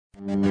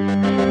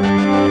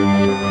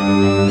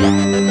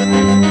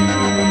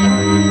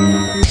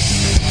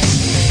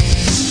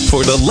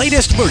The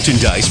latest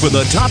merchandise for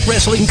the top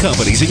wrestling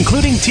companies,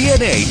 including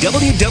TNA,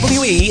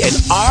 WWE, and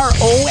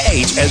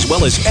ROH, as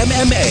well as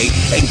MMA,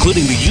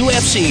 including the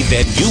UFC,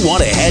 then you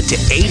want to head to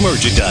A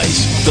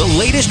Merchandise. The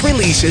latest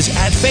releases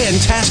at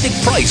fantastic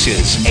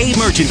prices. A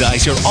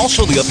Merchandise are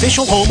also the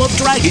official home of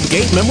Dragon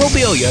Gate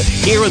memorabilia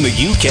here in the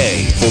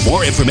UK. For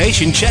more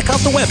information, check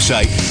out the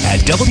website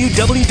at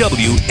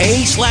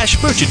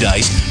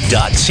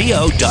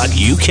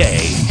www.a/merchandise.co.uk.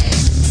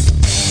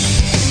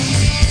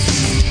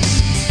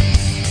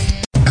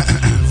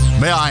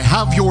 May I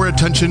have your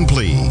attention,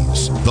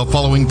 please? The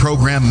following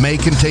program may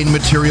contain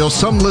material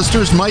some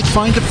listeners might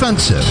find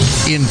offensive.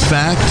 In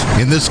fact,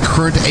 in this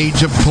current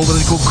age of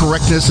political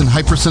correctness and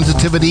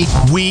hypersensitivity,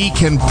 we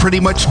can pretty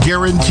much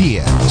guarantee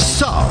it.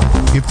 So,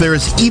 if there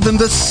is even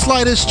the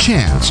slightest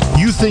chance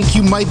you think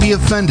you might be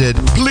offended,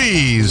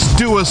 please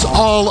do us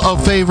all a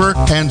favor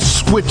and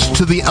switch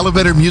to the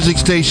elevator music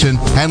station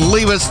and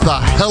leave us the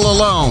hell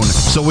alone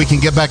so we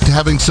can get back to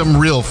having some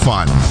real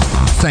fun.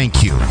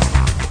 Thank you.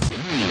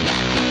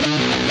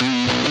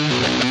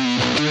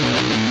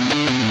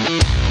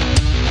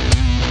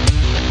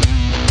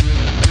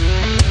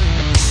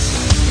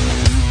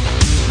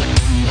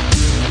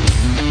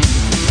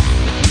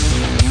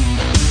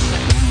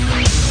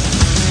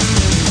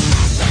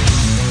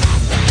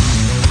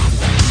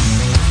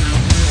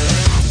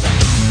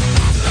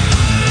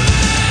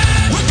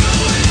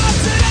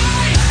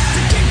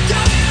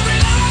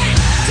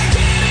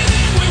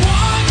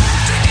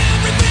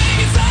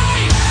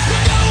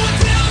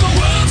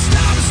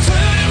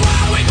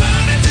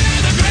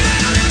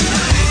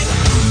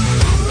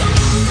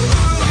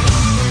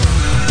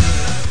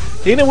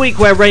 In a week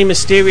where Rey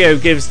Mysterio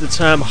gives the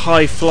term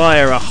high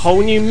flyer a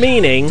whole new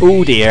meaning,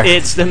 oh dear,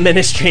 it's the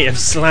Ministry of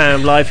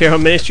Slam live here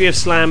on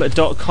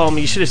ministryofslam.com.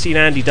 You should have seen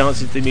Andy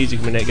dancing to the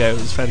music a minute ago. It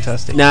was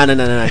fantastic. No.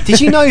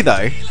 Did you know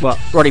though? What?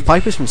 Roddy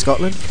Piper's from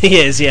Scotland. He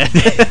is, yeah.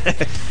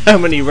 How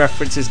many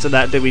references to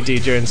that did we do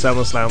during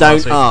SummerSlam?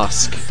 Don't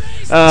ask.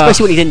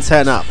 Especially when he didn't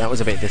turn up. That was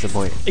a bit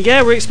disappointing.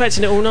 Yeah, we're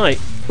expecting it all night.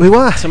 We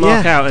were to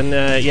mark out, and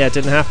it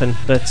didn't happen.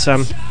 But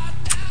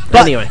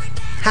anyway.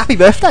 Happy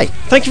birthday.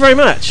 Thank you very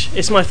much.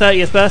 It's my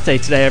 30th birthday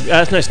today.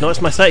 No, it's not.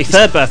 It's my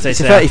 33rd birthday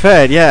today. It's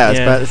 33rd, yeah. I was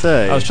about to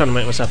say. I was trying to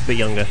make myself a bit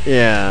younger.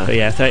 Yeah. But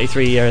yeah,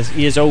 33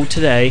 years old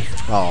today.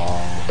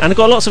 Aww. And I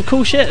got lots of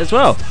cool shit as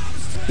well.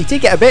 You did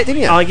get a bit,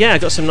 didn't you? Yeah, I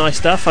got some nice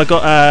stuff. I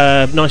got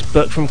a nice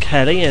book from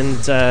Kelly and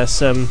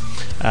some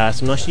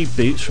nice new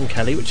boots from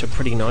Kelly, which are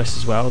pretty nice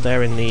as well.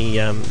 They're in the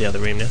other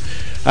room now.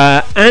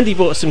 Andy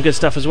bought some good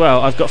stuff as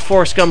well. I've got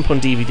Forrest Gump on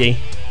DVD.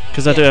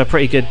 Because I do a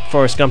pretty good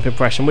Forrest Gump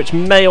impression, which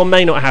may or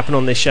may not happen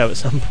on this show at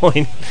some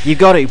point. You've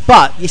got to.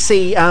 But, you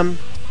see, got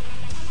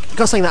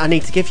something that I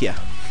need to give you.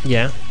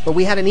 Yeah. But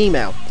we had an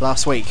email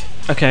last week.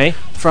 Okay.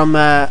 From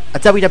a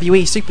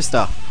WWE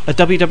superstar. A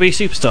WWE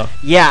superstar?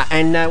 Yeah,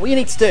 and what you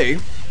need to do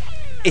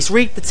is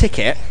read the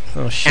ticket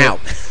out.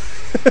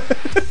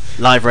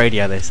 Live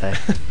radio, they say.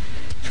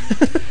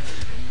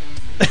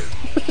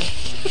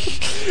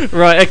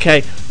 Right,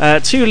 okay.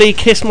 To Lee,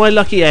 kiss my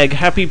lucky egg.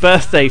 Happy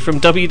birthday from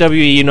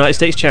WWE United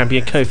States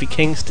Champion Kofi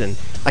Kingston.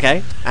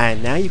 Okay,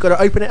 and now you've got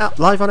to open it up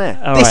live on air.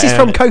 This is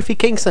from Kofi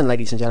Kingston,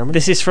 ladies and gentlemen.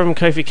 This is from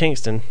Kofi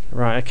Kingston.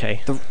 Right,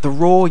 okay. The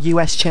Raw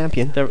US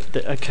Champion.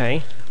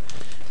 Okay.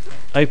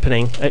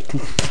 Opening.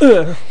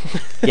 Yeah,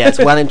 it's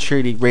well and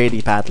truly really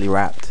badly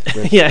wrapped.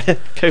 Yeah,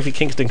 Kofi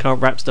Kingston can't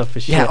wrap stuff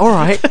for shit. Yeah,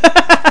 alright.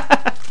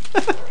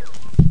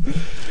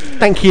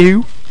 Thank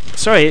you.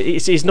 Sorry,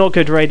 it's not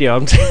good radio.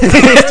 I'm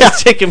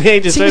just taking me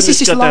ages. This is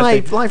just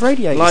live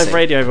radio. Live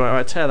radio.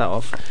 Right, tear that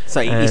off. So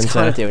he's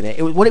kind of doing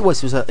it. What it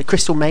was a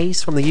Crystal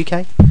Maze from the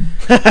UK.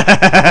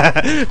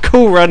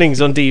 Cool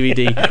runnings on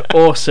DVD.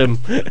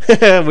 Awesome.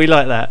 We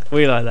like that.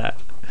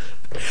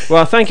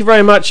 Well, thank you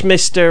very much,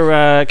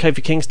 Mr.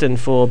 Kofi Kingston,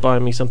 for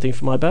buying me something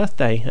for my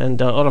birthday. And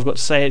all I've got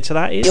to say to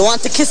that is... You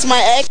want to kiss my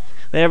egg?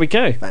 There we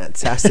go.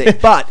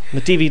 Fantastic. But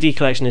the DVD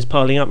collection is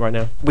piling up right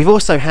now. We've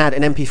also had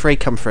an MP3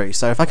 come through,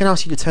 so if I can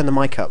ask you to turn the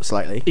mic up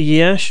slightly.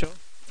 Yeah, sure. Okay,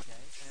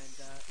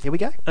 and here we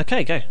go.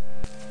 Okay, go.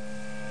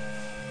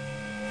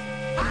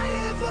 I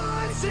hear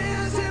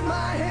voices in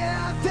my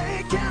head,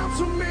 they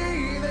counsel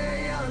me,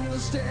 they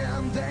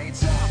understand, they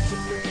talk to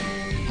me.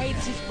 Hey,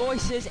 this is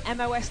Voices,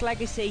 MOS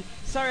Legacy.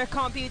 Sorry I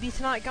can't be with you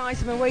tonight,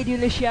 guys. I'm away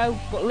doing the show.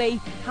 But Lee,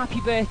 happy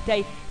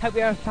birthday. Hope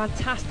you have a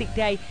fantastic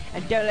day.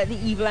 And don't let the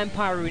evil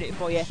empire ruin it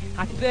for you.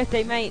 Happy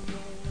birthday, mate.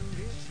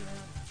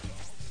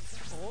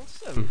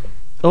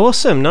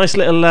 Awesome. Nice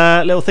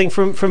little thing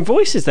from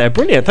Voices there.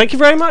 Brilliant. Thank you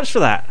very much for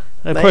that.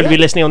 I'll probably be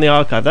listening on the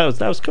archive.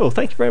 That was cool.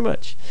 Thank you very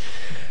much.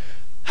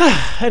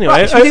 Anyway,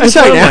 right, should we do the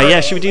show now?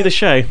 Yeah, should we do the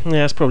show? Yeah,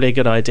 that's probably a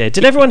good idea.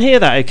 Did everyone hear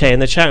that okay in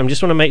the chat room?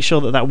 Just want to make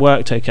sure that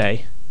worked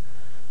okay.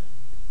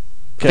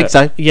 I think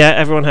so. Yeah,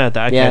 everyone heard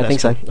that. Okay, yeah, I think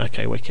so.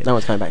 Okay, wicked. No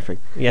one's coming back through.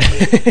 Yeah.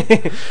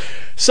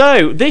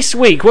 So, this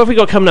week, what have we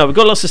got coming up? We've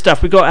got lots of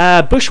stuff. We've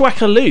got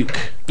Bushwhacker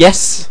Luke.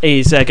 Yes.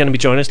 Is going to be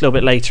joining us a little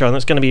bit later on.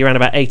 That's going to be around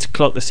about 8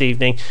 o'clock this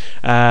evening.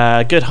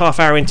 Good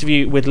half-hour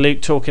interview with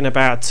Luke talking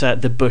about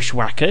the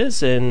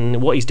Bushwhackers and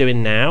what he's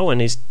doing now.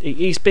 And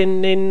he's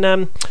been in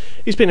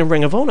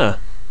Ring of Honor.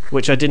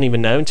 which I didn't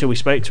even know until we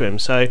spoke to him.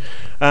 So,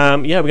 we're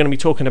going to be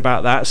talking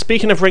about that.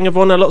 Speaking of Ring of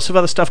Honor, lots of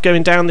other stuff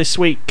going down this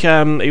week.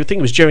 I think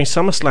it was during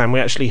SummerSlam we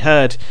actually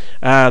heard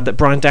that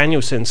Bryan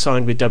Danielson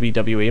signed with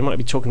WWE. I might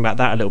be talking about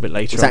that a little bit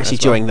later. It's actually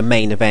during the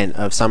main event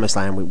of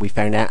SummerSlam we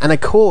found out. And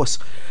of course,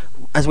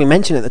 as we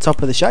mentioned at the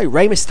top of the show,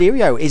 Rey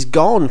Mysterio is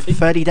gone for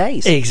 30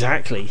 days.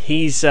 Exactly.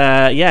 He's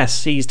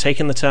he's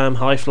taken the term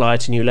high flyer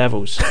to new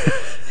levels.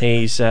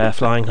 He's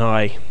flying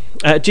high.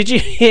 Did you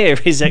hear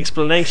his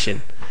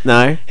explanation?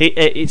 No.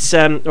 It's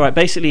right.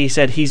 Basically, he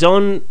said he's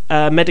on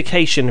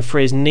medication for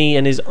his knee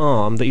and his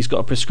arm that he's got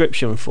a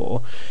prescription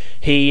for.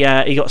 He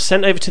got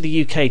sent over to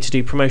the UK to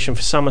do promotion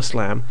for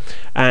SummerSlam,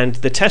 and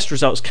the test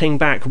results came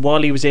back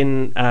while he was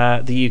in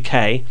the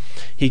UK.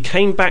 He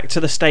came back to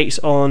the States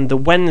on the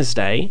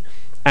Wednesday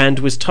and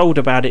was told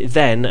about it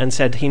then, and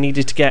said he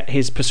needed to get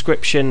his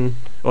prescription,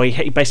 or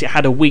he basically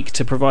had a week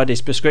to provide his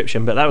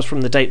prescription, but that was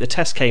from the date the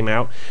test came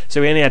out,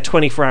 so he only had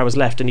 24 hours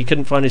left, and he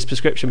couldn't find his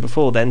prescription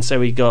before then, so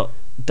he got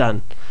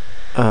done.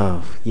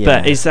 Oh, yeah.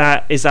 But is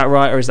that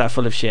right, or is that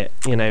full of shit?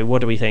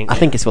 What do we think? I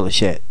think it's full of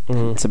shit,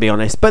 to be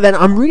honest. But then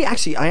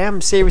I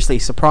am seriously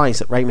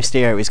surprised that Rey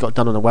Mysterio has got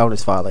done on a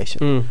wellness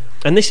violation.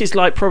 And this is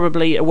like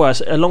probably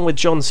worse, along with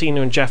John Cena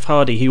and Jeff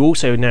Hardy, who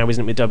also now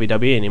isn't with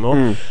WWE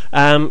anymore.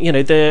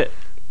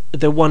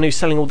 The one who's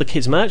selling all the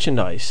kids'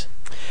 merchandise.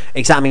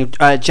 Exactly.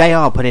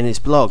 JR put in his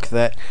blog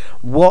that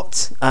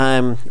what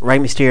Rey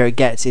Mysterio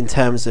gets in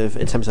terms of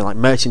like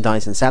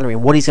merchandise and salary,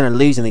 and what he's going to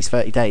lose in these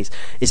 30 days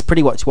is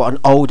pretty much what an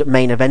old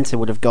main eventer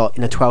would have got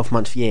in a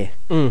 12-month year.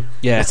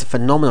 Yeah, it's a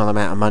phenomenal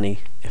amount of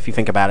money if you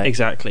think about it.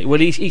 Exactly. Well,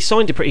 he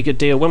signed a pretty good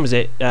deal. When was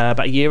it?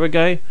 About a year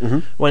ago,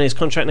 when his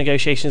contract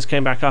negotiations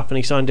came back up, and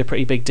he signed a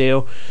pretty big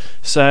deal.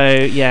 So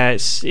yeah,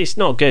 it's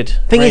not good.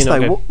 Thing really is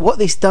though, what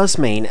this does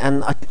mean,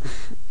 and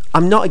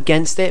I'm not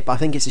against it, but I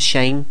think it's a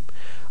shame,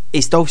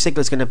 is Dolph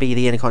Ziggler's going to be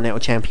the Intercontinental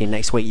Champion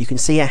next week. You can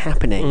see it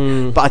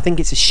happening, but I think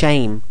it's a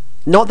shame.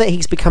 Not that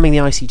he's becoming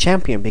the IC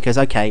Champion, because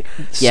I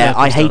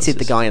hated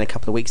the guy a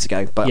couple of weeks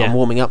ago, but I'm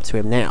warming up to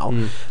him now.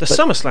 The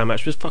SummerSlam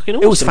match was fucking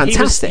awesome. It was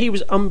fantastic. He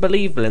was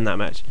unbelievable in that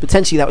match.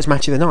 Potentially that was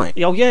match of the night.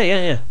 Oh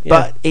yeah.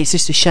 But it's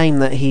just a shame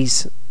that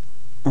he's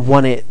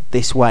won it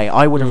this way.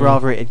 I would have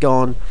rather it had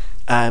gone,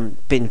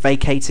 been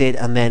vacated,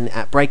 and then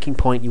at breaking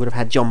point you would have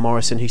had John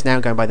Morrison, who's now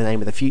going by the name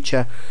of the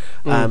Future,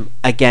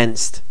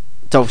 against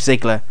Dolph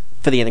Ziggler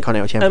for the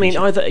Intercontinental Championship.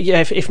 I mean,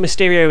 if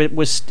Mysterio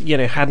was,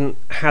 hadn't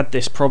had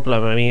this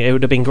problem, I mean, it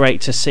would have been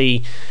great to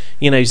see,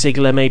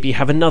 Ziggler maybe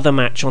have another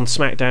match on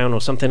SmackDown or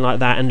something like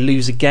that and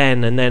lose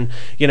again, and then,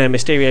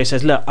 Mysterio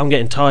says, look, I'm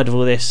getting tired of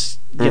all this,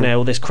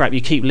 all this crap, you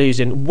keep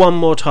losing, one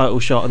more title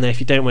shot, and then if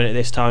you don't win it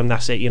this time,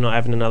 that's it, you're not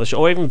having another shot.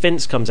 Or even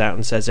Vince comes out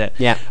and says it.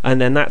 Yeah. And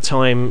then that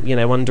time,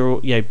 under,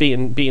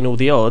 beating all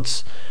the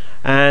odds,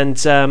 and,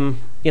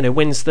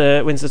 wins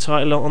the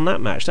title on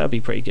that match. That would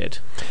be pretty good.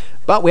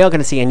 But we are going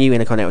to see a new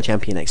Intercontinental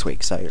Champion next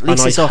week, so at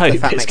least it's off the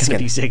fat Mexican.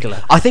 It's going to be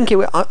Ziggler. I think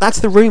that's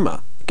the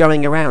rumour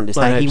going around, is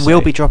that he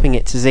will be dropping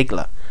it to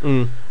Ziggler.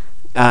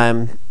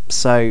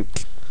 So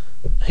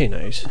who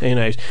knows?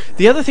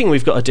 The other thing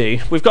we've got to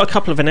do, we've got a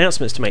couple of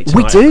announcements to make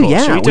tonight. We do,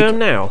 yeah. Should we do them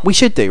now? We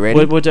should do,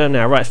 really. We'll do them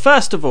now. Right,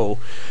 first of all,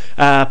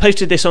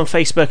 posted this on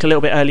Facebook a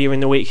little bit earlier in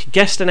the week.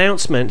 Guest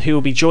announcement, who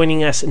will be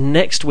joining us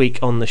next week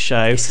on the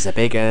show. This is a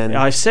big one.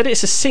 I've said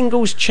it's a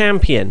singles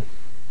champion.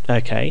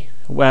 Okay.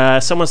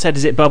 Where someone said,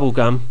 is it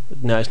bubblegum?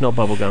 No, it's not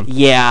bubblegum.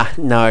 Yeah,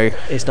 no.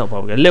 It's not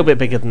bubblegum. A little bit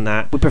bigger than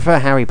that. We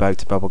prefer Haribo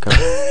to bubblegum.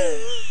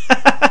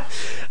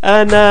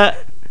 And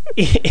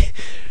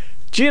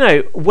do you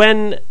know,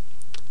 when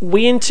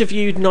we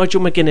interviewed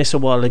Nigel McGuinness a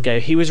while ago,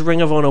 he was Ring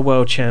of Honor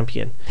World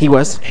Champion. He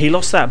was. He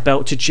lost that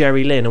belt to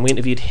Jerry Lynn, and we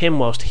interviewed him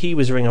whilst he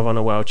was Ring of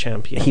Honor World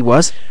Champion. He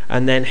was.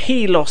 And then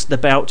he lost the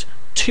belt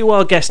to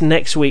our guest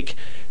next week,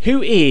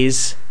 who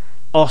is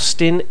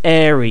Austin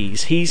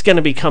Aries. He's going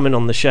to be coming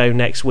on the show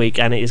next week,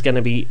 and it is going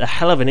to be a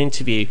hell of an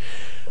interview.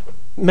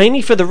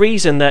 Mainly for the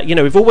reason that,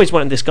 we've always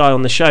wanted this guy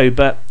on the show,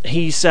 but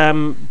he's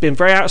been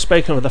very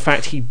outspoken with the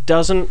fact he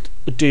doesn't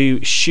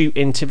do shoot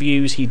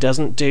interviews. He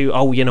doesn't do,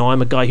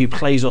 I'm a guy who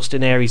plays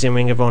Austin Aries in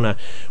Ring of Honor.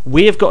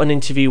 We have got an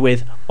interview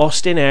with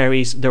Austin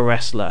Aries, the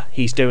wrestler.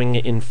 He's doing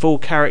it in full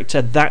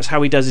character. That's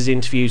how he does his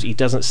interviews. He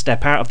doesn't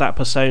step out of that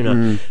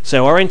persona.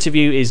 So our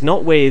interview is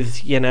not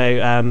with,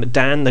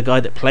 Dan, the guy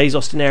that plays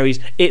Austin Aries.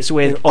 It's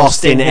with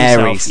Austin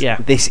Aries. Yeah.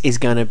 This is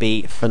going to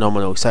be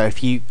phenomenal. So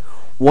if you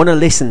want to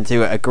listen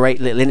to a great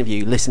little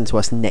interview, listen to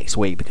us next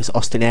week, because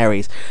Austin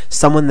Aries,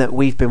 someone that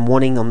we've been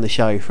wanting on the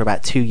show for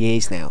about 2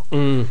 years now,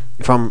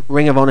 from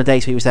Ring of Honor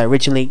days when he was there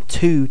originally,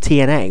 to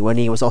TNA when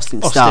he was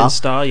Austin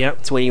Starr,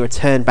 yep, to when he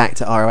returned back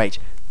to ROH.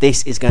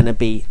 This is going to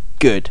be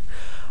good,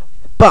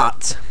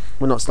 but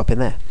we're not stopping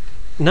there.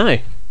 No,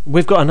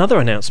 we've got another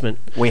announcement.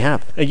 We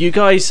have. You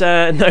guys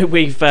know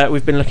we've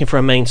been looking for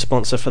a main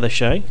sponsor for the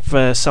show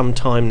for some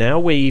time now.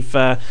 We've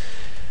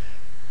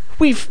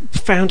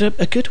found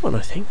a good one,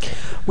 I think.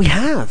 We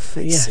have.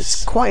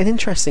 It's quite an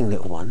interesting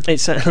little one. It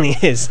certainly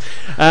is.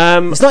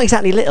 It's not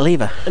exactly little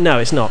either. No,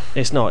 it's not.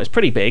 It's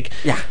pretty big.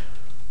 Yeah.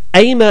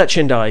 A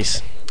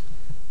Merchandise.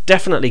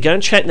 definitely go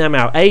and check them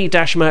out.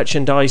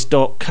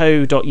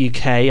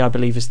 a-merchandise.co.uk, I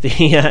believe is the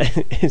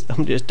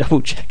I'm just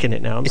double checking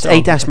it now. It's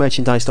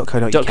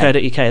a-merchandise.co.uk.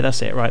 .co.uk,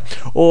 that's it, right.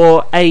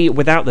 Or a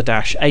without the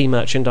dash,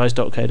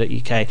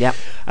 a-merchandise.co.uk. Yep.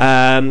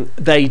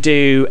 They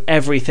do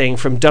everything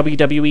from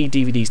WWE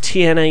DVDs,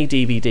 TNA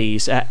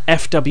DVDs,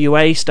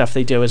 FWA stuff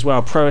they do as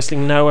well. Pro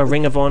Wrestling Noah,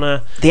 Ring of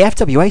Honor. The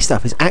FWA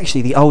stuff is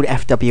actually the old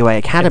FWA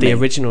Academy. The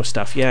original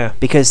stuff, yeah.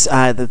 Because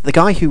the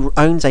guy who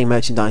owns A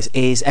Merchandise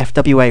is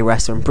FWA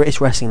wrestler and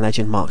British wrestling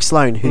legend Mark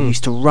Sloan, who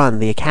used to run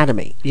the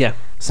Academy. Yeah.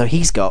 So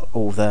he's got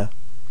all the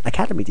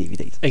Academy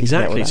DVDs.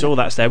 Exactly, so all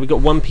that's there. We've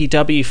got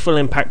 1PW, Full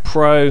Impact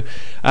Pro.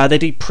 They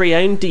do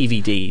pre-owned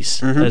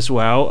DVDs as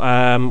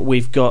well.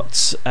 We've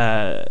got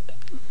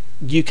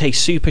UK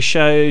Super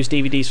Shows,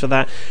 DVDs for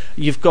that.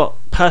 You've got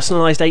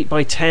personalised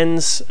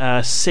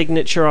 8x10s,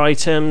 signature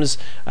items,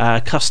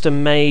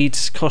 custom made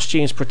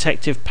costumes,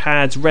 protective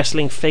pads,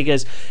 wrestling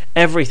figures.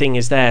 Everything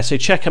is there, so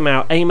check them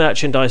out.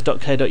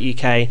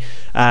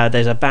 amerchandise.co.uk.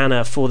 There's a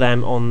banner for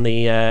them on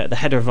the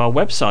header of our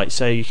website,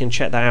 so you can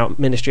check that out,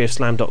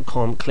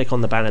 ministryofslam.com. Click on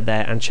the banner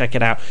there and check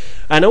it out.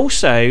 And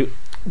also,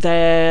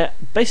 they're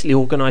basically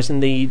organising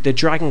the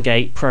Dragon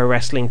Gate Pro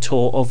Wrestling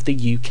Tour of the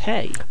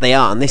UK. They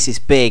are, and this is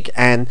big,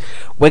 and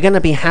we're going to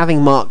be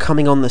having Mark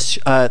coming on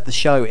the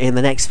show in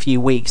the next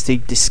few weeks to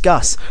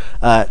discuss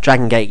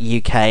Dragon Gate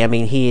UK. I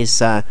mean, he is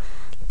the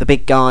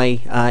big guy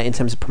in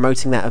terms of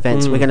promoting that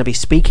event. So we're going to be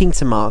speaking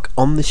to Mark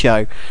on the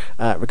show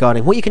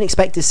regarding what you can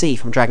expect to see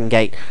from Dragon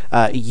Gate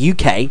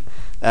UK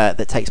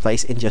that takes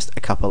place in just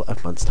a couple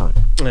of months' time.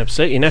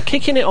 Absolutely. Now,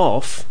 kicking it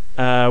off,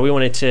 we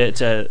wanted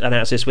to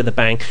announce this with a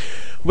bang.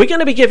 We're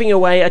going to be giving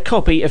away a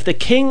copy of the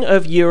King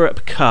of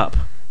Europe Cup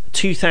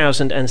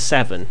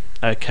 2007.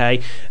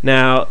 Okay,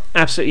 now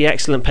absolutely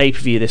excellent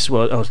pay-per-view this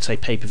was, I'll say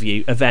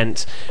pay-per-view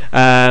event.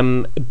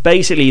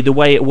 Basically the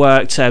way it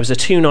worked, it was a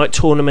 2-night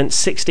tournament,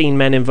 16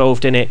 men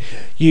involved in it.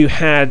 You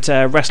had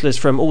wrestlers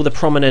from all the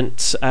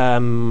prominent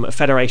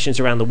federations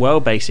around the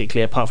world,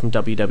 basically, apart from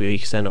WWE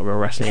because they're not real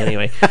wrestling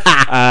anyway.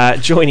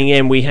 Joining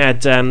in, we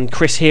had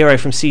Chris Hero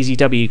from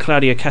CZW,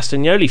 Claudio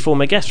Castagnoli,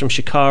 former guest from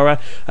Shikara,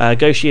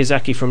 Go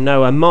Shiozaki from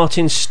Noah,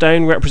 Martin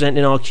Stone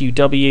representing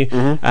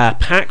RQW,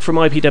 Pac from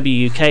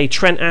IPW UK,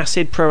 Trent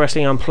Acid, Pro Wrestling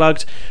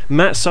Unplugged,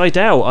 Matt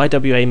Seidel,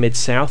 IWA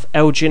Mid-South,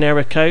 El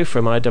Generico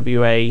from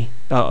the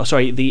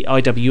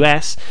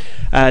IWS,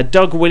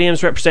 Doug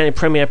Williams representing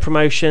Premier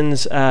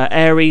Promotions,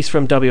 Aries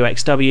from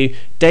WXW,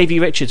 Davey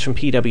Richards from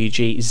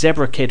PWG,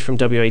 Zebra Kid from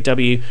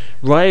WAW,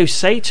 Ryo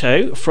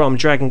Sato from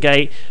Dragon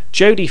Gate,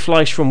 Jody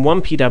Fleisch from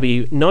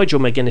 1PW, Nigel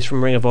McGuinness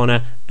from Ring of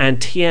Honor, and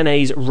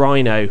TNA's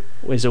Rhino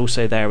was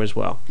also there as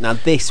well. Now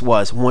this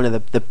was one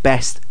of the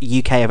best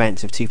UK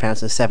events of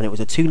 2007. It was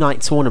a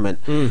 2-night tournament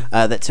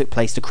that took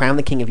place to crown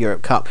the King of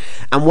Europe Cup.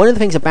 And one of the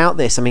things about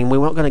this, I mean,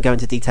 we're not going to go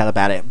into detail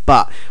about it,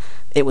 but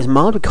it was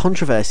marred with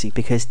controversy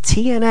because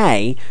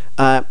TNA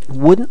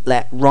wouldn't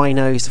let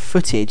Rhino's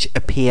footage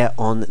appear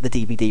on the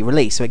DVD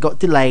release. So it got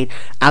delayed.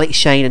 Alex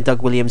Shane and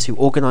Doug Williams, who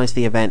organised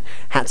the event,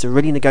 had to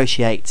really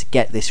negotiate to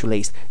get this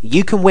released.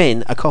 You can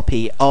win a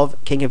copy of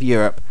King of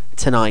Europe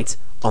tonight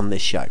on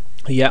this show.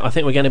 Yeah, I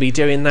think we're going to be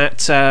doing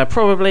that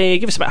probably,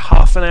 give us about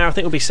half an hour. I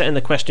think we'll be setting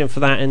the question for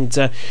that,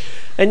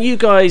 and you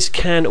guys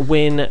can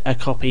win a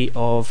copy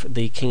of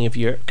the King of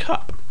Europe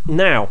Cup.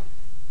 Now,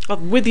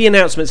 with the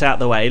announcements out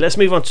the way, let's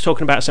move on to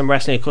talking about some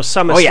wrestling. Of course,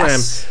 SummerSlam.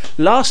 Yes.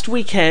 Last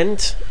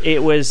weekend,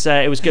 it was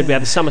good. We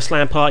had the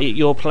SummerSlam party at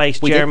your place.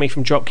 Jeremy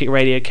from Dropkick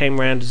Radio came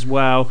round as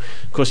well.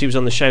 Of course, he was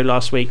on the show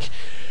last week.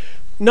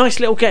 Nice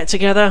little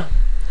get-together.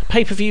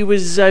 Pay-per-view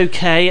was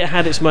okay. It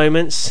had its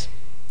moments.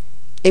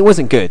 It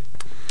wasn't good.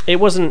 It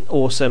wasn't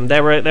awesome.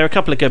 There were a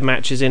couple of good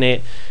matches in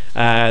it.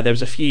 There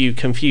was a few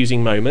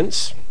confusing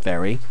moments.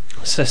 Very.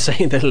 To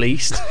say the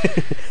least.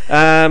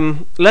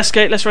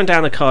 Let's run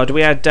down the card.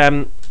 We had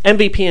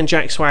MVP and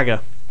Jack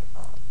Swagger.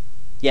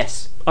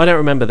 Yes. I don't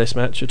remember this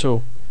match at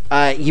all.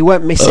 You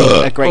weren't missing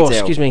a great deal.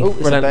 Excuse me.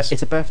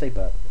 It's a birthday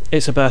burp.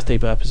 It's a birthday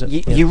burp, is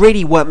it? You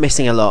really weren't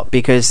missing a lot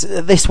because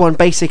this one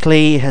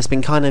basically has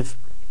been kind of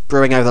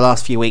brewing over the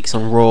last few weeks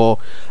on Raw.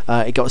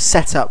 It got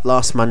set up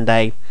last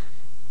Monday.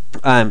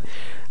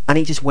 And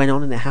it just went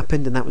on and it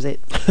happened and that was it.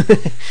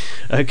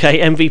 Okay,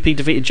 MVP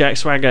defeated Jack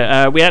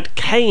Swagger. We had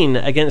Kane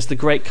against the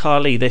Great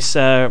Khali, this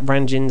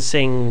Ranjin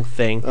Singh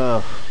thing.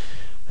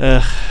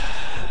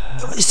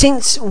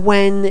 Since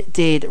when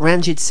did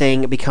Ranjit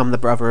Singh become the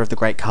brother of the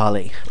Great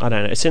Khali? I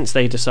don't know. Since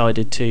they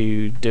decided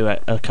to do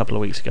it a couple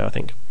of weeks ago, I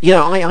think. You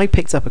know, I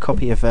picked up a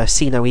copy of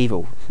See No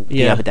Evil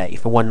the other day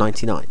for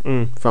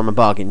 $1.99 from a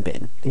bargain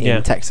bin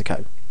in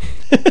Texaco.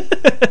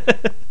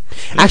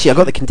 Actually, I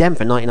got the Condemned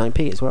for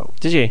 99p as well.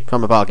 Did you?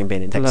 From a bargain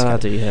bin in Texaco.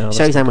 Bloody hell,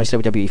 shows how much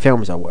WWE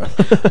films are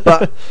worth.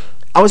 But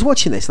I was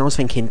watching this and I was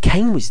thinking,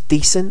 Kane was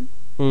decent.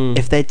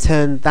 If they'd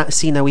turned that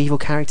See No Evil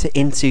character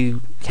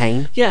into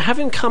Kane. Yeah, have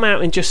him come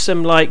out in just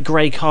some like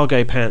grey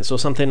cargo pants or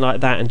something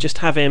like that, and just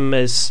have him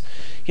as,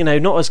 you know,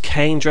 not as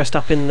Kane dressed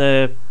up in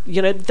the,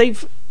 you know,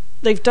 they've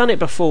they've done it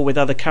before with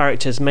other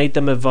characters, made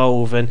them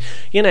evolve, and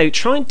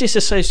try and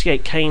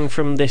disassociate Kane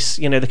from this,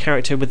 the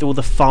character with all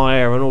the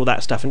fire and all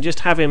that stuff, and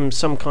just have him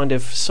some kind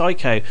of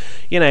psycho,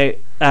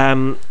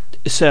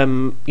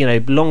 some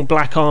long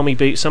black army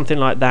boots, something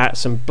like that,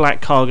 some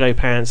black cargo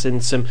pants,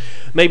 and some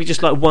maybe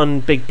just like one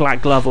big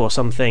black glove or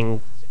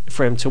something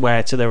for him to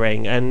wear to the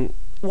ring. And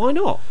why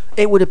not?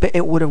 It would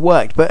have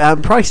worked.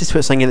 But Price has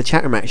put something in the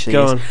chat room actually.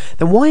 Go on.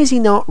 Then why is he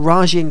not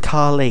Rajan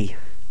Kali?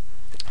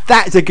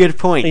 That's a good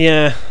point.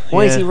 Yeah.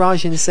 Why is he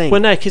Rajan Singh?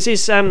 Well, no, because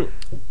his I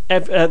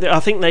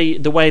think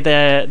the way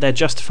they're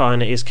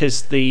justifying it is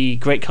because the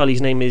Great Kali's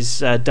name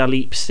is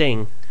Dalip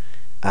Singh.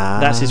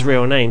 That's his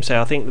real name.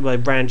 So I think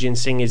Ranjin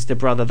Singh is the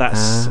brother.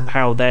 That's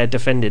how they're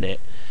defending it.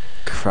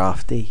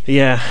 Crafty.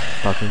 Yeah.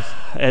 Buggers.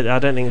 I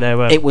don't think they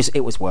were. It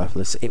was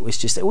worthless. It was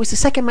the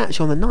second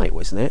match on the night,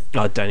 wasn't it?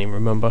 I don't even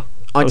remember.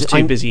 I was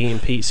too busy eating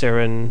pizza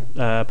and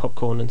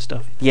popcorn and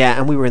stuff. Yeah,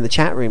 and we were in the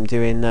chat room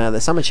doing the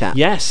summer chat.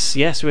 Yes,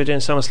 we were doing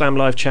SummerSlam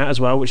live chat as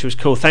well, which was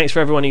cool. Thanks for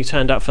everyone who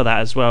turned up for that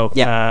as well.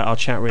 Yeah, our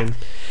chat room.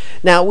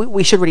 Now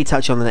we should really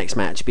touch on the next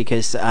match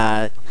because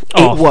it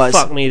was.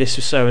 Fuck me! This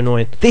was so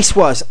annoying. This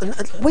was.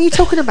 What are you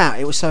talking about?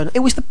 It was so. It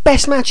was the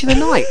best match of the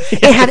night.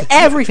 It had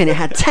everything. It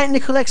had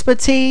technical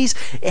expertise.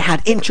 It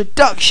had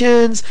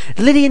introductions.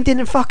 Lillian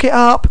didn't fuck it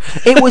up.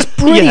 It was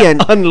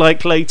brilliant.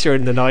 Unlike later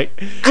in the night,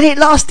 and it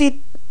lasted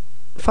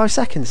 5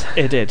 seconds.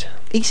 It did.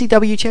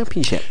 ECW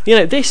Championship.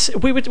 This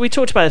we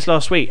talked about this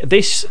last week.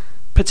 This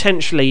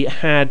potentially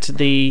had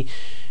the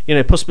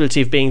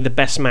possibility of being the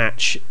best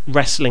match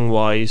wrestling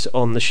wise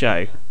on the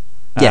show.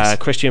 Yes.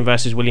 Christian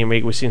versus William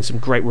Regal. We've seen some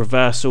great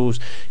reversals.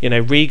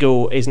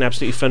 Regal is an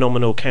absolutely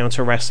phenomenal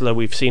counter wrestler.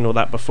 We've seen all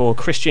that before.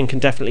 Christian can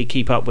definitely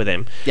keep up with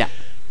him. Yeah.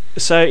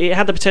 So it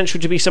had the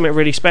potential to be something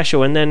really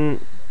special, and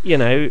then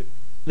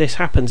this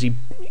happens. He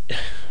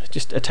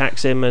just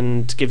attacks him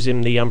and gives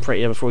him the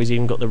unprettier before he's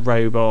even got the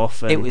robe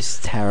off. And it was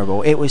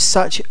terrible. It was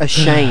such a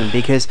shame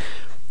because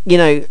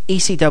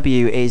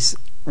ECW is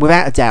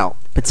without a doubt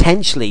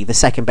potentially the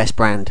second best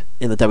brand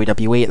in the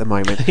WWE at the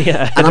moment.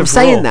 Yeah, and I'm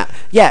saying that.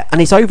 Yeah, and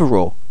it's over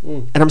Raw.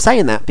 And I'm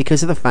saying that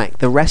because of the fact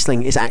the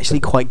wrestling is actually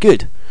quite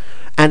good.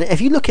 And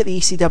if you look at the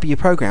ECW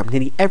program,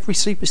 nearly every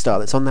superstar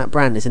that's on that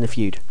brand is in a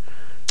feud.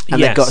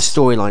 And they've got a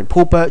storyline.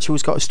 Paul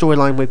Burchell's got a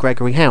storyline with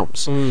Gregory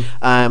Helms.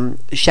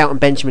 Shelton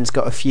Benjamin's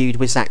got a feud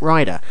with Zack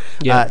Ryder.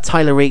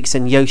 Tyler Reeks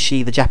and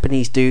Yoshi, the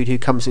Japanese dude who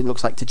comes who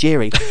looks like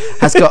Tajiri,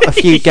 has got a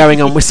feud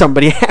going on with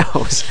somebody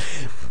else.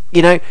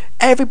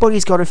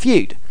 Everybody's got a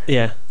feud.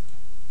 Yeah.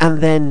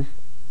 And then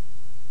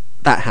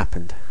that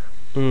happened.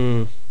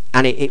 And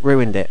it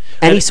ruined it.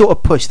 Any sort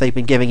of push they've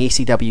been giving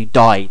ECW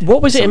died.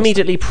 What was it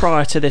immediately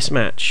prior to this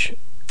match?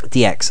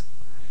 DX.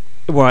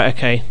 Right,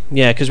 okay.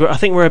 Yeah, because I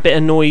think we're a bit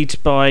annoyed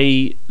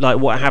by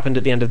what happened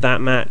at the end of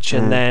that match,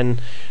 and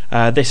then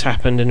this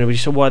happened, and we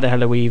just said, why the hell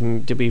did we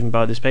even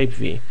buy this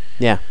pay-per-view?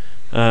 Yeah.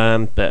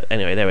 But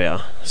anyway, there we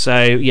are.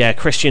 So, yeah,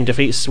 Christian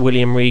defeats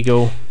William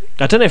Regal.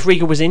 I don't know if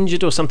Regal was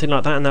injured or something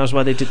like that, and that was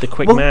why they did the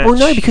quick match. Well,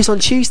 no, because on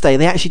Tuesday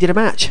they actually did a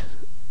match.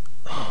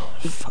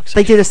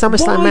 They did a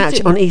SummerSlam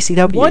match on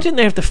ECW. Why didn't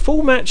they have the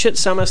full match at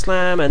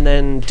SummerSlam and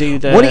then do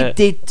the... What it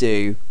did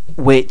do,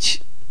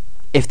 which...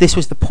 if this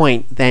was the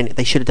point, then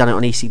they should have done it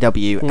on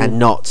ECW and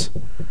not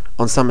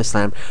on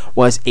SummerSlam,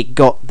 was it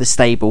got the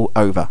stable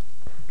over.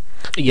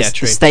 Yeah,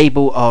 true. The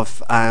stable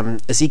of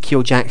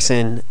Ezekiel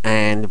Jackson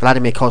and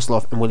Vladimir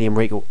Kozlov and William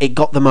Regal, it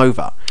got them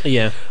over.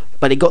 Yeah.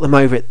 But it got them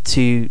over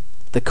to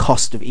the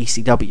cost of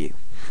ECW.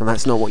 And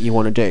that's not what you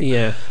want to do.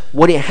 Yeah.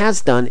 What it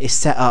has done is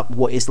set up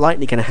what is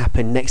likely going to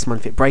happen next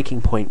month at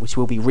Breaking Point, which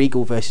will be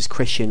Regal versus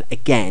Christian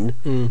again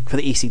for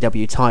the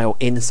ECW title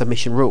in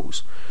submission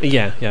rules.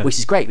 Yeah, yeah. Which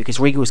is great because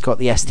Regal's got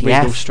the STF.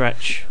 Regal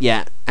stretch.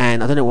 Yeah,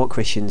 and I don't know what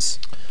Christian's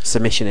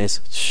submission is.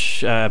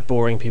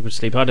 Boring people to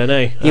sleep. I don't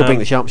know. He'll bring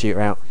the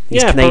sharpshooter out.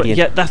 He's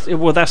Canadian.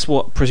 That's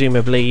what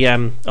presumably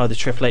either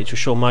Triple H or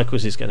Shawn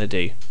Michaels is going to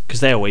do,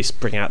 because they always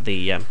bring out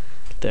the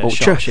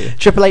sharpshooter.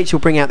 Triple H will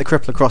bring out the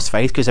crippler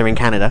crossface because they're in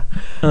Canada,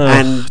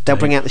 and they'll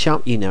bring out the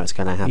sharp. You know it's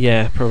going to happen.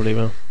 Yeah, probably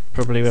will.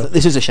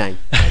 This is a shame.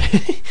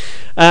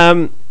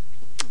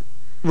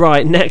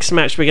 Right, next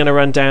match we're going to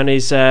run down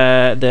is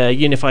the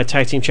Unified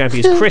Tag Team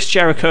Champions Chris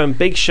Jericho and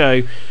Big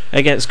Show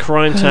against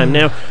Crime Time.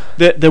 Now,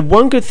 the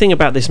one good thing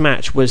about this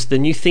match was the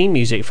new theme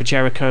music for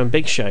Jericho and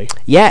Big Show.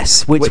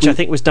 Yes, which I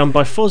think was done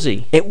by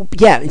Fozzy.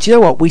 Yeah, do you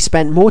know what? We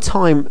spent more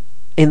time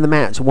in the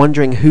match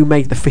wondering who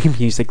made the theme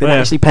music than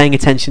actually paying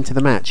attention to the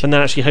match, and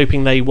then actually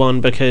hoping they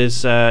won because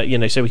so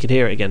we could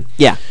hear it again.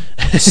 Yeah.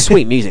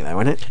 Sweet music though,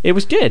 wasn't it? It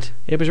was good.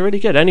 It was really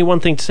good. Only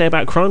one thing to say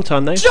about Crime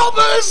Time though.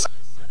 Jobbers!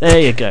 There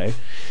you go.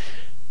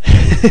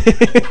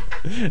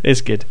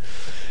 It's good.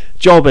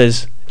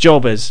 Jobbers.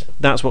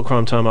 That's what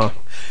Crime Time are.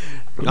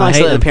 Nice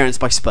little appearance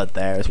by Spud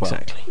there as well.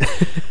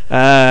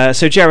 Exactly.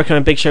 So Jericho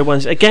and Big Show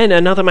won. Again,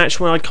 another match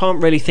where I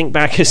can't really think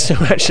back as to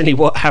actually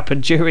what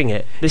happened during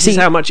it. This is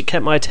how much it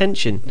kept my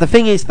attention. The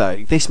thing is,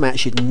 though, this match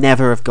should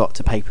never have got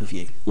to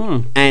pay-per-view.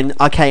 And,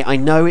 okay, I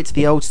know it's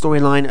the old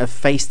storyline of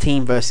face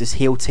team versus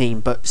heel team,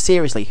 but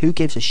seriously, who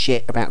gives a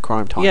shit about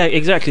Crime Time? Yeah,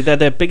 exactly. They're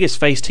their biggest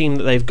face team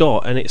that they've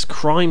got, and it's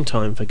Crime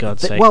Time, for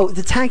God's sake. Well,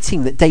 the tag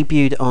team that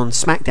debuted on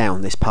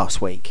SmackDown this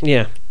past week,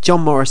 Yeah.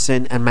 John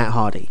Morrison and Matt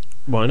Hardy.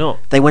 Why not?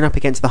 They went up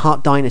against the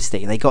Hart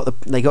Dynasty. They got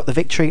the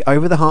victory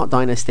over the Hart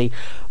Dynasty.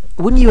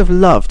 Wouldn't you have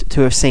loved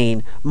to have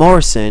seen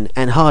Morrison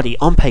and Hardy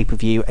on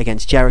pay-per-view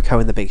against Jericho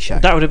and the Big Show?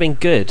 That would have been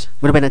good.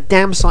 Would have been a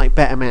damn sight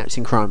better match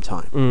than Crime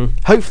Time.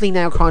 Hopefully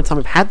now Crime Time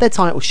have had their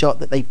title shot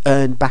that they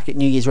earned back at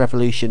New Year's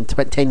Revolution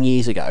 10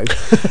 years ago,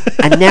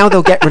 and now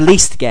they'll get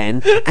released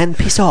again and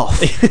piss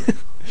off.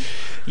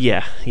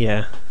 Yeah.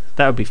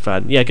 That would be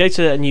fun. Yeah, go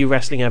to a new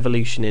Wrestling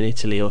Evolution in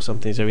Italy or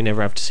something so we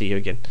never have to see you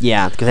again.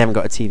 Yeah, because they haven't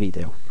got a TV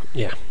deal.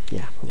 Yeah.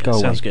 Go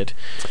away. Sounds good.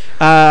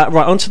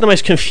 Right, on to the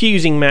most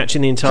confusing match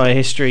in the entire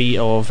history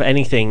of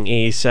anything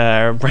is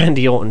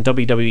Randy Orton,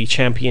 WWE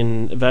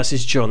Champion,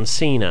 versus John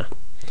Cena.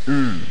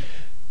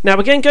 Now,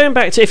 again, going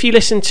back to, if you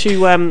listen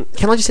to...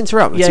 Can I just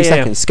interrupt for 2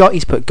 seconds? Yeah.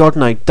 Scotty's put, God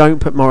no, don't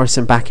put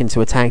Morrison back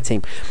into a tag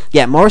team.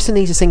 Yeah, Morrison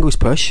needs a singles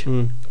push,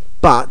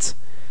 but...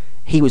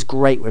 he was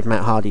great with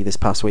Matt Hardy this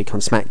past week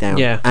on SmackDown.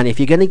 Yeah. And if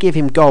you're going to give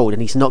him gold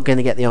and he's not going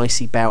to get the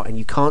IC belt and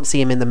you can't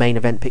see him in the main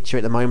event picture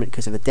at the moment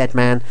because of the dead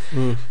man,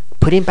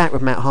 put him back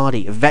with Matt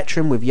Hardy, a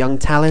veteran with young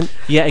talent.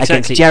 Yeah, exactly.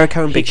 Against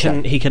Jericho and Big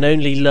Show. He can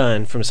only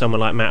learn from someone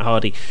like Matt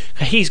Hardy.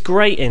 He's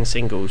great in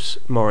singles,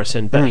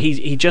 Morrison, but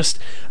he just...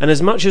 And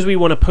as much as we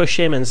want to push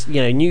him and,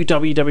 new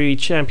WWE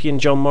champion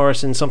John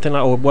Morrison, something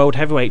like, or world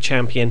heavyweight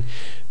champion,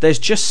 there's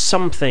just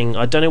something,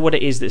 I don't know what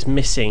it is, that's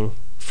missing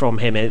from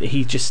him.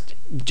 He just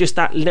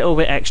that little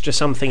bit extra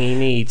something he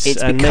needs,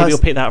 and maybe he'll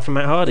pick that up from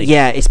Matt Hardy.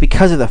 Yeah, it's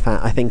because of the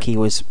fact I think he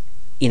was,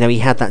 he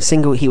had that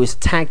single, he was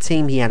tag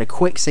team, he had a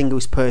quick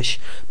singles push,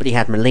 but he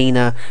had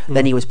Melina,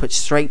 then he was put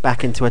straight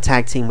back into a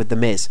tag team with The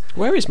Miz.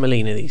 Where is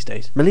Melina these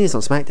days? Melina's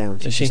on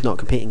SmackDown, she's she? just not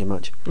competing in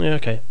much. Yeah,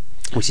 okay.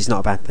 Which is not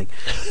a bad thing.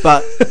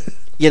 But,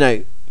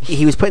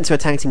 he was put into a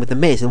tag team with The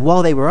Miz, and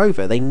while they were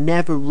over, they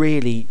never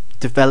really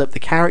developed the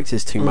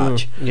characters too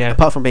much,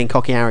 apart from being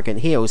cocky,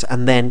 arrogant heels,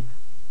 and then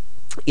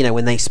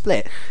when they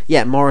split,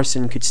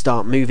 Morrison could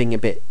start moving a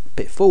bit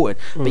forward,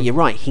 but you're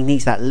right, he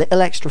needs that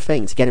little extra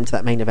thing to get him to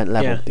that main event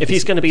level. If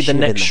he's going to be the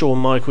next Shawn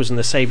Michaels and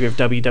the saviour of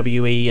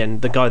WWE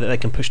and the guy that they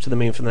can push to the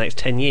moon for the next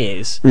 10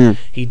 years,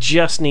 he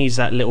just needs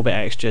that little bit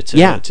extra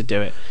to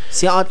do it.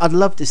 See, I'd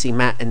love to see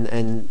Matt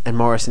and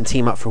Morrison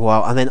team up for a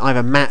while, and then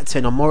either Matt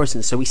turn on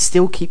Morrison, so we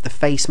still keep the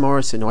face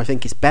Morrison, who I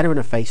think is better in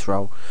a face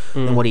role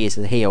than what he is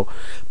in a heel,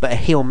 but a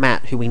heel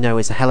Matt who we know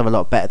is a hell of a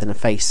lot better than a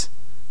face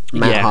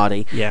Matt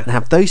Hardy, and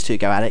have those two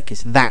go at it,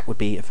 because that would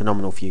be a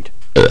phenomenal feud.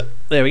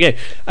 There we go.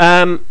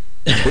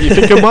 What do you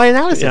think of my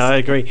analysis? Yeah, I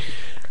agree.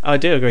 I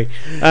do agree.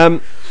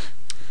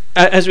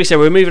 As we said,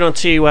 we're moving on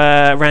to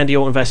Randy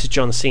Orton versus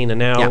John Cena.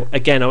 Now,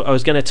 again, I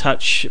was going to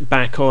touch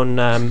back on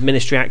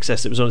Ministry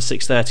Access that was on at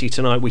 6:30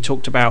 tonight. We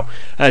talked about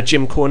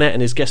Jim Cornette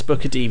and his guest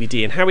booker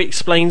DVD and how he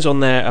explains on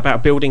there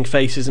about building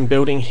faces and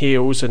building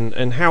heels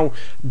and how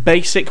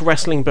basic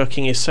wrestling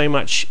booking is so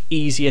much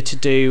easier to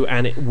do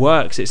and it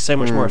works. It's so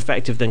much more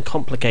effective than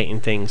complicating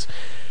things.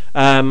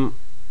 And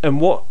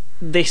what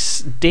this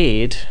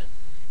did,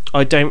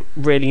 I don't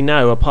really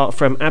know, apart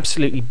from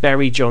absolutely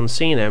bury John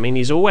Cena. I mean,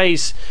 he's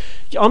always...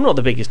 I'm not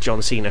the biggest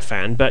John Cena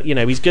fan, but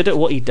he's good at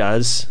what he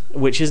does,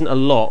 which isn't a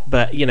lot,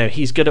 but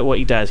he's good at what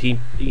he does.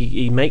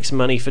 He makes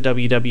money for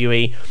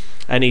WWE,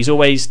 and he's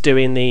always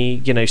doing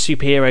the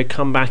superhero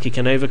comeback. He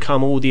can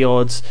overcome all the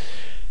odds.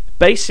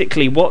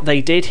 Basically, what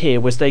they did here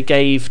was they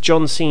gave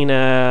John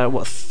Cena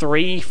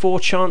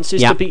 3-4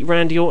 chances to beat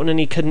Randy Orton, and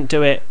he couldn't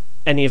do it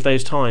any of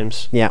those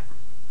times.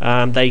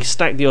 They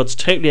stacked the odds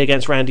totally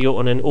against Randy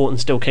Orton, and Orton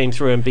still came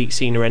through and beat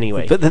Cena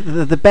anyway. But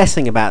the best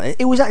thing about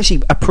it was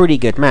actually a pretty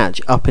good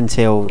match up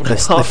until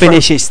the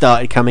finishes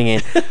started coming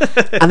in.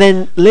 And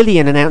then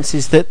Lillian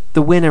announces that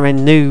the winner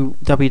and new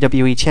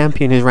WWE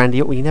champion is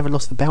Randy Orton. He never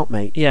lost the belt,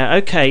 mate. Yeah,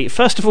 okay.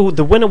 First of all,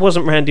 the winner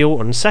wasn't Randy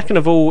Orton. Second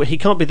of all, he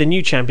can't be the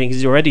new champion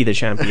because he's already the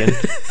champion.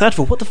 Third of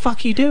all, what the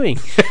fuck are you doing?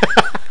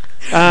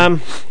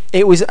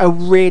 It was a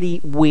really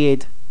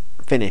weird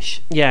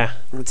finish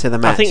to the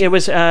match. I think it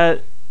was...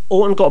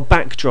 Orton got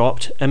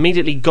backdropped,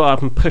 immediately got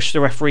up and pushed the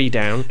referee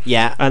down,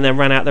 and then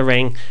ran out the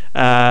ring,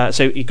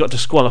 so he got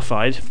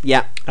disqualified.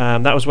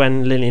 That was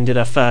when Lillian did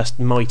her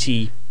first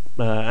mighty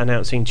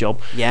announcing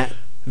job.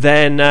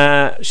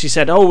 Then she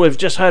said, we've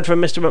just heard from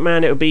Mr.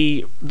 McMahon it will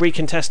be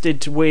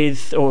recontested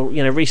with, or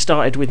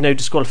restarted with no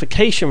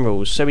disqualification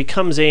rules. So he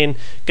comes in,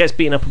 gets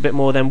beaten up a bit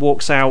more, then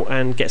walks out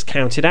and gets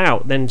counted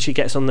out. Then she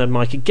gets on the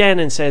mic again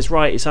and says,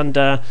 right, it's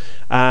under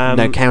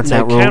no count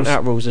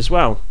out rules as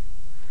well.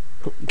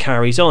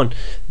 Carries on.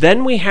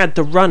 Then we had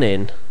the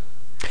run-in.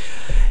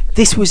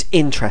 This was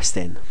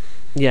interesting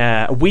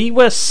Yeah, we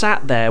were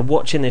sat there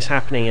watching this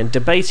happening and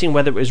debating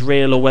whether it was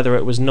real or whether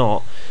it was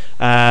not.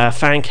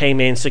 Fan came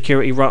in,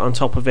 security right on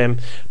top of him.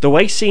 The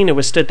way Cena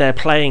was stood there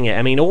playing it,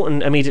 I mean,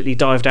 Orton immediately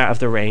dived out of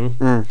the ring,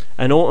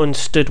 and Orton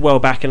stood well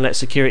back and let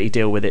security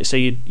deal with it. So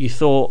you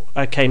thought,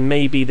 okay,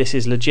 maybe this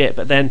is legit.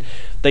 But then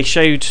they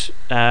showed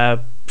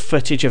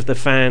footage of the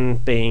fan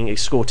being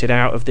escorted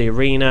out of the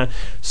arena.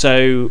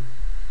 So,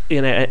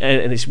 you know,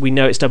 and we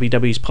know it's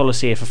WWE's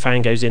policy, if a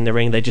fan goes in the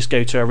ring, they just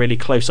go to a really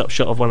close-up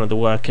shot of one of the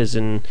workers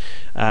and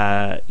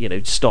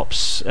stop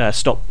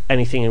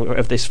anything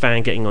of this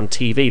fan getting on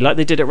TV, like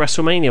they did at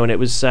WrestleMania when it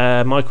was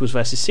Michaels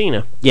versus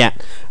Cena. Yeah,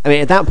 I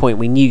mean, at that point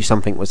we knew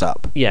something was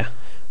up. Yeah,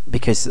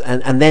 because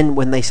and then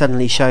when they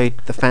suddenly showed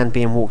the fan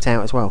being walked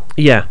out as well.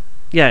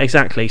 Yeah,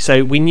 exactly.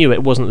 So we knew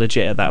it wasn't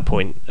legit at that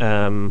point,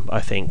 I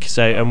think.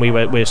 So, and we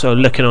were sort of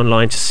looking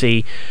online to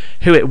see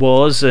who it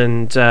was,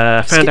 and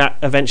found out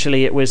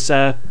eventually it was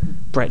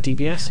Brett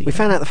DiBiase. We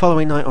found out the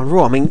following night on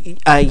Raw. I mean,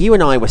 you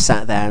and I were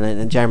sat there,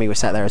 and Jeremy was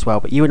sat there as well,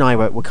 but you and I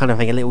were kind of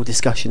having a little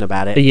discussion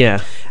about it.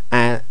 Yeah.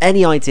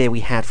 Any idea we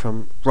had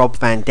from Rob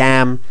Van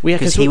Dam,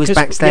 because he was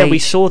backstage. Yeah, we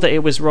saw that it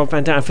was Rob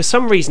Van Dam. For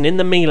some reason, in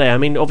the melee, I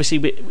mean, obviously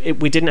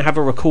we didn't have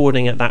a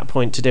recording at that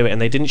point to do it, and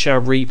they didn't show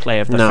a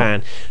replay of the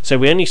fan. So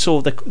we only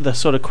saw the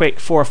sort of quick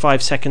 4 or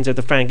 5 seconds of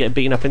the fan getting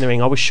beaten up in the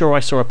ring. I was sure I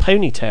saw a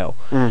ponytail.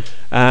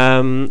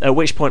 At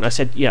which point I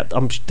said, yeah,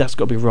 that's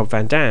got to be Rob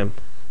Van Dam.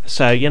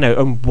 So, you know,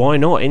 and why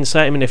not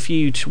insert him in a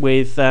feud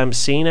with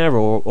Cena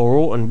or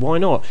Orton? Why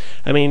not?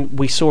 I mean,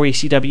 we saw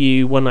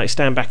ECW One Night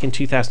Stand back in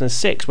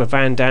 2006 with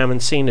Van Dam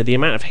and Cena. The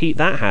amount of heat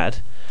that had,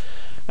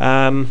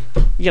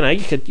 you know,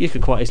 you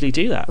could quite easily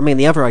do that. I mean,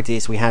 the other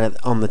ideas we had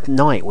on the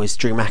night was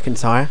Drew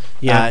McIntyre,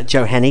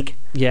 Joe Hennig.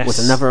 Yes, was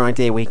another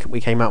idea we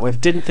came up with.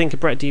 Didn't think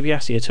of Brett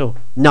DiBiase at all.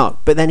 No,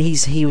 but then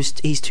he's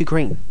too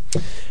green.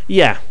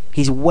 Yeah,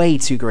 he's way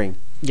too green.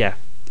 Yeah,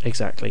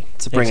 exactly.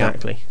 To bring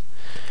up.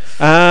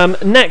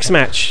 Next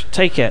match,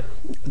 take it.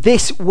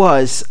 This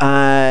was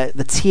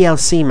the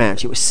TLC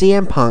match. It was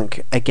CM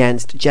Punk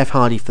against Jeff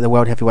Hardy for the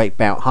World Heavyweight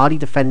bout. Hardy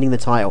defending the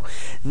title.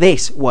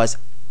 This was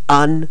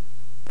phenomenal.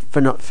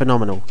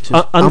 This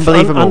was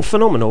unbelievable.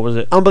 Unphenomenal, was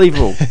it?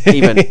 Unbelievable,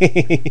 even.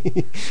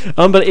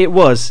 It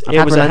was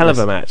a hell of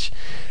a match.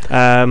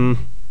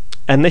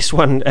 And this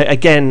one,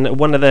 again,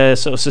 one of the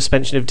sort of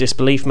suspension of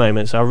disbelief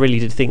moments. I really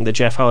did think that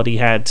Jeff Hardy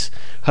had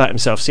hurt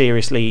himself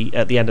seriously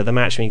at the end of the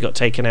match when he got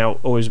taken out,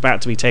 or was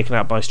about to be taken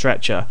out by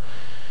stretcher.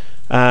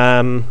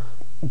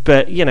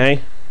 But, you know,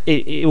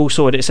 it all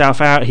sorted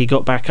itself out. He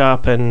got back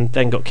up and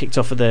then got kicked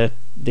off of the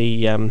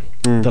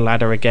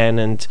ladder again,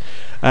 and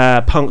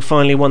Punk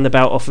finally won the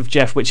belt off of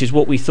Jeff, which is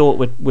what we thought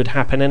would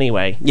happen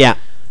anyway. Yeah.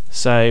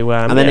 So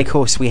and then of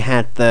course we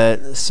had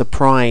the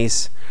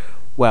surprise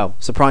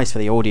for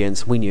the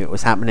audience. We knew it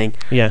was happening.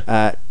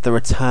 Yeah. The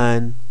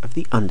return of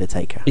the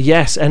Undertaker.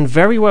 Yes, and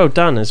very well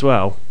done as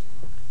well.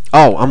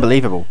 Oh,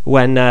 unbelievable!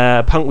 When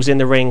Punk was in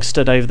the ring,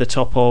 stood over the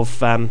top of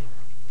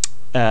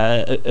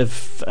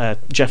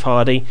Jeff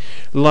Hardy,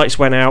 lights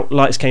went out,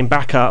 lights came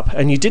back up,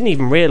 and you didn't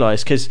even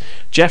realise, because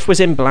Jeff was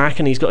in black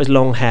and he's got his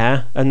long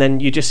hair, and then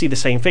you just see the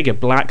same figure,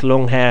 black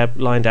long hair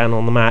lying down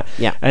on the mat,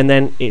 and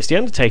then it's the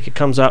Undertaker,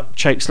 comes up,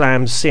 choke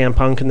slams CM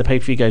Punk, and the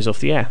pay-per-view goes off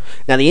the air.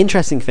 Now the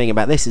interesting thing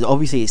about this is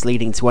obviously it's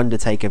leading to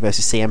Undertaker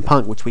versus CM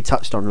Punk, which we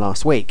touched on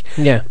last week.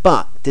 Yeah.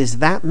 But does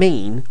that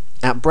mean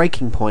at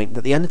breaking point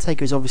that the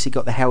Undertaker has obviously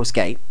got the Hell's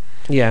Gate?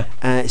 Yeah.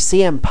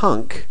 CM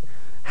Punk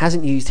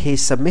hasn't used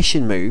his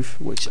submission move,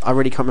 which I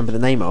really can't remember the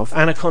name of.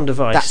 Anaconda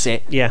Vice. That's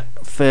it. Yeah.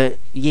 For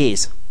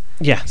years.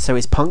 Yeah. So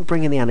is Punk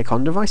bringing the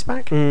Anaconda Vice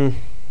back? Or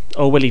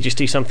will he just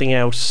do something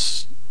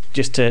else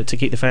just to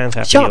keep the fans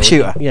happy?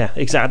 Sharpshooter. Yeah,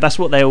 exactly. That's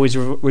what they always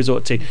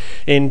resort to.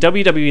 In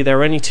WWE, there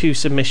are only 2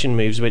 submission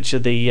moves, which are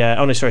the...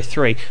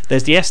 3.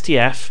 There's the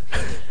STF,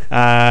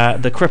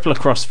 the crippler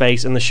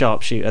crossface, and the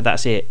sharpshooter.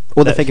 That's it.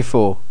 Or the figure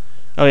 4.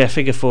 Oh yeah,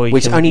 figure 4.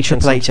 Which only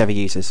Triple H ever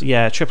uses.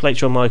 Yeah, Triple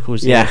H or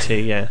Michaels. Yeah. Too.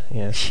 Yeah.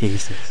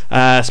 Jesus.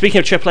 Speaking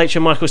of Triple H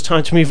and Michaels,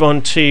 time to move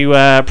on to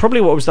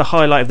probably what was the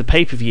highlight of the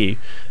pay-per-view.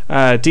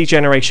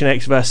 D-Generation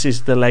X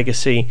versus The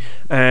Legacy,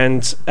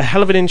 and a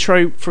hell of an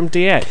intro from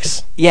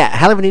DX. Yeah, a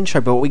hell of an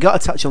intro, but what we got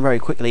to touch on very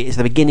quickly is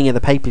the beginning of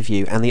the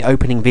pay-per-view and the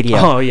opening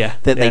video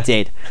they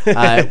did,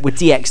 with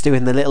DX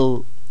doing the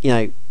little,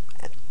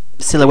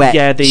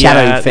 silhouette,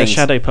 the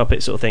shadow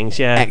puppet sort of things.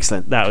 Yeah,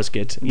 excellent. That was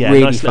good. Yeah,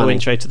 really nice little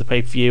intro to the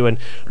pay-per-view, and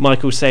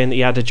Michael saying that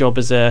he had a job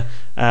as a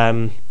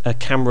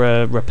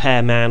camera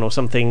repairman or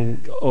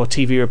something, or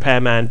TV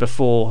repairman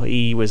before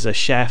he was a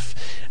chef,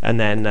 and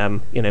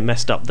then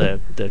messed up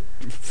the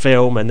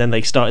film, and then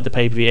they started the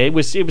pay-per-view. It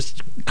was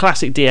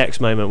classic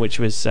DX moment, which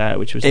was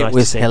nice to see. It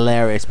was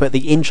hilarious, but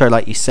the intro,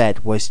 like you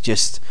said, was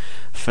just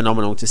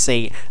phenomenal to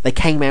see. They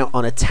came out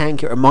on a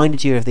tank. It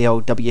reminded you of the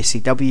old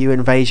WCW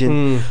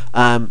invasion.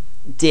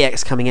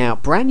 DX coming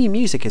out, brand new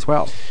music as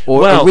well,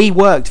 or a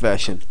reworked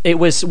version. It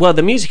was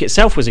the music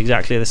itself was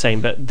exactly the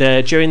same, but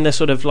during the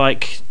sort of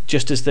like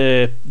just as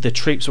the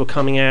troops were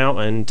coming out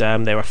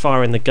and they were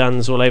firing the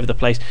guns all over the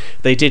place,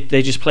 they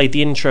just played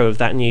the intro of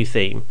that new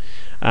theme.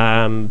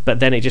 but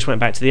then it just went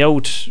back to the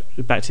old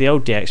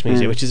DX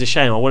music, which is a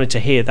shame. I wanted to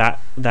hear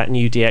that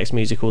new DX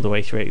music all the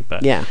way through.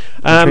 But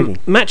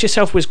match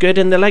itself was good,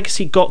 and the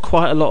Legacy got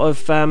quite a lot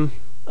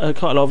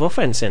of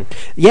offense in.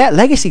 Yeah,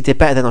 Legacy did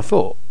better than I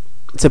thought.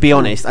 To be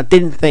honest, I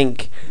didn't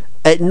think.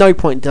 At no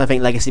point did I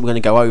think Legacy were going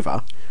to go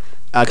over.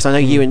 Because I know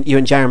you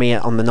and Jeremy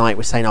on the night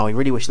were saying, "Oh, we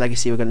really wish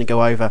Legacy were going to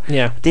go over."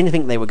 Yeah, I didn't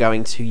think they were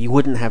going to. You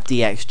wouldn't have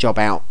DX job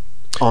out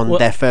on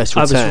their first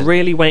return. I was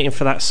really waiting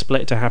for that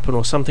split to happen,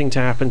 or something to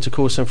happen to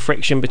cause some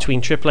friction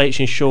between Triple H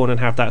and Shawn and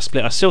have that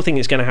split. I still think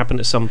it's going to happen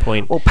at some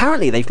point. Well,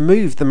 apparently they've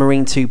moved the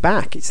Marine 2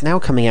 back. It's now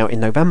coming out in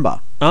November.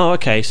 Oh,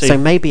 okay. So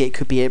maybe it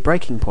could be a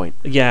breaking point.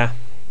 Yeah.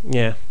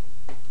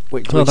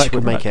 Which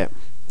would make it.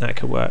 That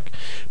could work.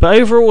 But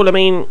overall, I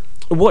mean,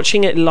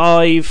 watching it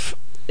live,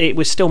 it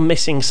was still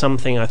missing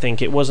something. I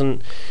think it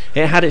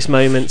had its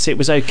moments. It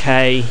was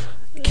okay.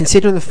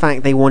 Considering the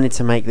fact they wanted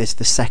to make this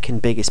the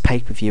second biggest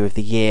pay-per-view of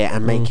the year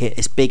and make it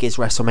as big as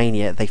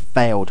WrestleMania, they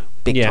failed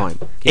big time.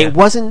 Yeah. It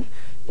wasn't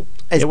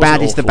as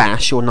bad as the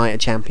Bash or Night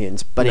of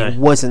Champions, but it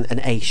wasn't an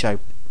A-show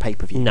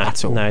pay-per-view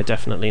at all. No,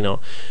 definitely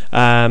not.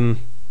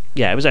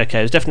 It was okay.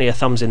 It was definitely a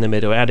thumbs in the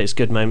middle. It had its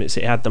good moments.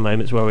 It had the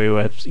moments where we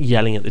were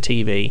yelling at the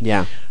TV.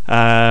 Yeah.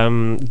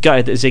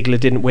 Gutted that Ziggler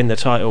didn't win the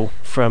title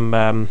from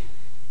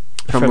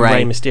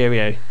Rey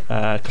Mysterio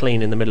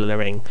clean in the middle of the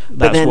ring.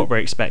 That's what we're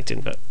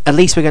expecting. But at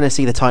least we're going to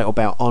see the title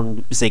belt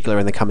on Ziggler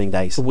in the coming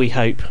days. We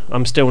hope.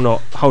 I'm still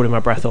not holding my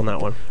breath on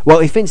that one. Well,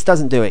 if Vince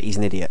doesn't do it, he's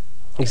an idiot.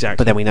 Exactly.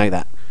 But then we know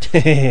that.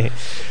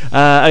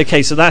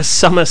 Okay, so that's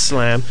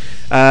SummerSlam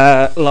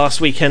last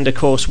weekend, of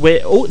course.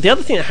 The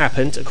other thing that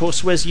happened, of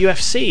course, was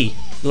UFC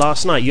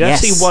last night.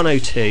 UFC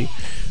 102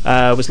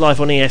 was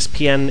live on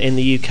ESPN in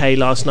the UK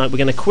last night. We're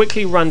going to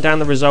quickly run down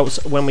the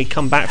results when we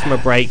come back from a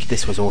break.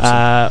 This was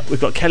awesome.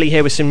 We've got Kelly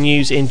here with some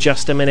news in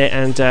just a minute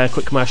and a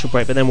quick commercial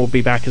break, but then we'll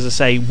be back, as I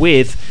say,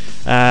 with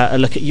a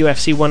look at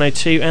UFC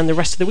 102 and the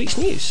rest of the week's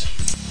news.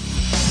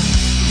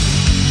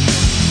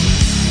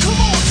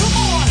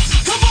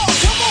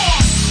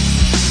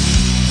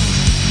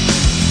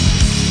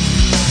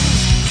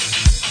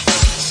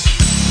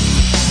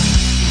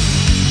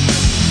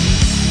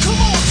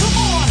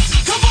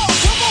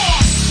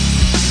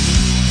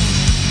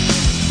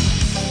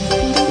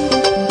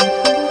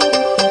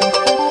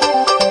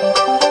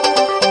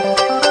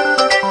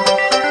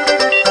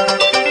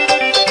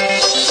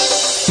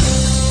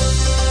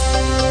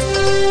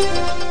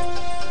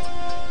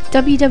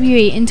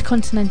 WWE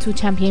Intercontinental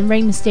Champion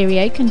Rey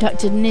Mysterio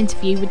conducted an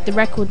interview with the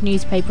Record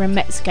newspaper in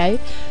Mexico,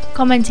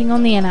 commenting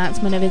on the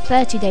announcement of a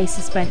 30-day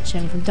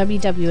suspension from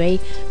WWE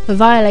for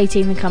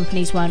violating the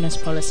company's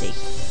wellness policy.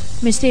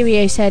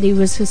 Mysterio said he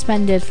was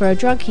suspended for a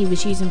drug he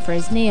was using for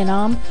his knee and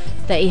arm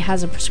that he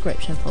has a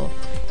prescription for.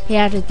 He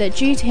added that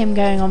due to him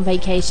going on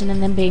vacation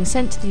and then being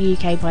sent to the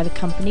UK by the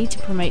company to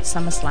promote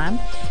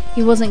SummerSlam,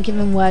 he wasn't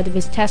given word of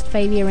his test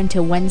failure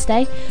until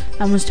Wednesday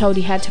and was told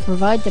he had to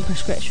provide the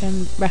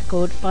prescription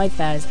record by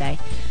Thursday.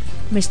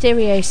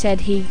 Mysterio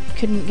said he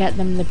couldn't get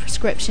them the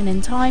prescription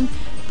in time,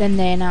 then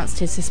they announced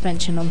his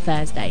suspension on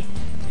Thursday.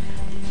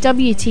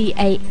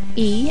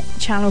 WTAE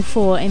Channel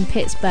 4 in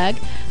Pittsburgh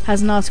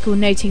has an article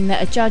noting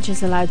that a judge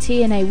has allowed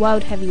TNA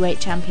World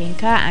Heavyweight Champion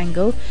Kurt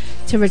Angle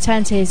to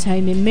return to his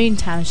home in Moon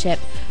Township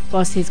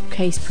whilst his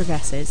case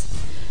progresses.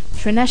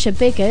 Trinesha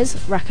Biggers,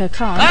 Raka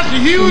Khan,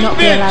 will not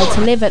be allowed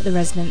to live at the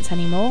residence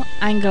anymore.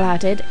 Angle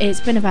added,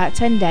 "It's been about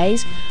 10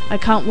 days. I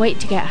can't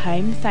wait to get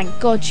home. Thank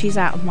God she's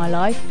out of my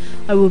life.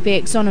 I will be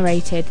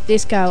exonerated.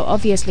 This girl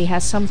obviously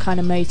has some kind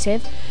of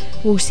motive.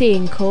 We'll see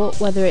in court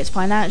whether it's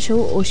financial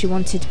or she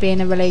wanted to be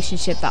in a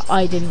relationship that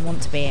I didn't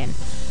want to be in."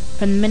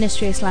 From the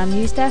Ministry of Slam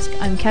News Desk,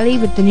 I'm Kelly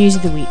with the news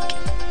of the week.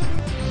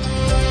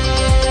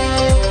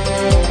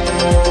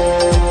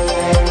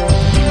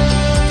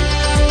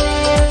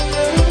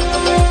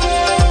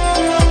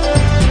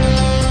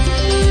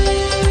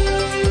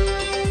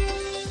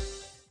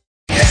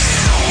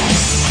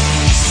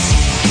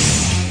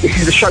 This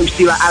is the show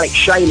stealer Alex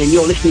Shane, and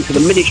you're listening to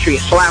the Ministry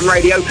of Slam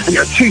Radio, and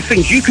there are two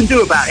things you can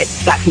do about it.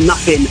 That's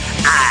nothing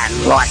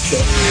and like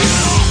it.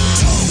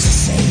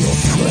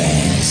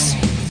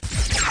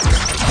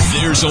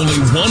 There's only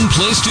one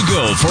place to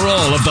go for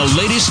all of the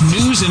latest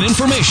news and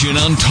information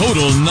on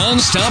total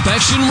non-stop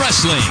action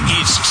wrestling.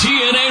 It's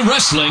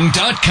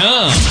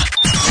TNAWrestling.com.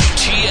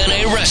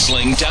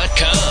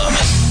 TNAWrestling.com.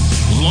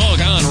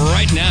 Log on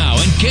right now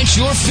and get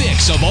your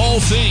fix of all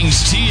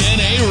things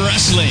TNA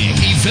Wrestling.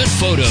 Event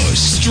photos,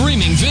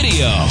 streaming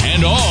video,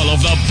 and all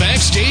of the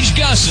backstage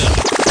gossip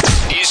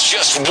is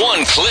just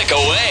one click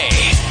away.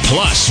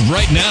 Plus,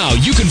 right now,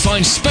 you can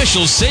find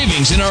special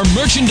savings in our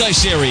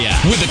merchandise area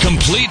with a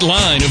complete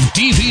line of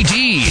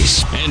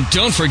DVDs. And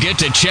don't forget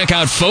to check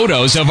out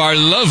photos of our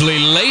lovely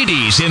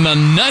ladies in the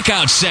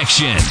knockout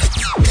section.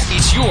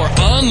 It's your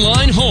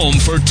online home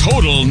for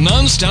total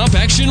non-stop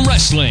action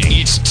wrestling.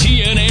 It's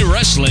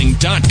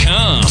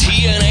TNAWrestling.com.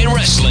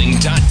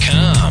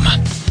 TNAWrestling.com.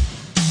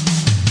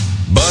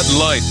 Bud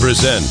Light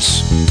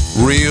presents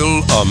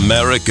Real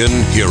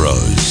American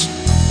Heroes.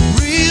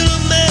 Real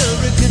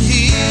American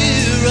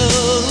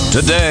heroes.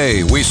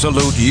 Today, we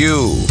salute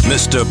you,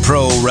 Mr.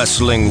 Pro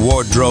Wrestling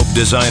Wardrobe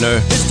Designer.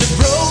 Mr.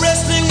 Pro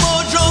Wrestling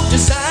Wardrobe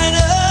Designer.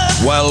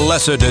 While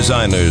lesser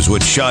designers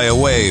would shy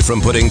away from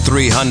putting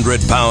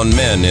 300-pound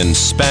men in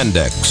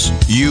spandex,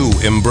 you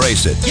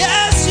embrace it.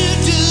 Yes, you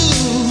do.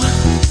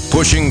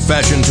 Pushing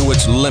fashion to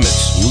its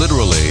limits,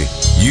 literally,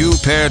 you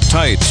pair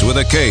tights with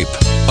a cape,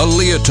 a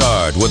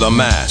leotard with a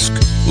mask,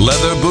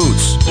 leather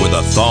boots with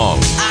a thong.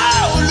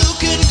 Oh,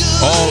 looking good.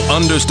 All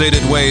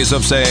understated ways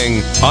of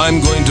saying, I'm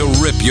going to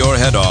rip your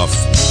head off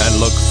and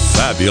look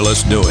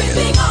fabulous doing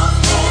it.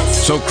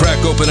 So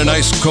crack open an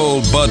ice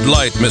cold Bud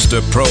Light,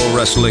 Mr. Pro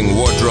Wrestling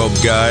Wardrobe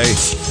Guy,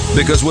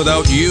 because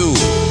without you,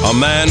 a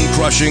man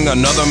crushing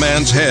another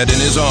man's head in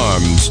his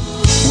arms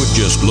would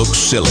just look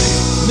silly.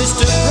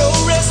 Mr. Pro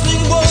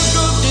Wrestling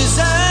Wardrobe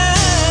Designer.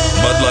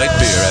 Bud Light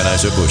Beer,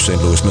 Anheuser-Busch, St.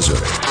 Louis,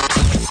 Missouri.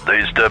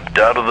 They stepped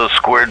out of the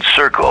squared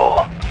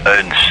circle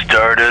and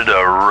started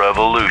a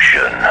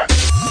revolution.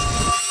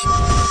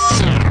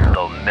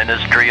 The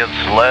Ministry of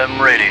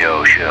Slam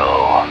Radio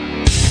Show.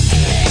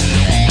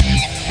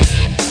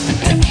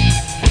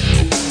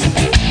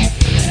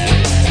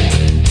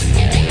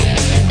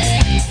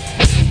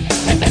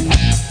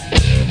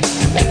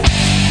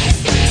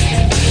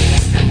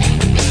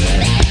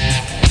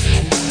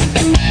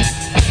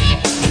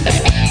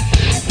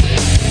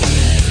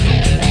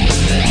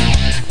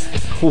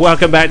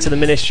 Welcome back to the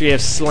Ministry of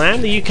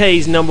Slam, the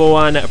UK's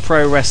 #1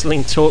 pro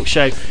wrestling talk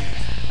show.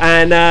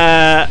 And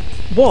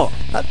what?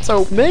 That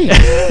told me.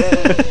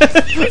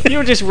 You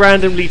were just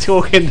randomly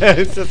talking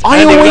there.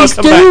 I always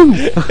do.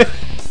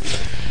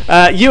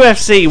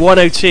 UFC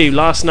 102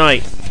 last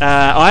night.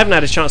 I haven't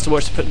had a chance to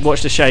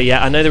watch the show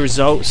yet. I know the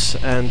results,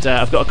 and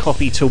I've got a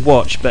copy to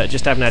watch, but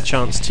just haven't had a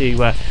chance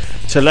to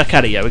look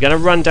at it yet. We're going to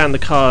run down the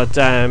card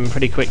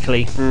pretty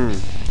quickly.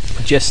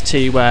 Just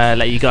to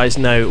let you guys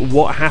know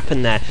what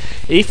happened there.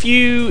 If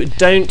you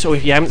don't, or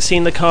if you haven't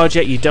seen the card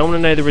yet, you don't want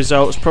to know the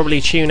results, probably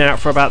tune out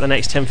for about the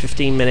next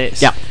 10-15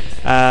 minutes. Yeah.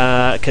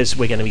 Because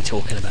we're going to be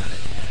talking about it.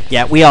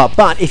 Yeah, we are.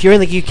 But if you're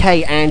in the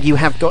UK and you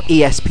have got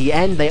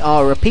ESPN, they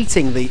are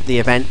repeating the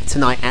event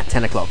tonight at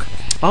 10 o'clock.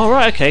 Oh,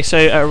 right, okay, so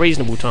at a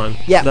reasonable time.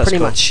 Yeah, That's pretty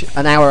cool. much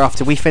an hour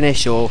after we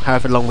finish, or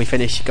however long we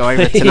finish, go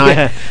over it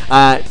tonight.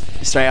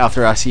 Straight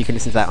after us, you can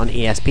listen to that on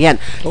ESPN.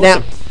 Awesome.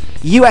 Now,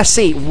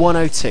 UFC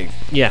 102.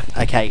 Yeah.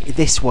 Okay,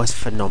 this was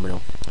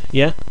phenomenal.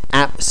 Yeah?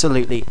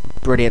 Absolutely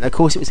brilliant. Of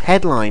course, it was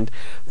headlined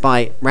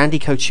by Randy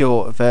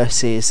Couture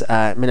versus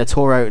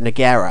Minotauro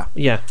Nogueira.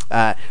 Yeah.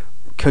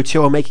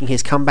 Couture making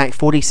his comeback,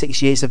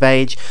 46 years of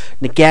age.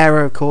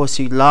 Nogueira, of course,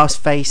 who last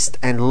faced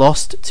and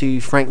lost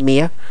to Frank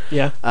Mir,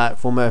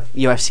 former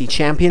UFC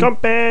champion.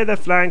 Compare the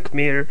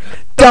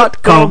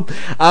flankmir.com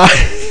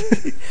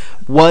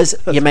was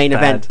your main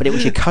event, but it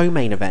was your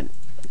co-main event.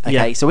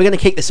 Okay, so we're going to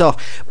kick this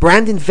off.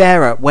 Brandon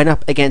Vera went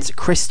up against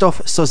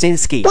Krzysztof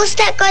Sosinski. What's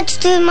that got to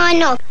do with my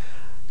knob?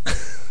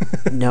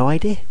 No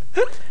idea.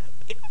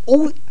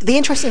 The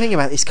interesting thing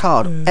about this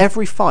card,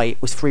 every fight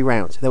was 3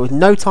 rounds. There was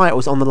no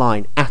titles on the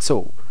line at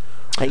all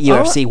at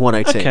UFC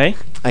 102.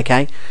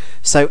 Okay.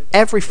 So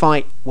every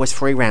fight was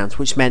 3 rounds,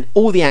 which meant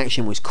all the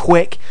action was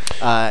quick.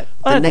 The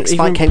next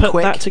fight came quick. I didn't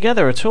put that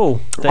together at all.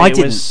 I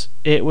didn't.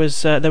 It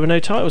was there were no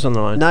titles on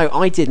the line. No,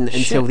 I didn't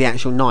until the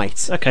actual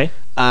night. Okay.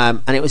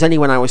 And it was only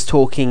when I was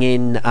talking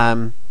in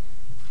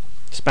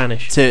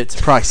Spanish to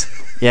Price.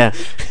 Yeah.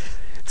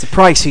 To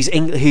Price,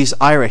 who's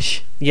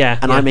Irish. Yeah.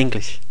 And I'm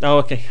English. Oh,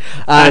 okay.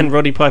 And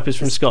Roddy Piper's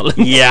from Scotland.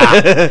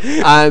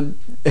 Yeah.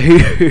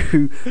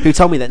 Who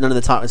told me that none of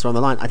the titles were on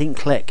the line. I didn't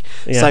click.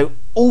 Yeah. So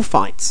all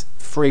fights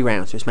 3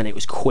 rounds, which meant it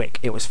was quick,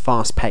 it was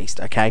fast paced.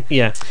 Okay.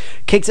 Yeah.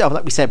 Kicked it off,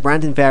 like we said,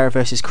 Brandon Vera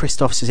versus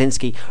Krzysztof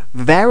Sosinski.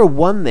 Vera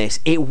won this.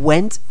 It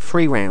went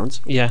 3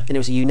 rounds. Yeah. And it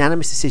was a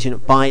unanimous decision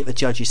by the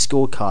judges'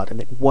 scorecard, and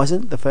it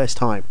wasn't the first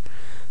time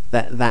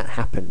that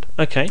happened.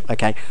 Okay.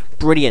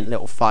 Brilliant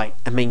little fight.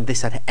 I mean,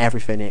 this had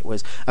everything. It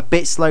was a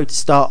bit slow to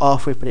start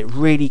off with, but it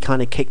really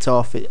kind of kicked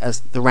off as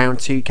the round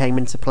 2 came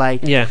into play.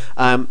 Yeah.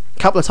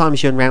 Couple of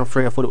times during round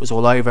 3 I thought it was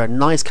all over. A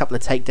nice couple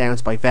of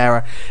takedowns by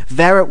Vera.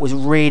 Vera was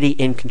really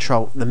in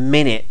control the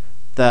minute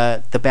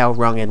the bell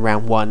rung in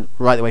round 1,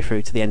 right the way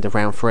through to the end of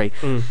round 3.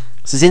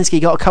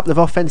 Sosinski got a couple of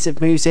offensive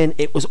moves in.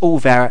 It was all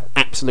Vera.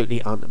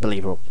 Absolutely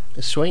unbelievable.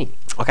 Sweet.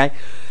 Okay.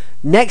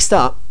 Next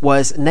up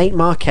was Nate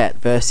Marquette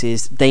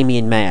versus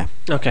Damian Mayer.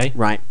 Okay.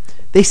 Right.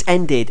 This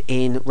ended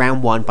in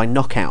round 1 by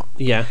knockout.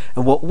 Yeah.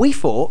 And what we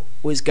thought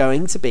was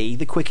going to be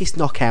the quickest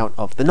knockout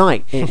of the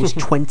night. It was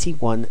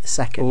 21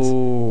 seconds.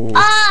 Ooh.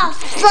 Oh,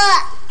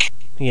 fuck!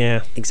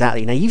 Yeah.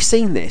 Exactly. Now, you've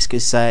seen this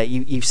because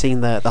you've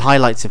seen the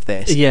highlights of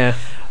this. Yeah.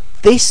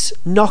 This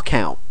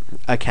knockout,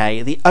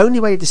 okay, the only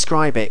way to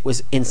describe it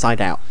was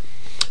inside out.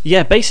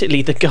 Yeah,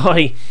 basically the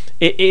guy.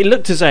 It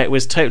looked as though it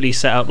was totally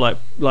set up like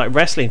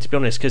wrestling, to be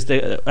honest. Because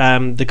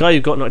the guy who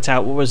got knocked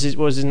out, what was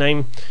his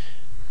name?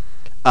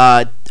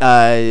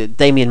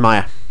 Damian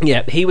Mayer.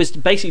 Yeah, he was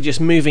basically just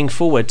moving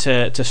forward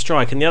to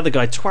strike, and the other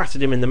guy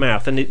twatted him in the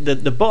mouth, and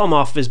the bottom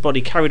half of his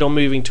body carried on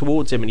moving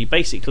towards him, and he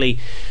basically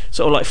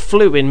sort of like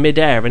flew in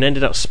midair and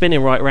ended up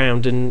spinning right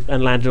round and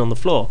landed on the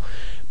floor.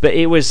 But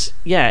it was,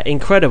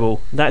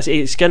 incredible.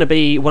 It's going to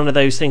be one of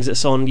those things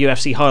that's on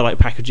UFC highlight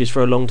packages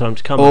for a long time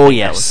to come. Oh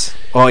yes.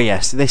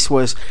 This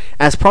was,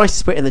 as Price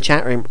has put in the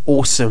chat room,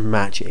 awesome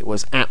match. It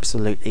was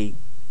absolutely,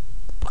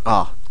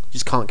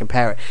 just can't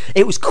compare it.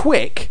 It was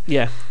quick,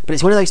 but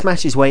it's one of those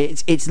matches where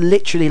it's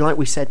literally like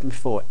we said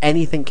before.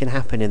 Anything can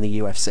happen in the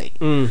UFC.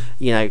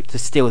 To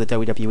steal the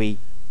WWE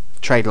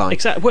trade line.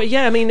 Exactly. Well,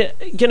 yeah, I mean,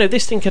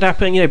 this thing could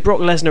happen.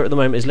 Brock Lesnar at the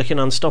moment is looking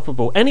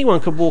unstoppable. Anyone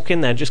could walk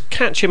in there, just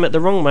catch him at the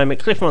wrong moment,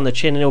 clip him on the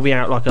chin, and he'll be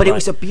out like a light. But it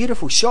was a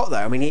beautiful shot, though.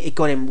 I mean, it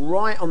got him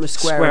right on the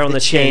square of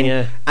the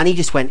chin, and he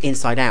just went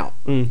inside out.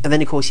 And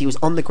then, of course, he was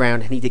on the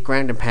ground, and he did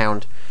ground and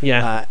pound.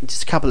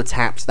 Just a couple of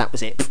taps, that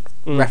was it.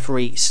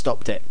 Referee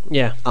stopped it.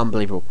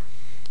 Unbelievable.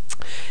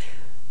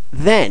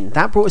 Then,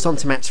 that brought us on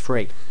to match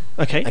 3.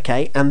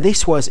 Okay, and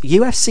this was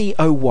UFC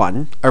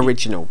 01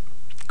 original.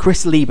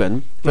 Chris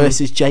Lieben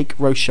versus Jake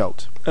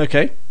Rosholt.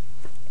 Okay.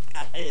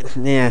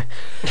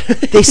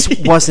 This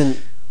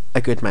wasn't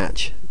a good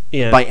match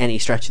by any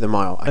stretch of the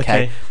mile.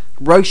 Okay.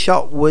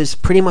 Rosholt was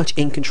pretty much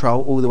in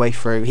control all the way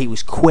through. He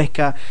was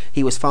quicker.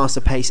 He was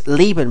faster paced.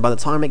 Lieben, by the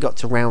time it got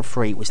to round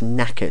 3, was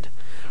knackered.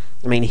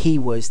 I mean, he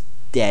was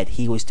dead.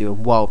 He was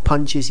doing wild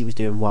punches. He was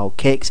doing wild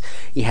kicks.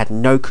 He had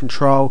no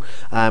control.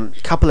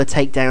 Couple of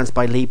takedowns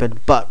by Lieben,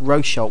 but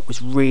Rosholt was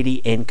really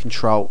in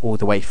control all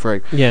the way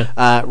through.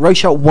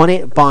 Rosholt won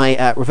it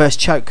by reverse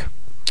choke.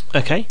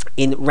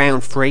 In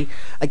round 3.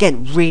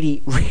 Again,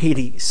 really,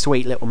 really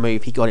sweet little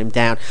move. He got him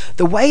down.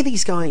 The way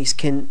these guys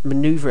can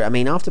maneuver it, I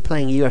mean, after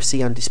playing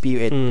UFC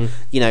Undisputed,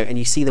 and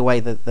you see the way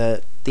that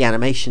the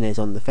animation is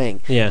on the thing.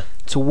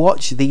 To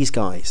watch these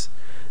guys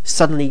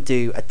suddenly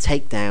do a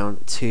takedown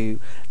to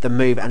the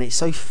move, and it's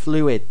so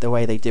fluid the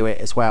way they do it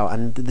as well,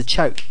 and the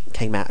choke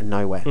came out of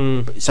nowhere.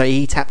 So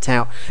he tapped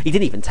out. He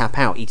didn't even tap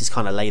out, he just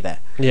kind of lay there,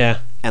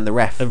 and the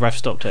ref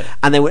stopped it.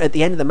 And then at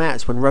the end of the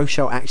match, when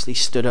Rosholt actually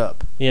stood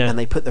up and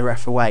they put the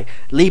ref away,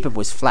 Lieben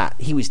was flat.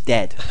 He was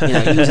dead. He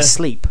was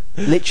asleep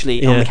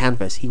literally on the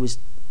canvas. He was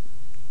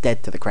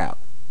dead to the crowd.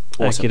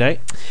 Awesome. What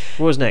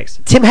was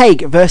next? Tim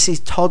Hague versus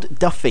Todd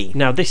Duffy.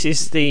 Now this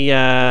is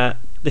the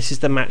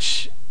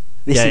match.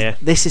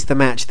 This is the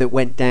match that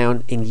went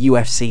down in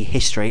UFC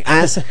history,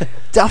 as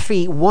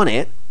Duffy won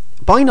it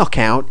by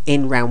knockout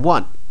in round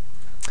 1.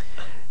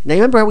 Now, you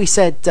remember how we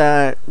said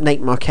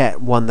Nate Marquette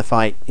won the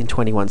fight in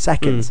 21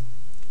 seconds?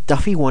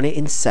 Duffy won it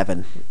in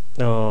 7.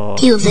 Oh.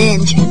 He was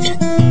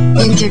injured.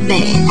 Injured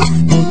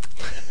man.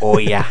 Oh,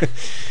 yeah.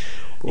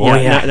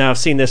 Now I've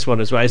seen this one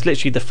as well. It's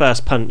literally the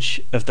first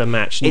punch of the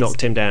match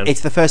knocked him down.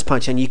 It's the first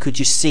punch, and you could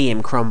just see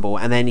him crumble,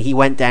 and then he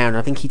went down.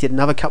 I think he did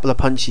another couple of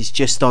punches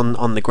just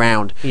on the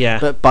ground.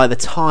 But by the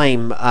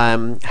time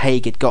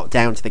Hague had got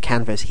down to the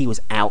canvas, he was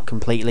out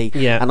completely.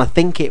 And I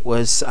think it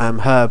was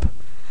Herb,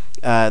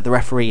 the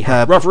referee,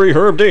 Referee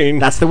Herb Dean.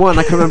 That's the one.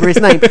 I can remember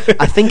his name.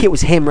 I think it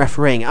was him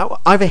refereeing.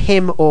 Either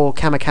him or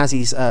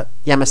Kamikaze's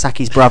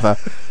Yamasaki's brother.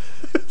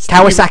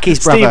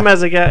 Kawasaki's brother.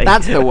 Steve Mazzagatti.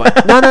 That's the one.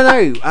 No.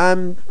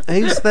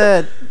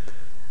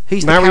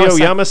 Who's Mario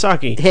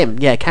Yamasaki? Him,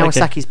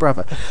 Kawasaki's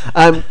brother.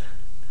 I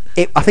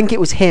think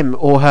it was him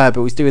or Herb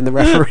who was doing the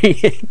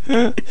refereeing,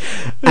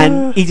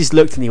 and he just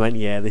looked and he went,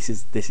 "Yeah, this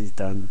is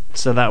done."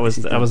 So that was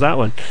that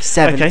one.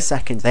 7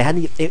 seconds.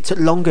 It took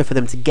longer for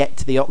them to get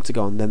to the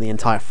octagon than the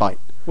entire fight.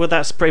 Well,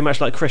 that's pretty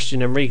much like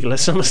Christian and Regal at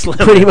SummerSlam.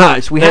 Pretty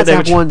much. We had to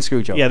have one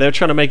screw job. Yeah, they were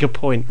trying to make a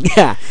point.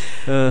 Yeah.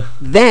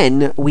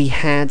 Then we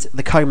had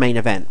the co-main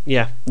event.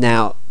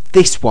 Now,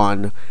 this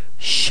one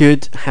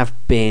should have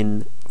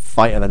been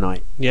fight of the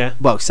night.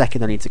 Well,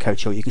 second only to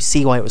Coach Hill. You could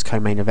see why it was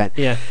co-main event.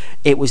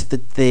 It was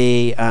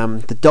the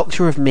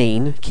Doctor of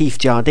Mean, Keith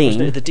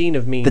Jardine. The Dean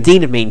of Mean. The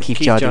Dean of Mean, Keith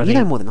Jardine. You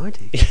know more than I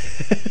do.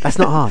 That's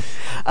not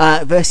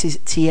hard. Versus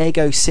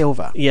Thiago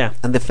Silva.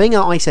 And the thing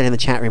that I said in the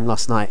chat room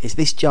last night is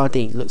this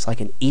Jardine looks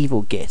like an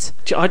evil git.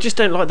 I just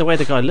don't like the way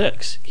the guy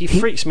looks. He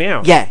freaks me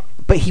out.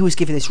 But he was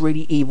giving this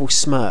really evil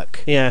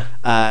smirk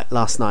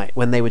last night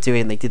when they did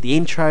the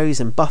intros,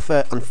 and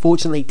Buffer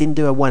unfortunately didn't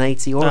do a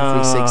 180 or a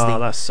 360. Oh,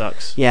 that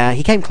sucks. Yeah,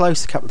 he came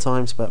close a couple of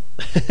times, but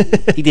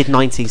he did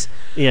 90s.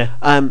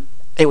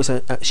 It was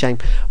a shame.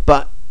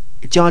 But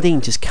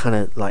Jardine just kind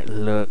of like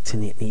looked,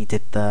 and he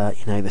did the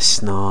the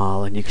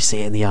snarl, and you could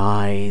see it in the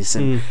eyes,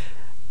 and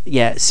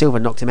Silva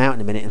knocked him out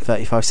in a minute and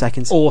 35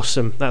 seconds.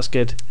 Awesome, that's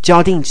good.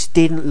 Jardine just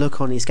didn't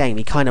look on his game.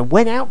 He kind of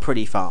went out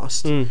pretty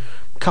fast.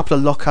 Couple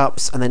of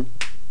lockups, and then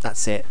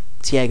that's it.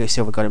 Thiago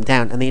Silva got him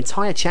down, and the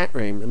entire chat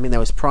room, I mean, there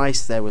was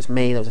Price, there was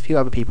me, there was a few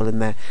other people in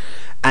there,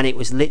 and it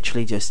was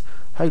literally just,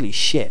 holy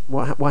shit,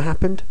 what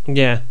happened?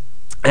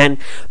 And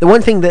the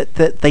one thing that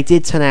they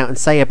did turn out and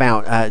say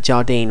about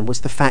Jardine was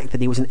the fact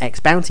that he was an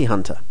ex-bounty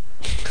hunter.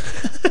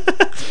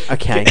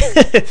 Okay.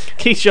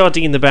 Keith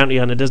Jardine, the bounty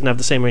hunter, doesn't have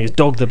the same ring as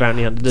Dog, the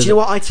bounty hunter, does Do you know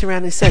what I turned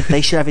around and said?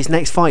 They should have his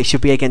next fight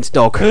should be against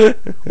Dog,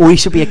 or he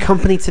should be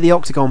accompanied to the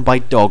octagon by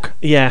Dog.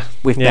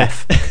 With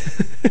Beth.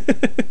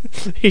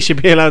 He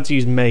should be allowed to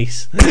use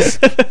mace. It's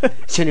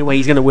the only way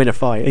he's going to win a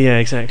fight. Yeah,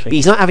 exactly. But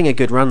he's not having a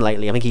good run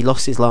lately. I think he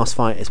lost his last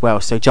fight as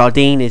well. So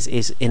Jardine is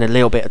in a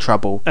little bit of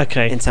trouble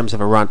in terms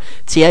of a run.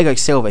 Thiago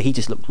Silva, he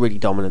just looked really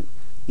dominant.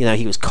 You know,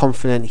 he was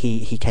confident.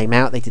 He came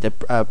out. They did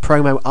a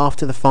promo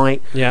after the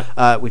fight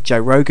with Joe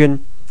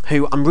Rogan,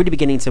 who I'm really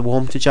beginning to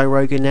warm to Joe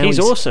Rogan now. He's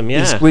awesome,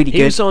 yeah. He's really good.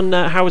 He was on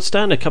Howard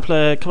Stern a couple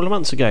of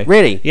months ago.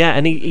 Really? Yeah,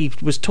 and he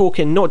was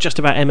talking not just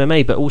about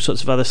MMA, but all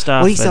sorts of other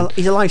stuff. Well,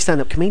 he's a live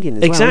stand-up comedian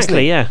as well,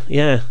 exactly, isn't he?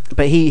 yeah.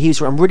 But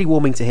I'm really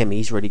warming to him.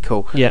 He's really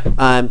cool.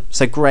 Yeah.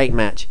 So great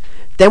match.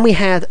 Then we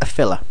had a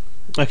filler.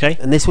 Okay.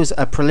 And this was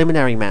a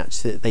preliminary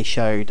match that they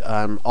showed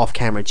off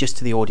camera just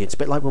to the audience, a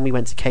bit like when we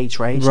went to Cage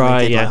Rage. Right, and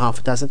they did like half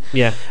a dozen.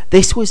 Yeah.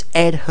 This was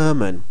Ed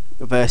Herman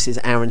versus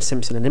Aaron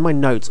Simpson, and in my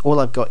notes, all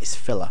I've got is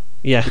filler.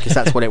 Yeah. Because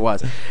that's what it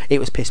was. It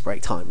was piss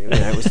break time. You know,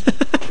 it was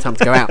time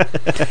to go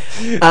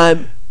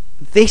out.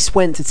 This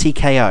went to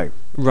TKO.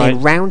 Right.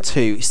 In round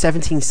 2,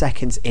 17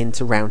 seconds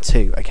into round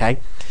 2, okay?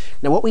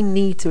 Now, what we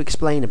need to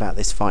explain about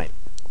this fight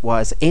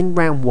was in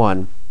round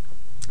 1,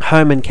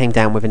 Herman came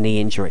down with a knee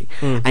injury,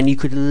 and you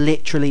could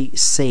literally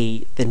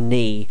see the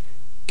knee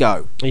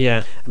go.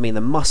 Yeah. I mean,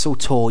 the muscle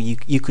tore,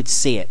 you could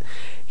see it.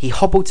 He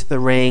hobbled to the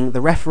ring.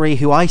 The referee,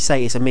 who I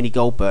say is a mini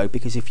Goldberg,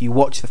 because if you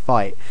watch the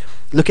fight,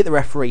 look at the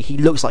referee, he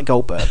looks like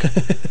Goldberg.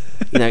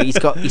 You know, he's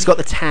got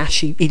the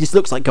tash, he just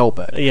looks like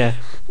Goldberg. Yeah.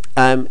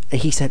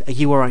 He said, "Are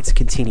you alright to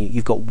continue?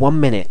 You've got 1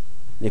 minute.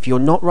 And if you're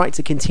not right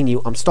to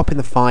continue, I'm stopping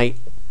the fight.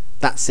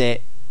 That's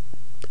it."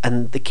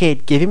 And the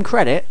kid, give him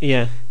credit,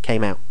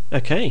 came out.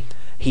 Okay.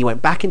 He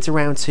went back into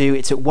round 2.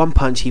 It took one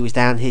punch. He was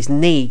down. His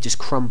knee just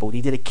crumbled.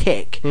 He did a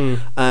kick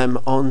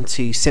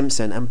onto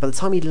Simpson, and by the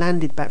time he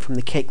landed back from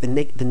the kick, the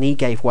knee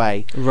gave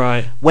way.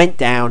 Right. Went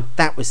down.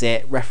 That was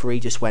it.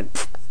 Referee just went.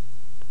 Pfft.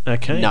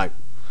 Okay. No.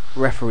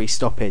 Referee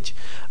stoppage.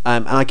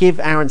 And I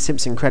give Aaron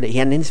Simpson credit. He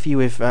had an interview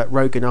with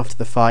Rogan after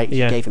the fight. He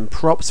gave him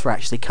props for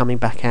actually coming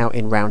back out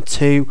in round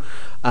 2,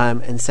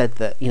 and said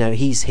that, you know,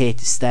 he's here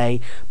to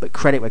stay. But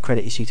credit where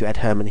credit is due to Ed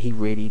Herman. He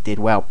really did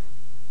well.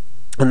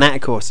 And that,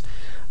 of course,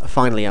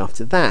 finally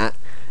after that,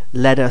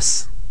 led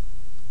us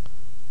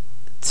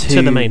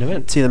to the main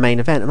event. To the main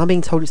event. And I'm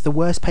being told it's the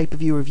worst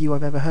pay-per-view review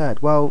I've ever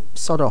heard. Well,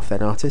 sod off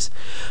then, artist.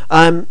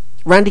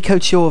 Randy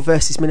Couture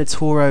versus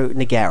Minotauro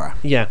Nogueira.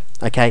 Yeah.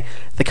 Okay.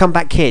 The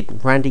comeback kid,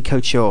 Randy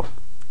Couture.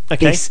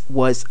 Okay. This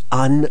was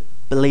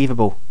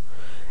unbelievable.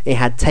 It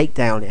had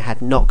takedown, it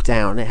had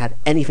knockdown, it had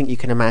anything you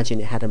can imagine.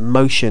 It had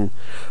emotion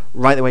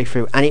right the way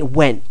through, and it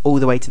went all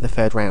the way to the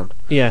 3rd round.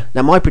 Yeah.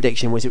 Now, my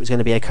prediction was it was going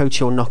to be a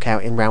Couture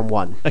knockout in round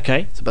 1.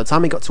 Okay. So by the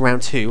time we got to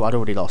round 2, I'd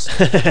already lost.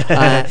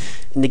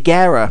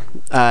 Nogueira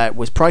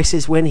was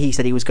Price's win. He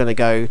said he was going to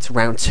go to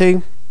round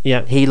 2.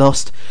 Yeah. He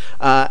lost.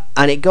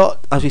 And it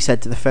got, as we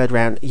said, to the 3rd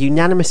round.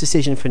 Unanimous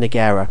decision for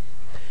Nogueira.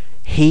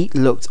 He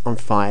looked on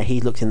fire.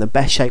 He looked in the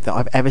best shape that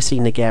I've ever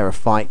seen Nogueira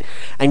fight.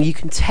 And you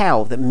can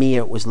tell that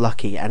Mia was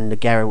lucky and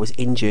Nogueira was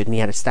injured and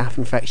he had a staph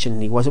infection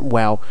and he wasn't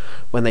well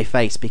when they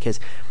faced, because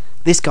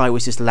this guy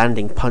was just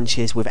landing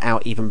punches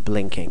without even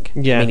blinking.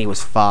 Yeah. I mean, he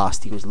was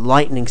fast. He was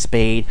lightning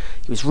speed.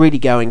 He was really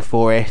going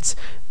for it.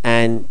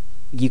 And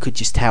you could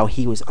just tell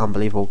he was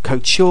unbelievable.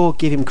 Couture,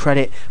 give him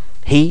credit.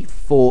 He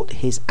fought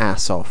his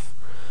ass off.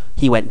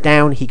 He went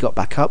down, he got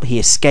back up, he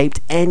escaped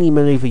any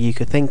maneuver you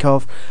could think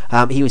of.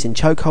 He was in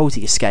chokeholds,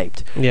 he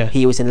escaped. Yeah.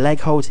 He was in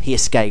leg holds, he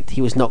escaped.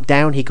 He was knocked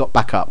down, he got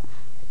back up.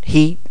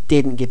 He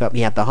didn't give up.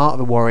 He had the heart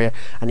of a warrior,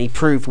 and he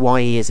proved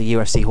why he is a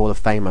UFC Hall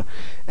of Famer.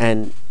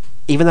 And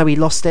even though he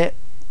lost it,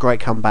 great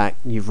comeback.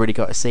 You've really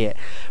got to see it.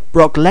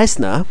 Brock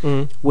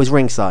Lesnar was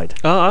ringside.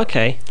 Oh,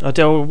 okay. I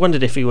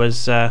wondered if he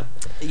was. The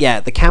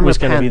camera was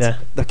gonna be panned. there.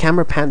 The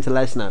camera panned to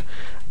Lesnar,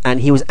 and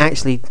he was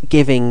actually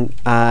giving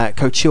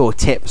Couture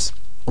tips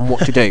on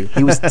what to do.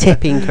 He was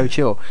tipping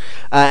Couture.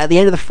 At the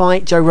end of the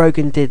fight, Joe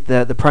Rogan did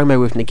the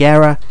promo with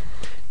Nogueira,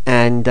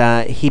 and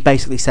he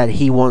basically said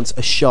he wants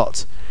a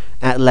shot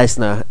at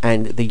Lesnar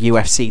and the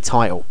UFC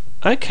title.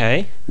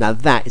 Okay. Now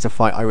that is a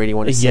fight I really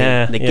want to see.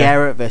 Yeah,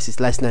 Nogueira versus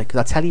Lesnar, because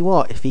I tell you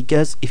what, if he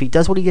does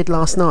what he did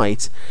last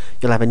night,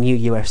 you'll have a new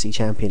UFC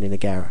champion in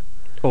Nogueira.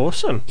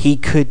 Awesome. He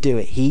could do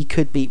it. He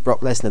could beat Brock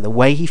Lesnar. The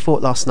way he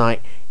fought last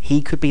night,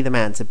 he could be the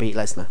man to beat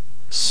Lesnar.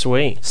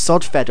 Sweet.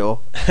 Sod Fedor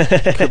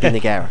could be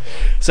Nogueira.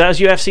 So that was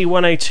UFC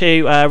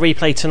 102,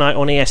 replay tonight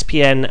on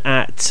ESPN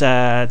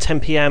at 10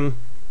 p.m.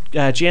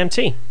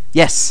 GMT.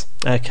 Yes.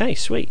 Okay,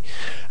 sweet.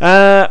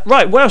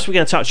 Right, what else are we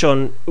going to touch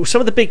on?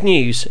 Some of the big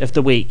news of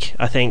the week,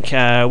 I think.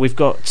 We've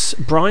got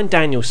Bryan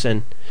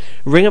Danielson,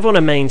 Ring of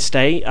Honor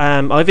mainstay.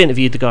 I've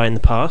interviewed the guy in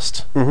the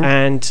past,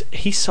 and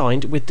he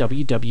signed with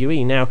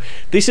WWE. Now,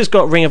 this has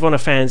got Ring of Honor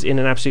fans in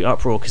an absolute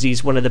uproar because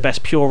he's one of the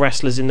best pure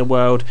wrestlers in the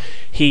world.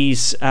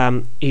 He's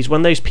one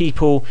of those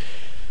people,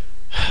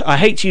 I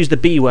hate to use the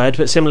B word,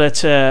 but similar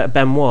to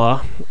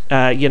Benoit,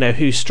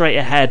 who's straight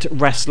ahead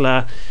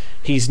wrestler.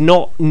 He's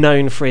not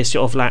known for his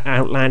sort of like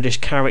outlandish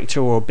character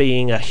or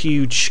being a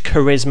huge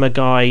charisma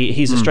guy.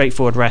 He's a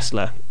straightforward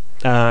wrestler.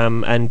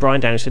 And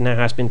Bryan Danielson now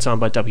has been signed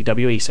by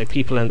WWE, so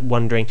people are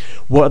wondering,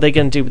 what are they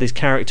going to do with his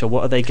character?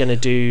 What are they going to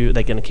do? Are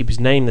they going to keep his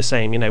name the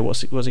same?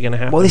 What's going to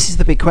happen? Well, this is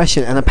the big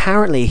question, and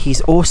apparently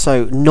he's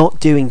also not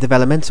doing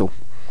developmental.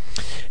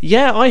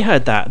 Yeah, I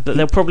heard that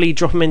they'll probably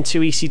drop him into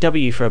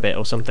ECW for a bit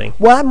or something.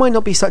 Well, that might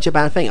not be such a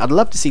bad thing. I'd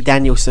love to see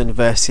Danielson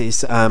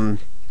versus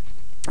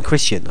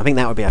Christian. I think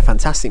that would be a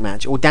fantastic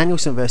match. Or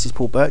Danielson versus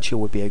Paul Burchill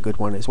would be a good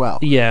one as well.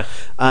 Yeah.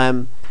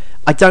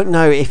 I don't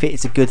know if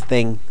it's a good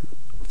thing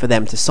for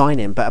them to sign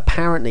him, but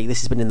apparently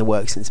this has been in the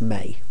works since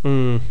May.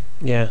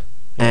 Yeah.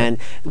 And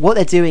what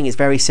they're doing is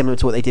very similar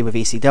to what they did with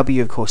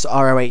ECW. Of course,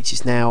 ROH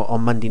is now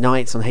on Monday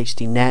nights on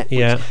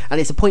HDNet.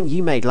 And it's a point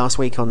you made last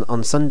week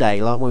on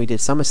Sunday, like when we did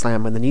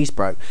SummerSlam when the news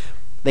broke.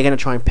 They're going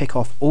to try and pick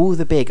off all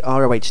the big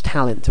ROH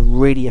talent to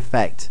really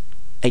affect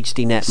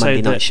HDNet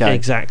Monday night show.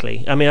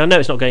 Exactly. I mean, I know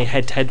it's not going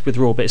head to head with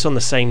Raw, but it's on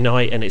the same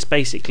night, and it's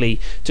basically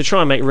to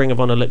try and make Ring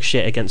of Honor look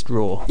shit against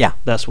Raw. Yeah.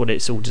 That's what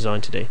it's all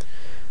designed to do.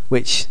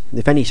 Which,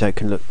 if any show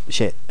can look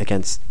shit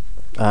against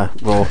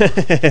Raw.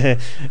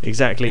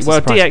 Exactly.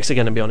 Well, DX are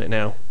going to be on it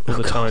now all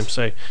the time,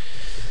 so...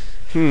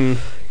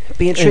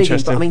 Be intriguing,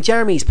 but I mean,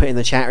 Jeremy's put in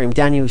the chat room,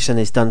 Danielson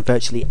has done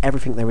virtually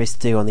everything there is to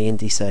do on the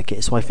indie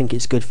circuit, so I think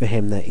it's good for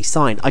him that he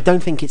signed. I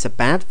don't think it's a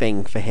bad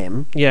thing for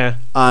him. Yeah.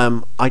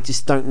 I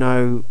just don't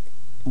know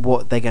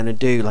what they're going to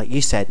do, like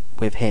you said,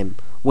 with him.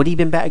 Would he have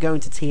been better going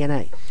to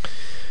TNA?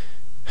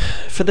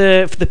 For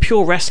the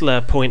pure wrestler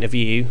point of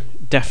view,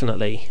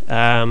 definitely.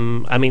 I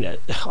mean,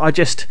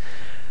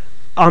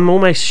 I'm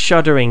almost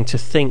shuddering to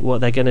think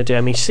what they're going to do.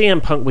 I mean,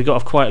 CM Punk we got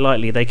off quite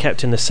lightly. They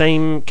kept him the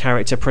same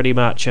character pretty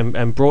much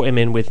and brought him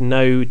in with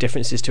no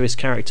differences to his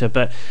character.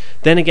 But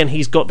then again,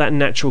 he's got that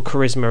natural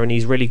charisma and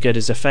he's really good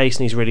as a face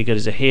and he's really good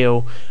as a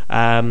heel.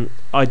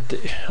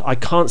 I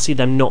can't see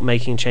them not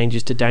making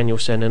changes to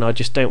Danielson, and I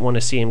just don't want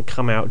to see him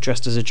come out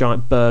dressed as a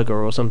giant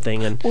burger or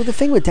something. And well, the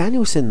thing with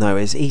Danielson, though,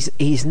 is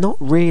he's not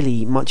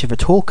really much of a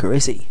talker,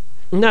 is he?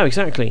 No,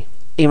 exactly.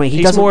 I mean,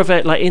 he's more of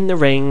a, like, in the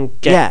ring,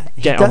 get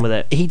on with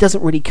it. He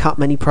doesn't really cut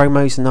many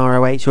promos in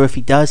ROH, or if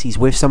he does, he's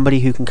with somebody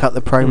who can cut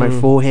the promo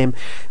for him.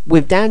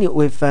 With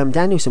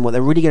Danielson, what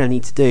they're really going to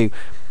need to do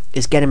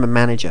is get him a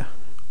manager,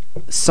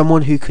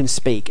 someone who can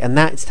speak, and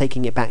that's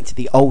taking it back to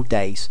the old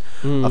days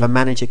of a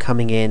manager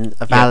coming in,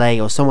 a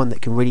valet, or someone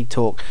that can really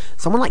talk.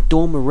 Someone like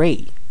Dawn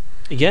Marie.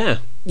 Yeah.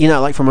 You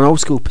know, like from an old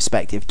school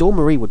perspective, Dawn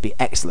Marie would be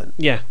excellent.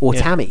 Yeah. Or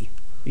Tammy.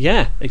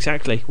 Yeah,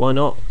 exactly. Why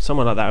not?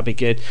 Someone like that would be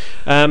good.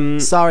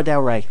 Sarah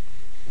Del Rey.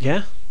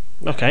 Yeah.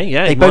 Okay.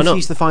 Yeah. They both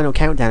used the Final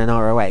Countdown in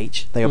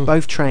ROH. They are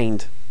both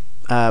trained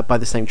by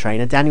the same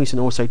trainer. Danielson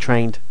also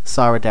trained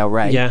Sarah Del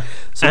Rey. Yeah.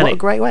 So and what a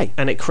great way.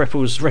 And it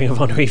cripples Ring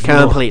of Honor even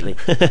completely.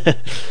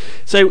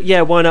 So yeah,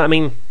 why not? I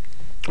mean,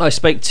 I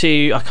spoke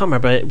to, I can't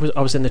remember,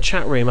 I was in the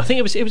chat room, I think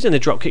it was in the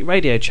Dropkick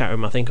Radio chat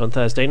room, I think, on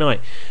Thursday night.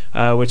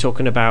 We're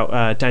talking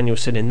about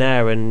Danielson in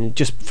there, and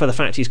just for the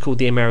fact he's called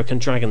the American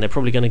Dragon, they're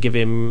probably going to give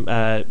him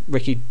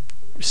Ricky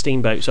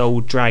Steamboat's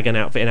old dragon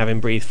outfit and have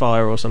him breathe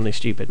fire or something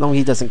stupid. As long as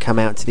he doesn't come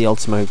out to the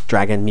Ultimo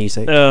Dragon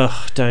music.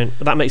 Ugh, don't.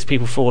 That makes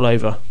people fall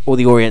over. Or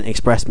the Orient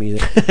Express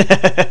music.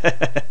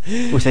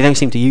 Which they don't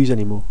seem to use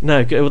anymore.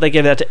 No, well, they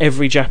gave that to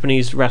every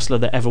Japanese wrestler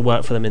that ever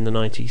worked for them in the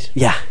 90s.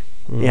 Yeah,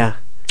 yeah.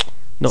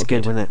 Not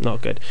good, wasn't it?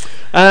 Not good.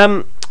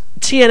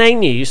 TNA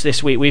news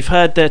this week. We've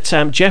heard that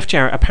Jeff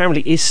Jarrett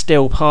apparently is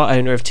still part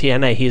owner of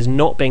TNA. He has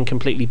not been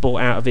completely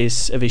bought out of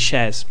his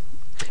shares,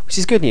 which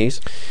is good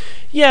news.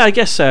 Yeah, I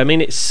guess so. I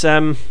mean, it's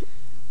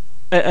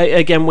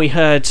again, we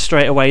heard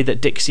straight away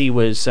that Dixie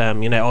was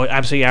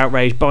absolutely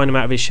outraged, buying him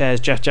out of his shares.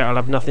 Jeff Jarrett will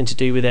have nothing to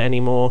do with it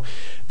anymore.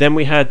 Then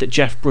we heard that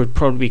Jeff would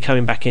probably be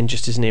coming back in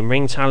just as an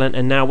in-ring talent,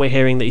 and now we're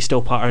hearing that he's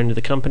still part owner of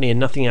the company, and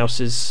nothing else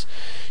has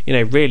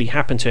really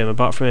happened to him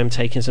apart from him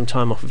taking some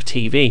time off of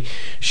TV.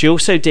 She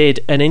also did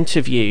an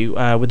interview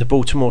with the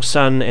Baltimore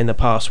Sun in the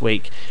past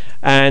week,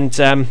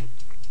 and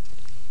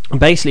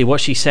basically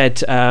what she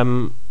said,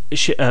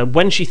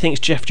 when she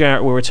thinks Jeff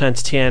Jarrett will return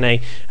to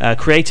TNA,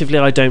 creatively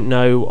I don't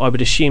know. I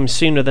would assume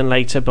sooner than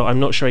later, but I'm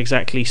not sure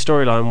exactly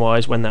storyline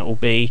wise when that will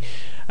be.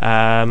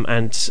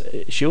 And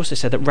she also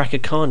said that Raka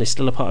Khan is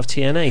still a part of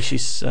TNA.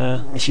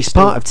 She's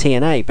part of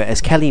TNA, but as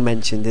Kelly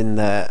mentioned in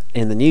the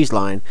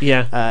newsline,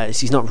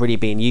 she's not really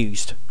being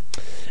used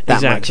that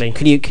exactly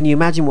much. Can you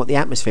imagine what the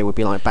atmosphere would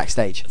be like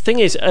backstage? Thing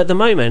is, at the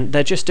moment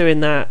they're just doing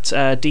that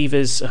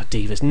Divas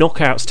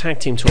Knockouts tag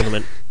team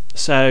tournament.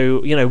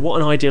 So,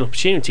 what an ideal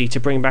opportunity to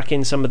bring back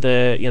in some of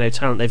the,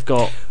 talent they've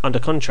got under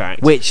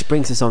contract. Which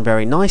brings us on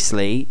very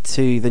nicely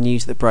to the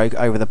news that broke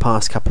over the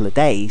past couple of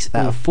days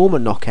that a former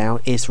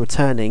Knockout is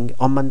returning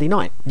on Monday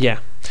night. Yeah.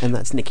 And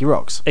that's Nikki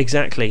Rocks.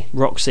 Exactly,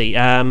 Roxy.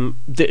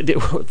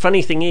 The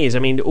funny thing is, I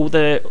mean, all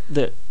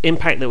the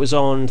Impact that was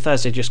on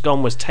Thursday just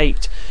gone was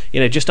taped,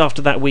 just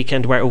after that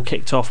weekend where it all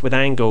kicked off with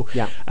Angle.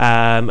 Yeah.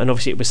 And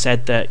obviously it was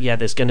said that,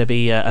 there's going to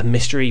be a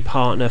mystery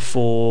partner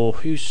for...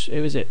 Who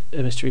is it?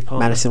 A mystery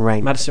partner?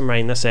 Madison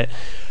Rayne, that's it.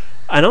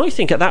 And I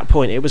think at that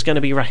point it was going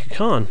to be Raka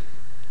Khan.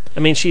 I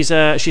mean, she's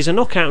a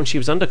knockout and she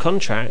was under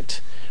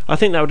contract. I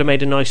think that would have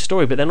made a nice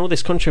story. But then all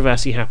this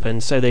controversy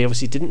happened, so they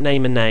obviously didn't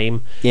name a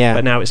name. Yeah.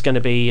 But now it's going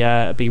to be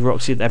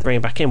Roxy that they're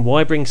bringing back in.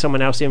 Why bring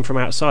someone else in from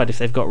outside if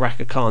they've got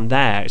Raka Khan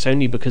there? It's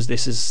only because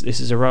this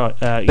is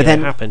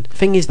happened. The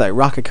thing is, though,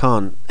 Raka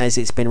Khan, as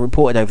it's been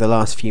reported over the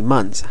last few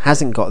months,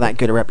 hasn't got that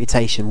good a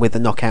reputation with the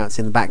knockouts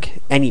in the back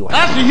anyway.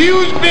 That's a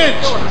huge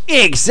bitch!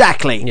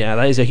 Exactly. Yeah,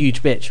 that is a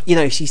huge bitch. You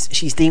know,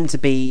 she's deemed to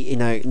be,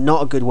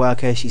 not a good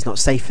worker. She's not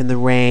safe in the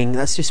ring.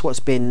 That's just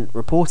what's been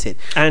reported.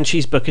 And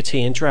she's Booker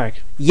T in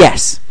drag.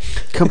 Yes,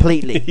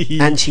 completely.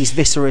 And she's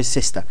Viscera's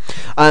sister.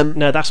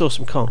 No, that's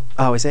Awesome Kong.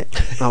 Oh, is it?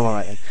 Oh, all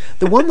right then.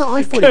 The one that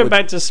I thought Going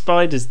back to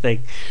Spider's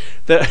thing,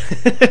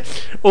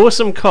 that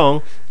Awesome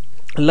Kong,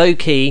 Low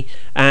Key,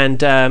 and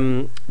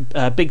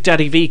Big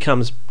Daddy V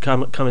coming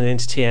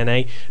into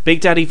TNA.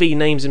 Big Daddy V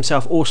names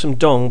himself Awesome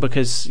Dong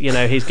because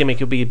his gimmick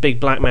will be a big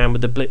black man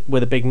with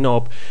a big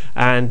knob,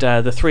 and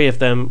the three of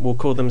them will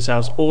call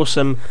themselves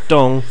Awesome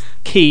Dong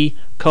Key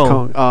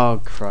Kong.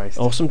 Oh Christ!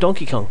 Awesome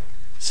Donkey Kong.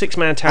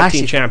 6-man tag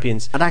team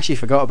champions. I'd actually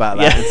forgot about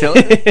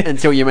that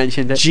until you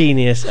mentioned it.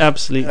 Genius,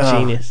 absolute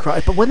genius.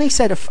 Christ. But when they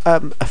said a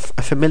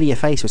familiar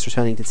face was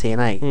returning to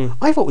TNA,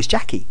 I thought it was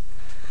Jackie.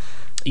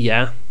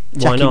 Yeah.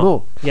 Why Jackie not?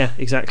 Moore. Yeah,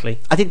 exactly.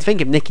 I didn't think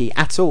of Nikki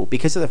at all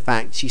because of the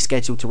fact she's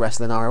scheduled to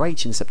wrestle in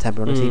ROH in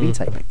September on a TV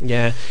taping.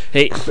 Yeah.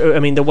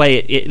 The way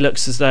it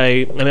looks as though...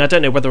 I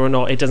don't know whether or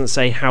not it doesn't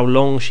say how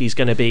long she's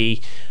going to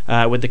be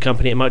with the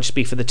company. It might just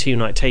be for the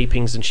 2-night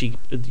tapings and she,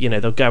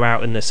 they'll go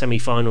out in the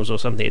semi-finals or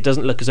something. It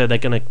doesn't look as though they're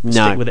going to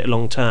stick with it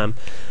long term.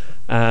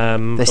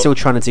 They're still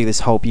trying to do this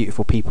whole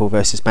Beautiful People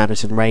versus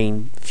Madison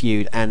Rain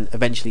feud and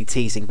eventually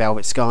teasing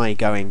Velvet Sky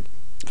going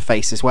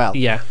face as well.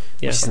 Yeah.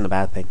 Which isn't a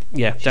bad thing.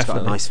 Yeah, She's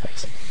definitely. got a nice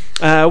face.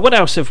 What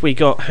else have we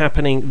got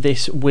happening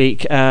this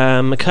week?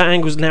 Kurt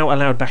Angle's now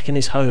allowed back in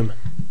his home.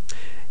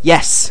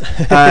 Yes.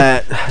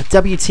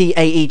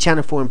 WTAE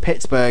Channel 4 in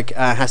Pittsburgh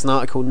has an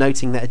article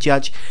noting that a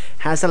judge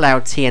has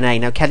allowed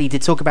TNA. Now, Kelly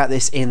did talk about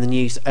this in the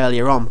news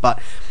earlier on,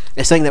 but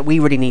it's something that we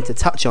really need to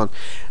touch on.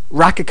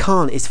 Raka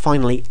Khan is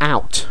finally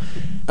out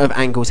of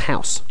Angle's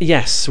house.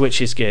 Yes,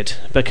 which is good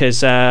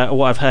because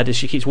what I've heard is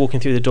she keeps walking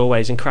through the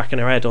doorways and cracking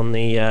her head on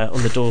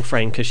the door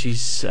frame because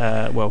she's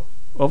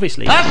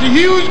obviously. That's a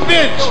huge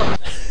bitch!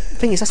 The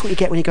thing is, that's what you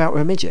get when you go out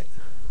with a midget.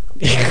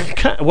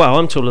 Well,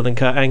 I'm taller than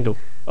Kurt Angle.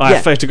 I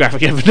have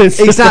photographic evidence.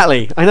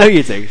 Exactly. I know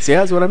you do. See,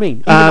 that's what I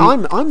mean.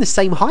 I'm the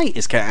same height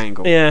as Kurt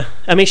Angle. Yeah.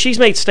 She's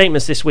made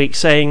statements this week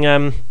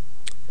saying...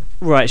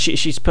 Right,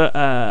 she's put...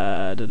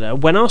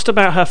 when asked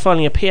about her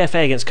filing a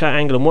PFA against Kurt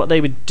Angle and what they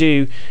would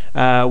do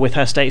with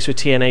her status with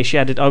TNA, she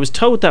added, I was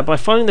told that by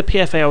filing the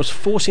PFA I was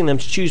forcing them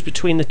to choose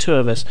between the two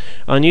of us.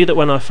 I knew that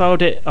when I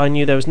filed it, I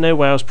knew there was no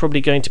way I was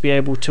probably going to be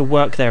able to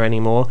work there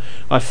anymore.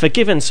 I've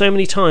forgiven so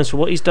many times for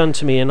what he's done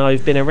to me and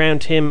I've been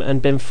around him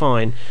and been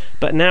fine.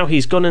 But now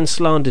he's gone and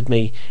slandered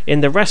me.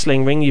 In the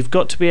wrestling ring, you've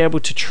got to be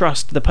able to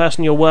trust the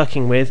person you're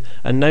working with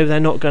and know they're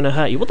not going to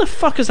hurt you. What the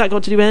fuck has that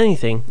got to do with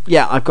anything?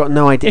 Yeah, I've got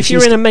no idea. If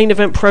you're in a main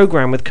event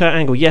program with Kurt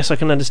Angle, yes, I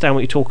can understand what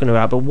you're talking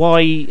about, but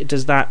why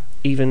does that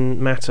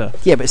even matter?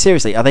 Yeah, but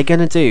seriously, are they going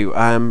to do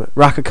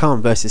Raka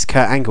Khan versus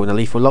Kurt Angle in a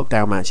Lethal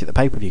Lockdown match at the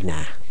pay-per-view?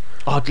 Nah.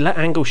 I'd let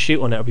Angle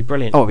shoot on it. It'd be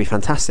brilliant. Oh, it'd be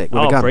fantastic.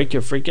 I'll break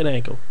your freaking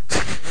ankle.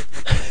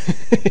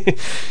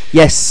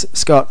 Yes,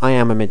 Scott, I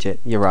am a midget.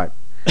 You're right.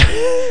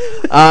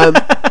 One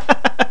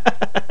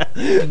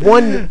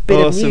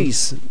bit of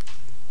news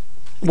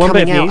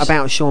coming out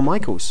about Shawn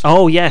Michaels.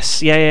 Oh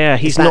yes, yeah.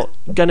 He's not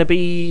going to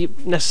be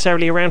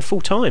necessarily around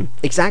full time.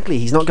 Exactly.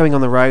 He's not going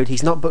on the road.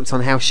 He's not booked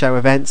on house show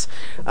events.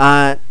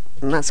 And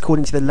that's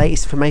according to the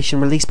latest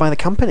information released by the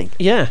company.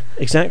 Yeah,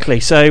 exactly.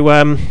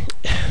 So,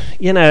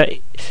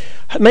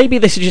 maybe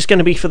this is just going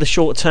to be for the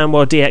short term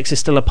while DX is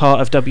still a part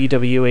of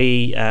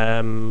WWE,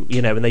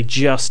 and they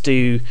just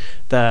do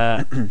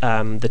the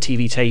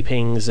TV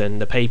tapings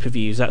and the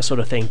pay-per-views, that sort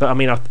of thing. But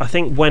I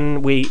think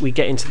when we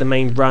get into the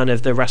main run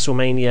of the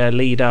WrestleMania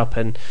lead up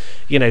and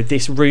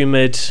this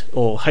rumoured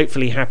or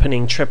hopefully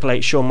happening Triple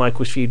H Shawn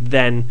Michaels feud,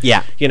 then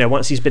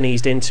once he's been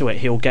eased into it,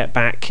 he'll get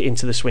back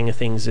into the swing of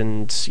things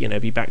and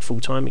be back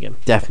full time again.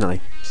 Definitely.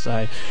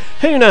 So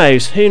who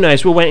knows?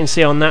 We'll wait and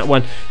see on that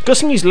one. Got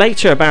some news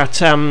later about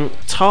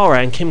Tara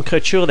and Kim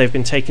Couture. They've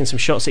been taking some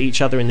shots at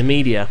each other in the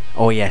media.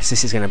 Oh yes,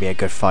 this is going to be a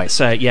good fight.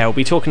 So yeah, we'll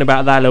be talking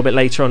about that a little bit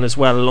later on as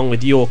well, along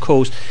with your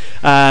calls.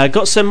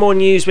 Got some more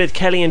news with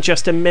Kelly in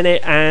just a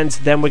minute, and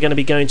then we're going to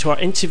be going to our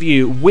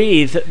interview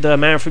with the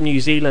man from New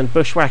Zealand.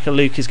 Bushwhacker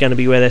Luke is going to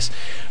be with us.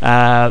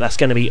 That's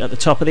going to be at the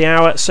top of the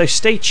hour, so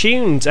stay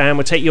tuned and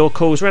we'll take your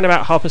calls around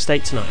about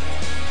 8:30 tonight.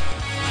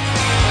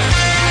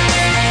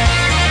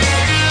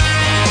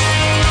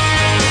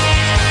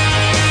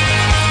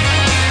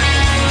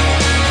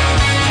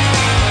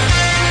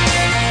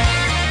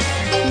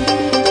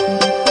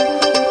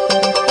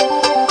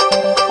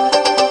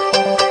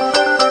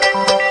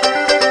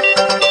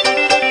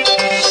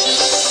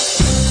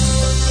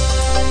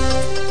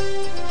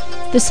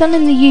 The Sun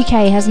in the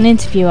UK has an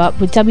interview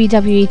up with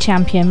WWE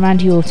Champion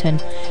Randy Orton,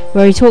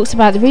 where he talks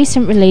about the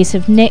recent release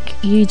of Nick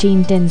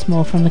Eugene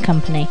Dinsmore from the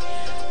company.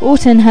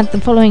 Orton had the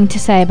following to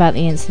say about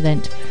the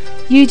incident.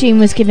 Eugene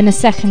was given a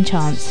second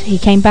chance. He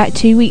came back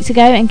 2 weeks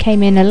ago and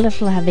came in a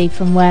little heavy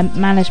from where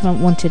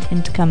management wanted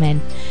him to come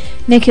in.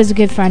 Nick is a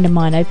good friend of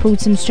mine. I pulled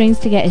some strings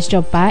to get his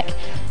job back,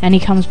 and he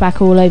comes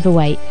back all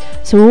overweight.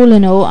 So all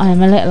in all, I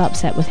am a little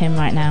upset with him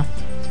right now.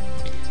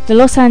 The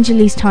Los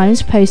Angeles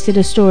Times posted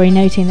a story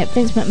noting that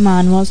Vince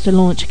McMahon wants to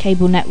launch a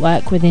cable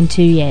network within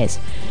 2 years.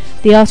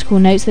 The article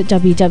notes that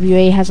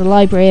WWE has a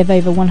library of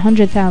over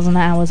 100,000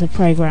 hours of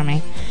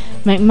programming.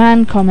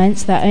 McMahon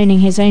comments that owning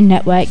his own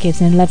network gives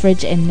him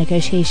leverage in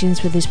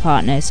negotiations with his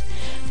partners.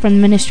 From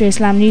the Ministry of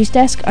Slam News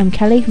Desk, I'm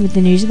Kelly with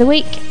the news of the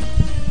week.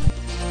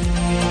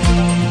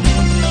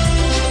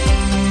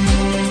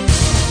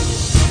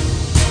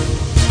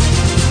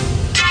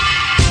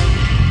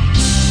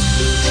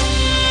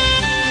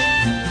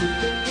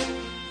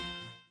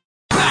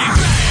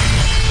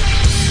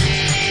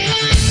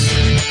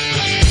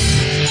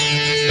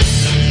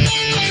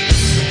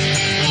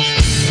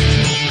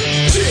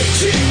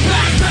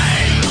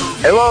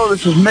 Hello,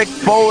 this is Mick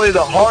Foley, the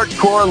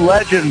hardcore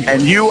legend,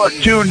 and you are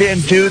tuned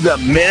into the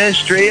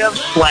Ministry of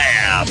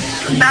Slam.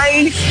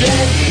 Nice!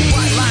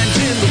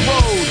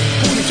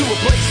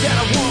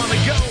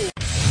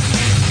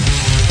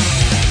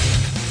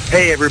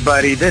 Hey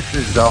everybody, this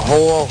is the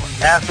whole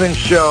effing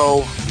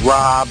show,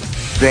 Rob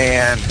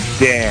Van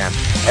Dam.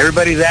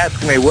 Everybody's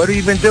asking me, what have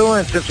you been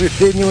doing since we've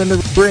seen you in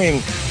the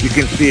ring? You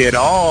can see it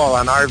all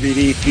on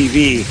RVD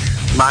TV.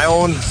 My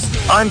own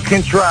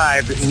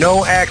uncontrived,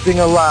 no acting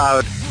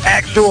allowed,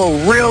 actual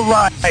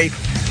real-life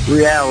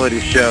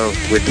reality show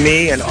with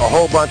me and a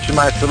whole bunch of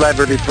my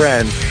celebrity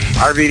friends.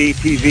 RVD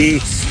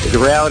TV is a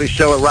reality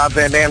show at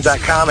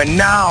robvandam.com, and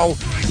now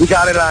we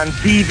got it on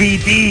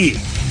DVD,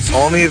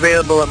 only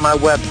available at my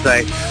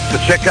website. So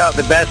check out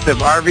the best of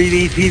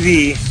RVD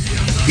TV,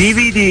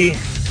 DVD,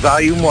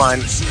 Volume 1,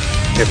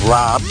 at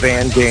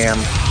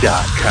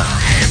robvandam.com.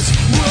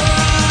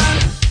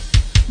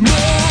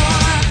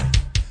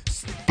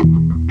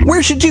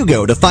 Where should you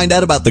go to find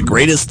out about the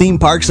greatest theme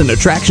parks and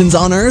attractions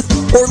on Earth?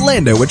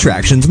 Orlando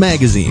Attractions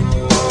Magazine.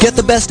 Get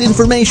the best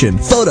information,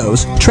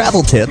 photos,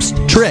 travel tips,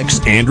 tricks,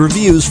 and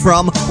reviews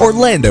from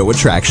Orlando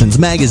Attractions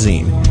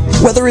Magazine.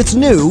 Whether it's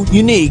new,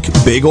 unique,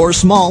 big or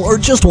small, or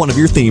just one of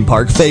your theme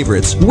park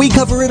favorites, we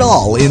cover it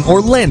all in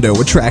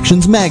Orlando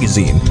Attractions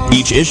Magazine.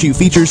 Each issue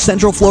features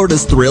Central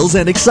Florida's thrills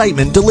and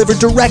excitement delivered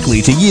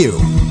directly to you.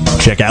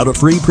 Check out a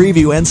free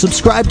preview and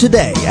subscribe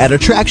today at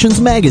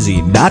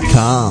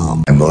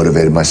attractionsmagazine.com. I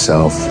motivated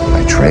myself,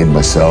 I trained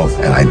myself,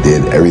 and I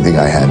did everything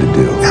I had to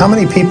do. How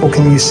many people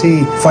can you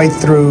see fight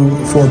through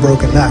 4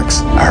 broken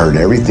necks? I heard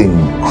everything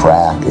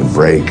crack and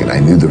break, and I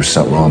knew there was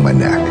something wrong with my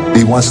neck.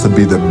 He wants to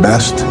be the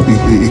best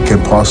he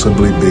can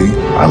possibly be.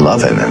 I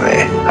love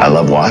MMA. I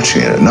love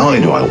watching it. Not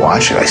only do I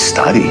watch it, I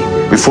study.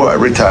 Before I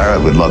retire, I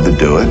would love to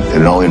do it.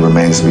 It only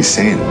remains to be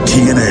seen.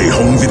 TNA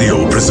Home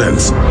Video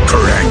presents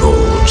Kurt Angle,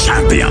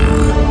 Champion.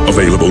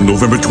 Available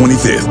November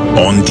 25th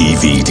on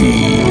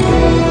DVD.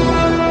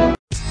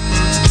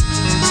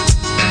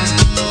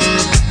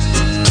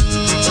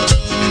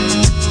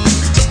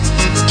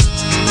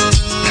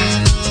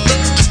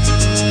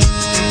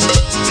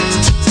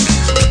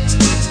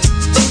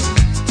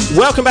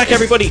 Welcome back,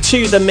 everybody,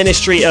 to the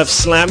Ministry of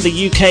Slam,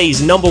 the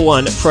UK's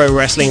 #1 pro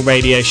wrestling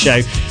radio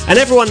show. And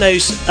everyone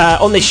knows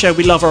on this show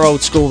we love our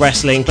old school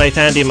wrestling. Both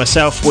Andy and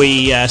myself,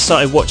 we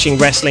started watching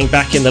wrestling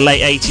back in the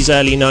late 80s,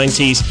 early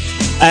 90s.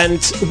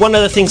 And one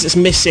of the things that's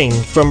missing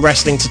from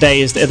wrestling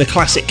today is the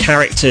classic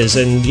characters.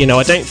 And, you know,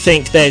 I don't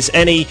think there's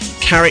any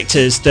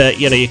characters that,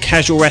 you know, your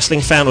casual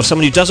wrestling fan or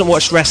someone who doesn't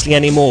watch wrestling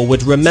anymore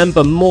would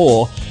remember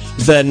more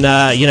than,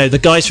 you know, the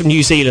guys from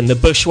New Zealand, the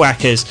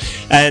Bushwhackers.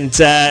 And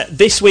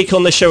this week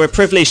on the show, we're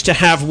privileged to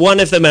have one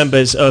of the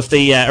members of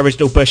the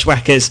original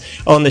Bushwhackers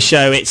on the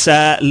show. It's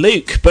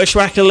Luke,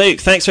 Bushwhacker Luke.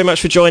 Thanks very much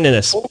for joining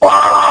us.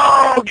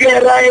 Wow,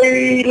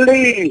 g'day,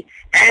 Lee.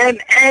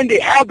 And Andy,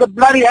 how the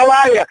bloody hell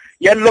are you?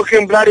 You're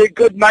looking bloody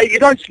good, mate. You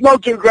don't smell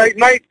too great,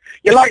 mate.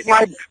 You're like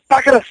my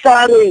bucket of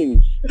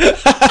sardines.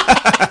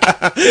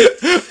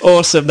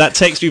 Awesome. That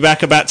takes me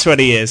back about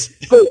 20 years.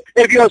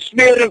 If you're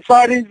smeared in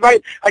sardines,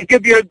 mate, I'd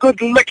give you a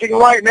good licking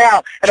right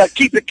now, and I'd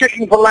keep the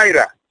kicking for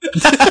later. Hey,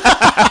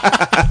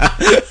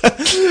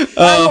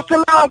 what's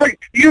the laughing?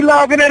 You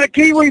laughing at a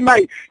Kiwi,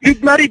 mate. You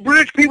bloody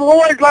British people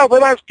always laugh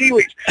at us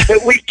Kiwis,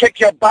 but we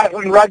kick your butt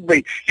in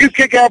rugby. You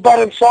kick our butt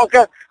in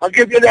soccer, I'll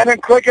give you that in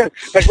cricket,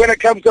 but when it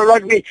comes to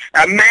rugby,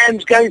 a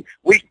man's game,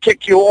 we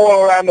kick you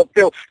all around the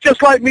field.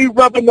 Just like me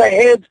rubbing the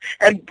heads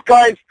and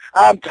guys'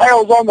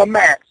 tails on the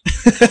mat.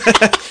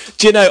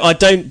 Do you know, I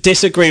don't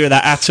disagree with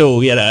that at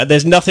all. You know,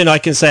 there's nothing I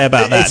can say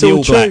about that. It's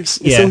all true.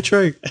 It's all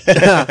true.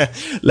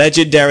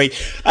 Legendary.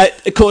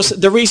 Of course,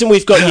 the reason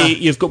we've got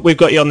we've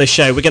got you on the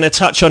show, we're going to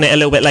touch on it a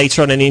little bit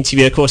later on in the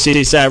interview. Of course, it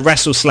is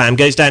WrestleSlam,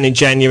 goes down in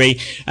January.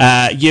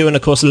 You and,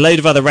 of course, a load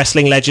of other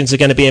wrestling legends are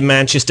going to be in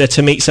Manchester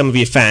to meet some of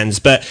your fans.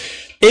 But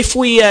if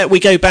we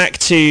go back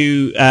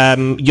to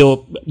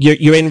your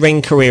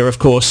in-ring career, of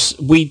course,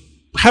 we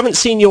haven't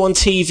seen you on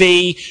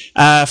TV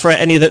for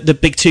any of the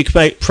big two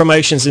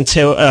promotions since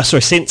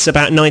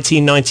about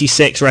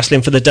 1996,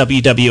 wrestling for the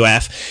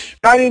WWF.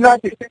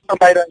 1996, I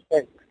made it, I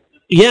think.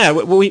 Yeah,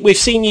 we've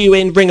seen you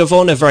in Ring of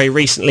Honor very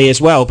recently as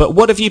well, but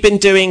what have you been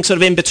doing sort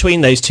of in between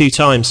those two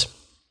times?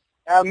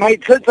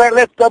 Mate, since I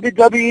left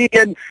WWE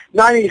in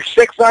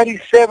 96,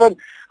 97,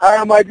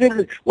 I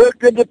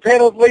worked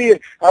independently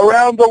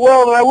around the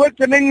world, and I worked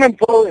in England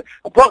for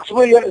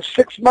approximately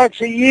 6 months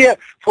a year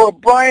for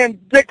Brian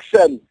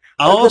Dixon.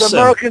 I did Awesome.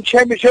 American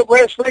Championship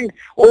Wrestling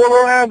all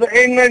around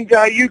England,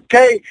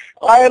 UK,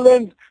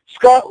 Ireland,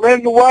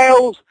 Scotland,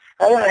 Wales.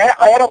 I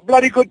had a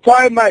bloody good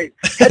time, mate.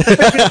 Had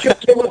fish and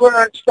chips everywhere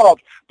I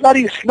stopped.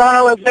 Bloody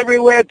snarlers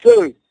everywhere,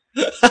 too.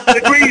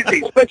 The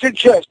Greasies, fish and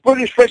chips,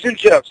 British fish and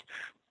chips.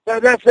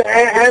 That's it.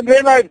 And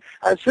then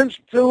since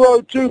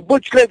 2002,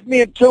 Butch left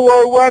me in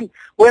 2001,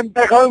 went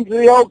back home to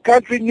the old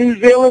country, New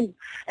Zealand,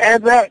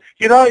 and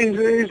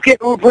he's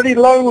getting pretty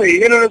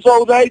lonely, in his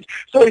old age,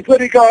 so he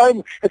thought he'd go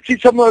home and see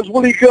some of those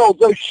woolly girls,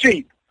 those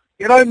sheep.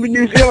 In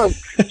New Zealand,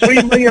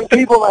 3 million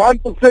people,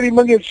 130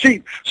 million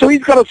sheep, so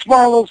he's got a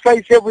smile on his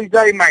face every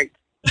day, mate.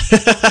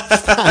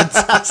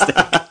 Fantastic.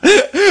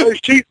 Those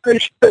sheep are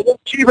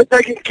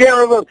taking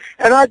care of him,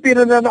 and I've been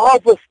in an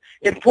office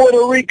in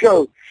Puerto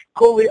Rico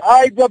called the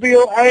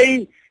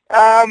IWA,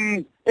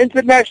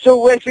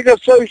 International Wrestling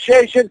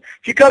Association.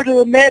 If you go to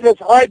the net, it's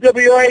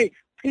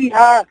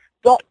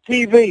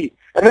IWAPR.TV,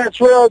 and that's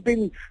where I've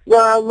been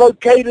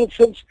located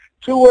since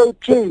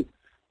 2002.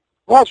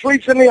 Plus,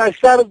 recently I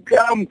started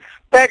I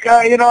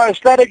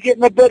started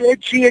getting a bit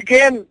itchy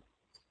again,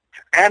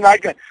 and I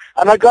got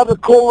a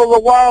call of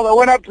the wild. I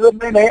went up to the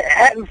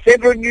Manhattan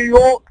Center in New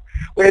York,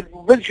 where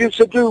Vince used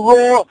to do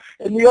Raw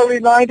in the early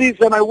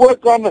 90s, and I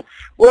worked for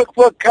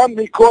a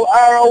company called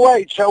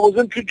ROH. I was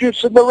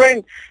introduced in the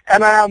ring,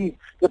 and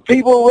the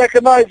people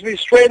recognized me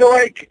straight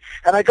away,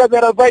 and I got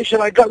that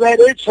ovation, I got that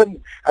itch, and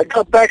I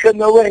got back in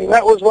the ring.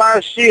 That was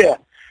last year.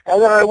 And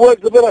then I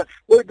worked a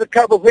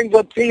couple of things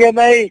on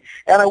TNA,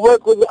 and I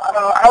worked with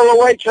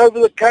ROH over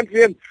the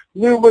country in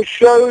numerous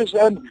shows,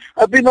 and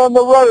I've been on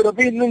the road. I've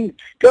been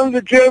going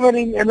to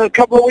Germany in a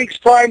couple of weeks'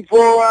 time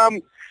for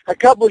a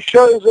couple of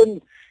shows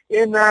in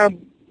a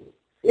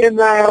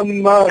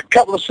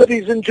couple of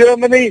cities in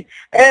Germany,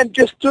 and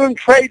just doing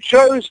trade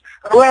shows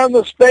around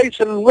the States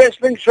and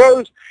wrestling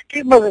shows.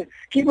 Keep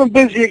them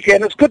busy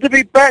again. It's good to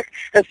be back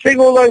and seeing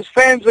all those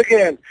fans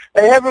again.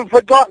 They haven't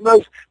forgotten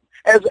us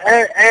as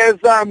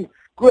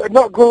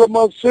not Gorilla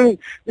Monsoon,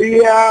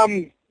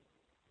 the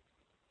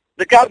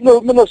governor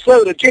of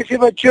Minnesota, Jesse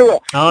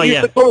Ventura. Oh, he used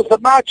yeah. to call us the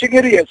marching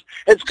idiots.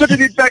 It's good to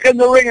be back in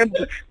the ring and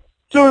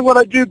doing what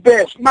I do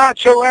best,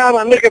 march around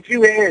and lick a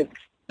few hands.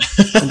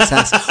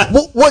 Fantastic.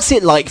 What's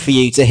it like for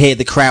you to hear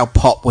the crowd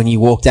pop when you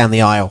walk down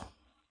the aisle?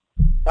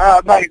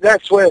 Mate,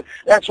 that's where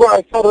I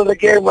felt it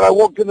again when I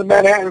walked in the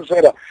Manhattan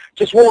Center.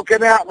 Just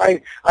walking out,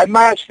 I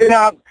marched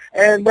out,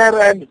 and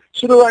as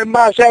soon as I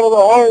marched out of the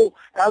hole,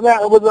 and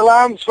that with the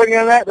alarm swinging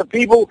and that, the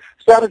people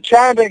started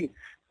chanting,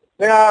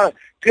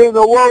 doing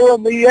the whoa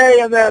and the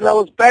yay and that. I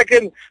was back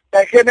in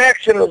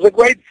action. It was a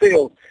great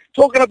feel.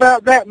 Talking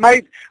about that,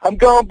 mate, I'm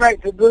going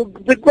back to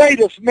the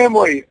greatest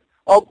memory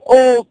of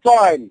all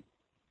time.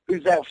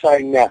 Who's that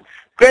saying now?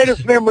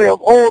 Greatest memory of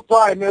all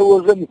time. It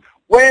was in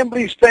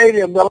Wembley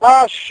Stadium, the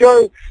last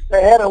show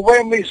they had at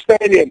Wembley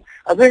Stadium.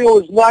 I think it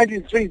was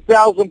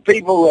 93,000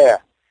 people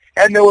there.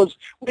 And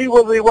we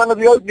were one of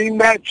the opening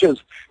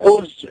matches. It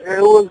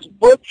was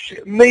Butch,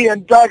 me,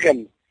 and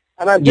Duggan.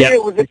 And I think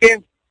it was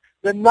against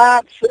the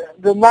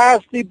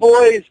Nasty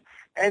Boys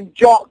and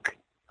Jock.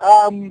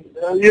 The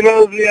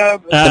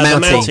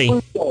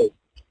Mountie.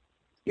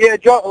 Yeah,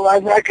 Jock. I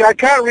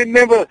can't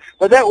remember,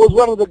 but that was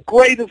one of the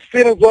greatest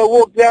feelings. I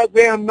walked out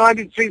there in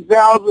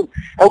 93,000,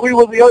 and we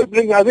were the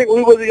opening. I think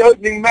we were the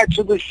opening match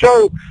of the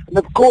show. And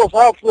of course,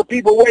 after the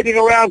people waiting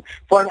around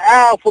for an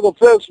hour for the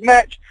first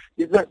match,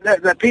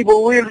 that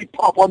people really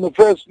pop on the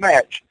first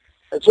match.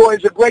 It's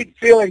always a great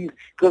feeling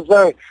because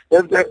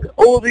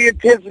all the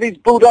intensity's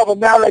built up,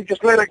 and now they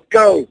just let it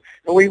go.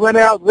 And we went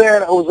out there,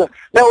 and that was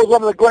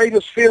one of the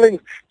greatest feelings.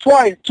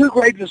 Two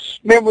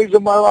greatest memories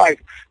of my life.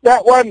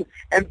 That one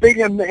and being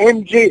in the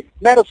MG,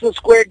 Madison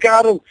Square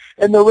Garden,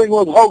 in the ring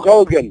with Hulk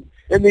Hogan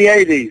in the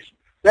 80s.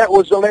 That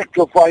was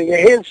electrifying. Your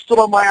hair stood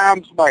on my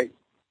arms, mate.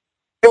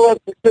 They were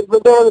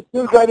the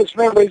two greatest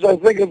memories, I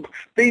think, of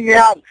being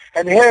out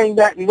and hearing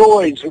that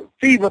noise,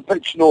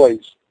 fever-pitch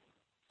noise.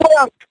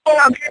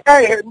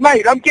 Hey,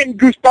 mate, I'm getting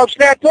goosebumps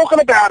now talking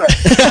about it.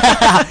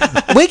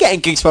 We're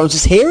getting goosebumps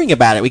just hearing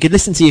about it. We could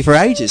listen to you for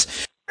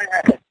ages.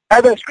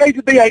 It's great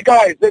to be,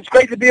 guys. It's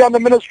great to be on the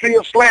Ministry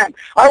of Slam.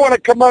 I want to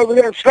come over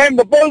there and slam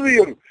the both of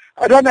you.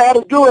 I don't know how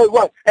to do it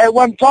at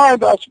one time,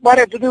 but I might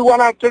have to do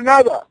one after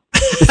another.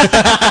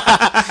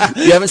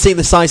 You haven't seen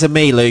the size of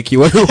me, Luke. You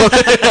won't.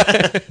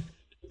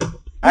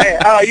 Hey,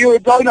 you're a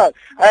donut.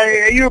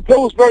 Hey, you're a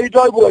Pillsbury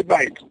Doughboy,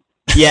 mate.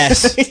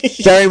 Yes,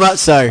 very much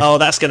so. Oh,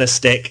 that's going to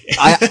stick.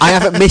 I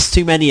haven't missed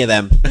too many of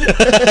them.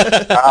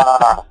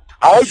 I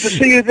hope to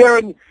see you there,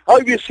 and I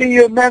hope you see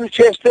you in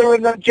Manchester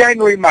in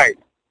January, mate.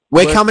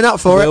 We're coming up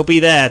for it. We'll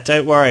be there.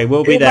 Don't worry.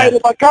 We'll be Mate, there.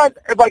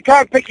 if I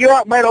can't pick you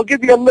up, mate, I'll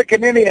give you a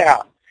licking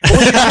anyhow.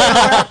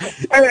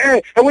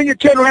 And when you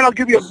turn around, I'll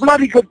give you a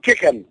bloody good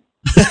kicking.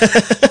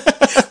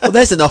 Well,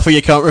 there's an offer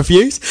you can't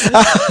refuse.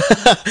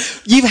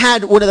 You've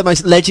had one of the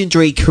most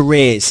legendary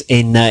careers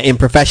in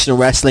professional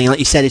wrestling. Like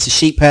you said, it's the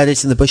sheep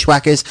herders and the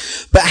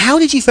bushwhackers. But how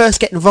did you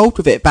first get involved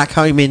with it back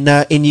home in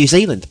New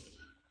Zealand?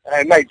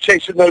 Hey, mate,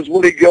 chasing those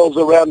woolly girls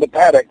around the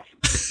paddock.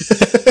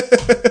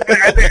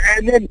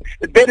 and then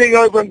bending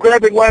over and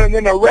grabbing one, and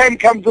then a ram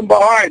comes in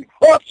behind.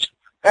 Whoops!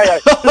 Hey,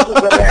 this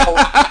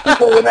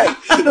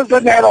is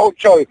an adult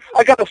show.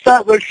 I got to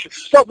stop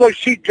those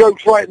sheep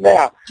jokes right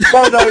now.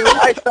 No,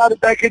 I started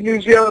back in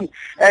New Zealand,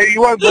 and you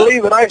won't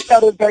believe it. I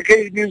started back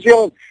in New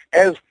Zealand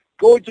as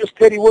gorgeous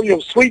Teddy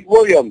Williams, Sweet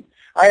William.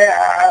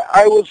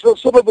 I was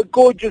sort of a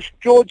gorgeous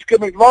George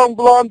gimmick, long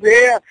blonde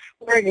hair,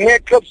 wearing hair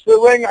clips to the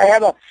ring. I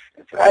had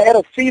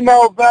a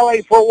female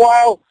valet for a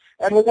while,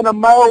 and then a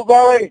male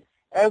valet,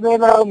 and then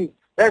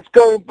that's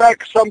going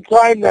back some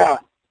time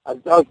now. I'll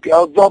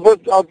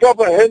drop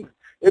a hint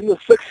in the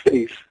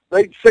 60s,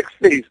 late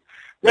 60s.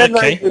 Then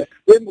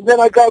then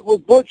I got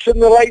with Butch in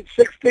the late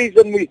 60s,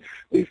 and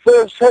we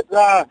first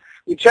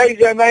we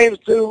changed our names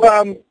to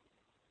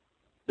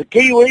the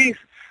Kiwis,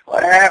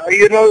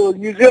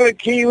 New Zealand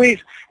Kiwis,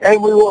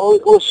 and we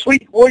were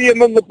Sweet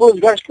William and the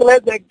Blues. I still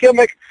had that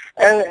gimmick,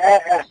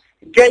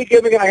 gay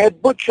gimmick. I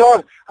had Butch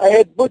on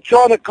a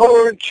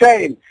collar and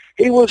chain.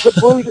 He was the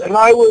Brute, and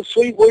I was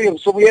Sweet William.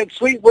 So we had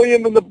Sweet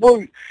William and the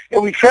Brute,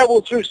 and we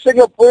traveled through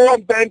Singapore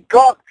and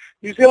Bangkok.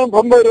 New Zealand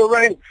promoter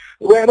ran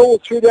all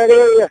through that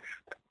area.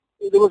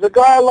 There was a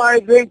guy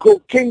alive then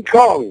called King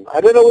Kong. I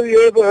don't know whether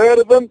you ever heard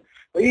of him,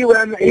 but he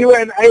ran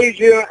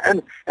Asia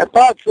and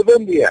parts of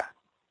India.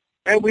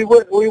 And we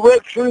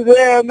worked through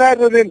there and that,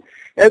 and then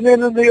in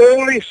the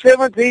early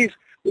 70s,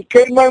 we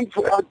came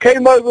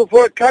over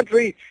for a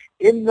country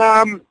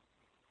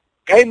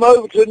came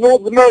over to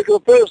North America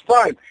the first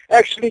time,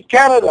 actually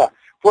Canada,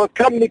 for a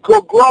company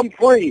called Grand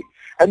Prix,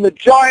 and the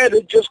Giant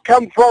had just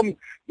come from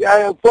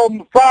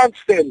France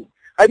then.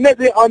 I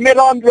met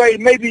Andre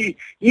maybe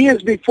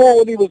years before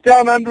when he was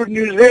down under in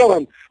New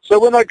Zealand. So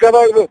when I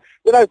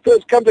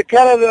first come to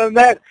Canada and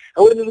that,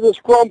 I went into this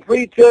Grand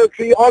Prix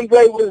territory,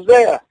 Andre was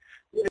there,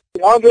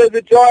 Andre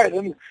the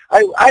Giant,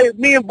 and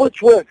me and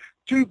Butch were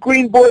two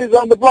green boys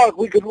on the block.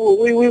 We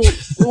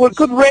were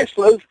good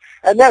wrestlers,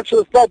 and that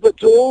sort of stuff. But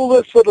to all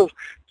this sort of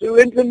to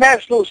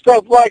international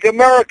stuff like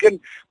American,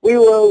 we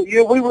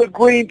were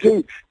green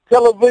to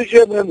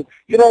television and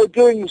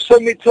doing so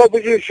many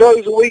television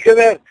shows a week and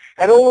that.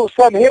 And all of a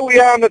sudden, here we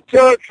are in the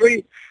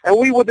territory, and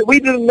we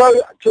didn't know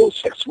until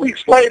 6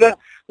 weeks later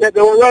that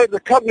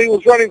the company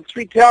was running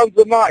 3 towns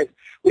a night.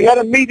 We had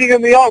a meeting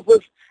in the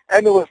office,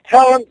 and there was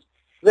talent.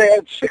 They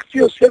had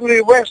 60 or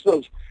 70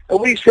 wrestlers. And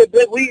we said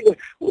that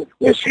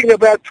we're seeing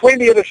about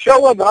 20 at a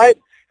show a night,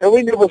 and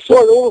we never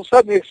saw it. All of a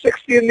sudden, there's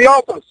 60 in the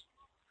office.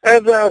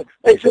 And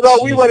they said,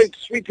 we're running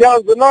 3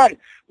 towns a night.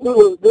 There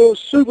were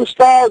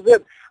superstars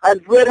that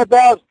I'd read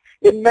about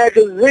in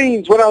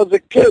magazines when I was a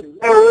kid.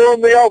 They were all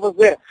in the office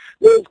there.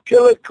 There was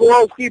Killer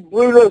Kowalski,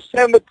 Bruno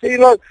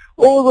Sammartino,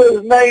 all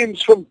those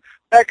names from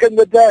back in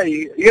the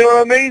day. You know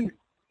what I mean?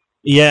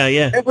 Yeah,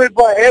 yeah.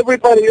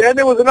 Everybody. And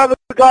there was another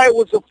guy who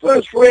was the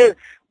first Red,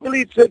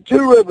 Billy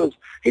Two Rivers.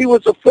 He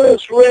was the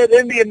first Red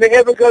Indian to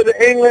ever go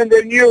to England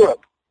and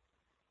Europe.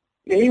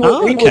 He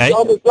was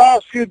on his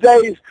last few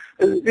days.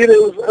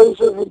 It was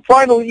the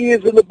final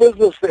years in the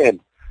business then.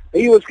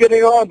 He was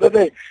getting on, but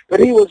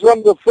he was one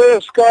of the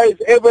first guys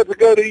ever to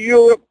go to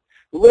Europe,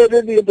 Red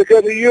Indian to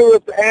go to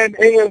Europe and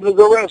England as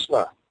a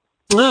wrestler.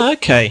 Oh,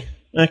 okay.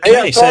 Okay,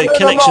 yeah, so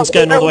connections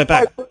going all the way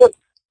back.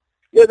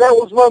 Yeah, that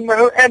was one.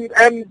 And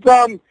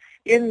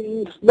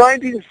in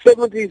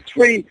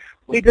 1973,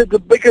 we did the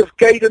biggest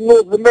gate in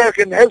North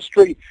American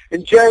history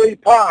in Jerry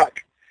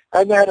Park.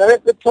 And that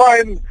at the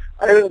time,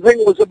 I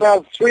think it was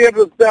about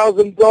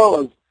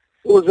 $300,000.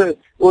 It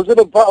was in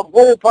a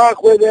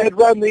ballpark where they had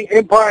run the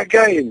Empire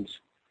Games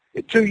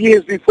 2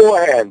 years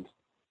beforehand.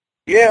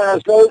 Yeah,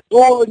 so it was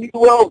all a new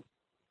world.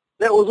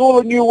 That was all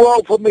a new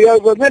world for me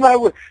over. And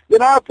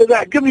then after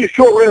that, give me a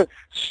short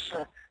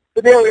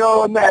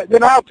scenario on that.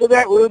 Then after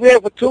that, we were there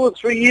for 2 or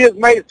 3 years,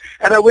 mate.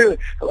 And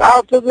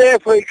after there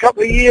for a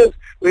couple of years,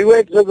 we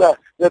went to the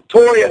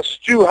notorious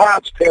Stu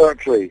Hart's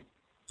territory.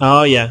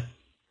 Oh yeah.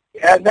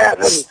 And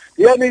there's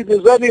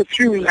only a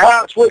few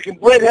Harts working.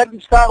 Brett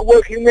hadn't started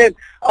working then.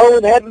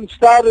 Owen hadn't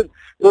started.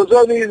 There was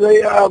only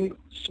the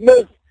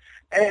Smith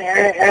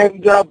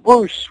and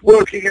Bruce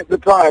working at the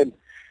time.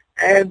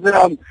 And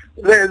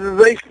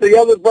the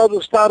other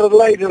brothers started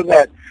later than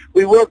that.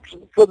 We worked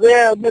for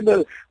them, and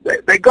then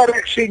they got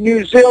actually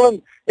New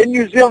Zealand. In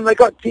New Zealand, they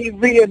got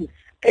TV in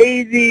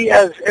 80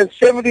 and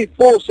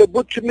 74, so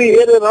Butch and me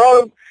headed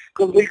home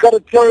because we got to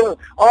tell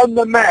on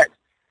the mat.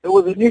 There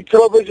was a new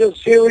television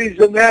series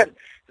and that,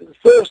 the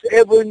first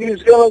ever in New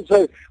Zealand,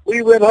 so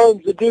we went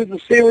home to do the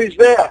series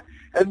there.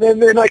 And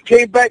then I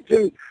came back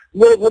to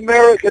North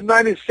America in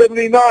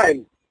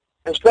 1979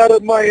 and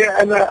started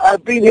and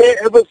I've been here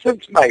ever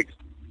since, mate.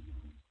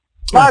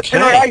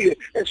 Marching around,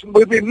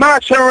 we've been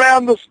marching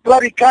around this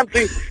bloody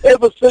country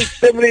ever since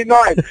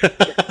 '79.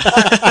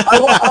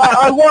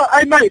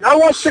 Mate, I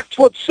was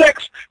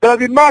 6'6", but I've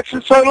been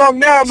marching so long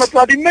now I'm a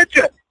bloody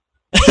midget.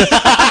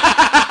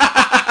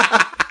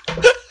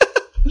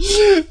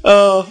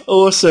 Oh,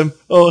 awesome.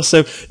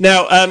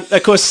 Now,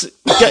 of course,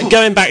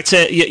 going back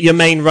to your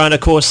main run, of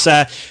course,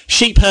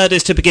 Sheep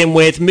Herders to begin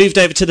with, moved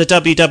over to the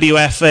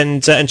WWF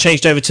and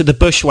changed over to the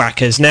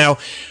Bushwhackers. Now,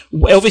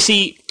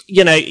 obviously,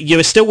 you know, you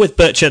were still with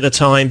Butch at the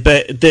time,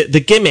 but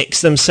the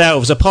gimmicks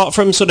themselves, apart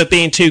from sort of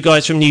being two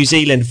guys from New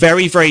Zealand,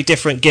 very, very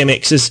different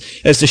gimmicks.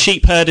 As the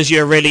Sheep Herders,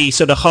 you're really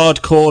sort of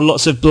hardcore,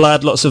 lots of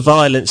blood, lots of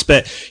violence,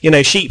 but, you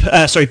know,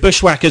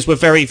 Bushwhackers were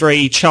very,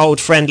 very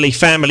child-friendly,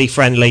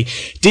 family-friendly.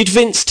 Did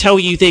Vince tell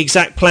you the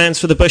exact plans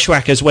for the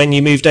Bushwhackers when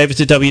you moved over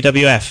to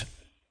WWF?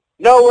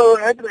 No, well,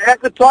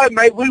 at the time,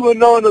 mate, we were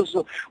known as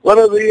one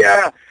of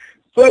the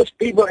first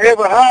people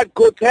ever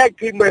hardcore tag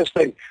team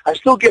wrestling. I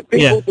still get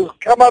people to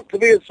come up to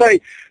me and say,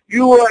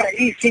 you were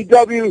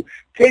ECW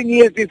 10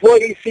 years before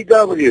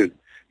ECW.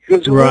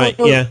 Because we were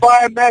doing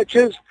fire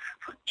matches,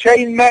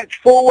 chain match,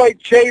 four-way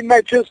chain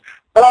matches,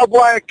 barbed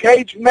wire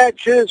cage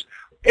matches,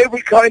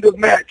 every kind of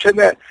match and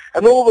that.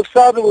 And all of a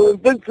sudden we're in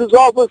Vince's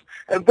office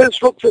and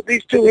Vince looks at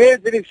these two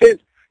heads and he says,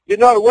 you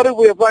know, what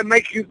if I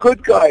make you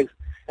good guys?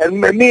 And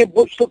me and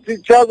Butch looked at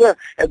each other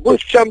and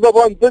Butch jumped up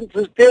on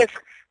Vince's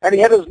desk and he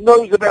had his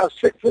nose about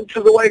 6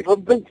 inches away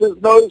from Vince's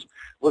nose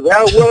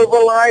without a word of a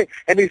lie,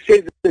 and he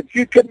said, if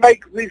you can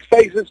make these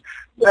faces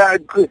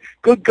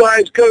good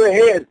guys, go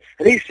ahead.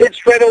 And he said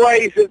straight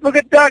away, he said, look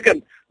at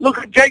Duggan, look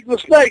at Jake the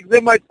Snake,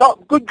 they're my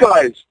top good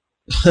guys.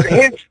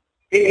 hence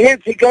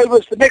he gave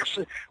us the next,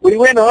 we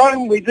went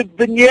home, we did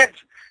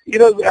vignettes, you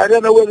know, I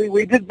don't know whether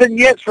we did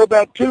vignettes for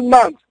about 2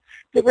 months,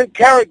 different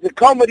character,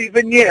 comedy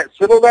vignettes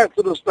and all that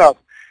sort of stuff.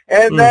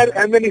 And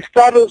and then he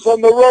started us on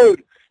the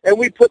road. And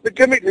we put the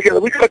gimmick together.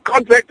 We got a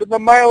contract in the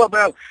mail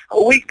about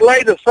a week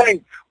later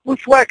saying,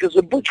 Bushwhackers.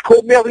 And Butch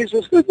called me up and he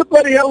says, who the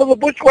bloody hell are the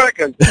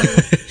Bushwhackers?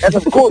 And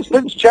of course,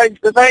 Vince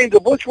changed the name to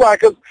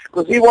Bushwhackers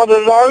because he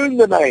wanted to own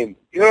the name.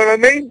 You know what I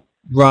mean?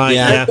 Right,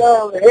 and,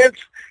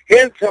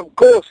 hence, of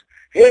course,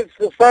 hence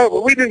the fact.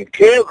 But we didn't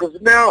care because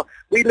now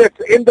we left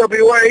the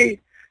NWA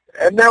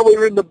and now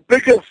we're in the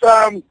biggest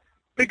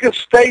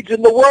stage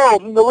in the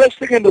world in the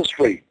wrestling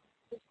industry.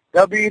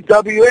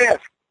 WWF.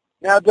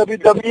 Now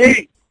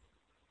WWE.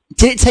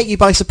 Did it take you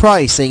by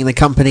surprise seeing the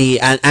company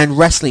and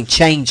wrestling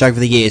change over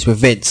the years with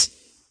Vince?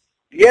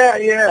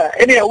 Yeah.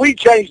 Anyhow, we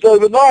changed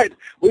overnight.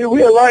 We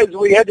realized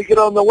we had to get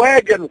on the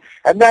wagon,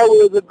 and now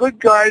we're the good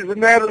guys,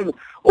 and that. And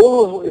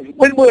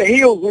when we're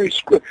heels,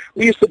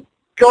 we used to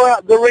go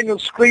out in the ring and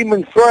scream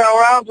and throw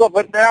our arms up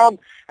and down,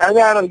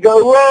 and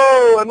go,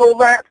 whoa, and all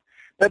that.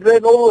 But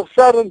then all of a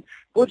sudden,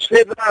 Butch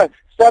said,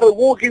 started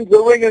walking to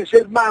the ring and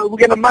said, man, we're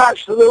going to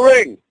march to the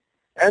ring.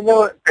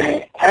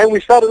 And we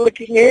started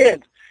looking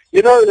ahead.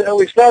 You know, and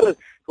we started,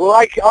 well,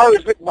 I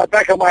always looked at my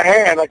back of my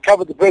hand. I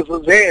covered the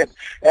person's head.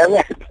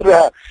 And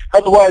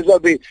otherwise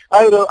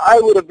I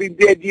would have been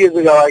dead years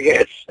ago, I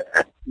guess.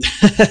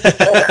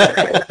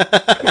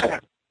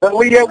 But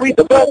we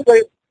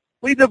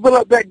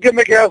developed that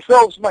gimmick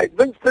ourselves, mate.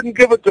 Vince didn't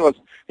give it to us.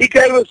 He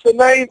gave us the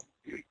name,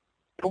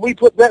 and we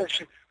put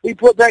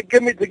that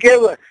gimmick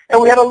together.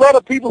 And we had a lot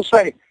of people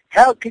say,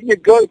 how can you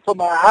go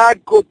from a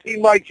hardcore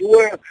team like you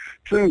were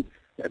to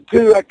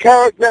a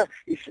character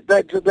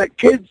that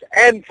kids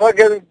and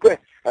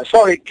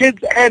kids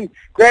and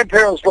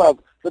grandparents love,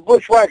 the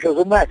Bushwhackers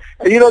and that.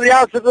 And you know the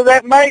answer to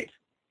that, mate?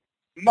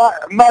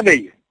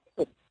 Money.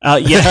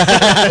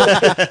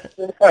 Yeah.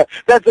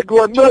 That's a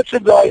good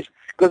merchandise,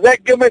 because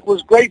that gimmick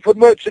was great for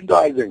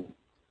merchandising.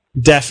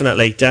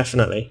 Definitely.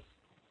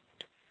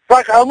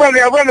 Fuck, I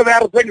run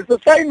out of things to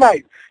say,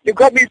 mate. You've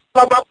got me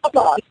up.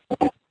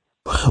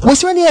 Was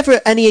there ever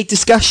any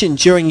discussion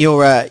during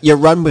your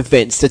run with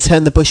Vince to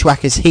turn the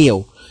Bushwhackers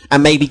heel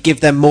and maybe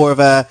give them more of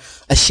a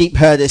Sheep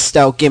Herders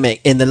style gimmick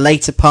in the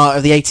later part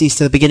of the 80s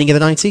to the beginning of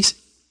the 90s?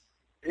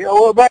 Yeah,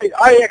 well, mate,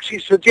 I actually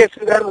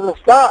suggested that at the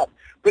start.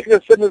 Bring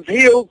us in his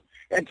heels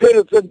and turn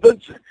us in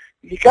Vince.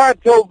 You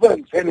can't tell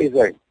Vince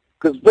anything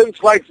because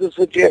Vince likes to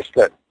suggest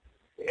it.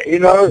 You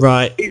know?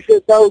 Right. He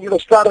said, no, we're going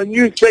to start a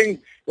new thing.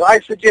 I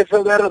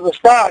suggested that at the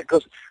start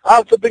because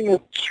after being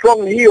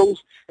strong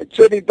heels, and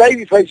turning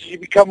baby faces, you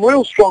become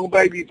real strong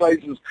baby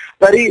faces.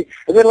 And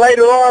then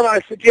later on,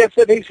 I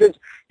suggested, he says,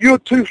 you're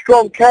two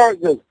strong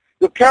characters.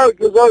 Your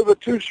character's over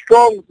too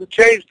strong to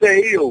change their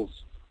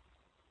heels.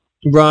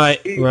 Right.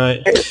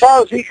 As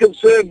far as he's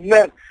concerned,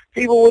 that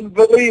people wouldn't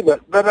believe it.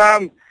 But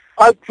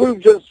I've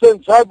proved it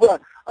since. I've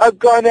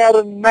gone out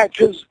in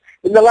matches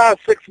in the last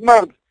 6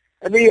 months,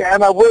 and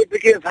I've worked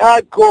against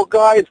hardcore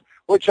guys,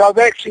 which I've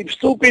actually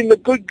still been the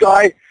good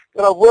guy,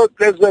 but I've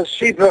worked as a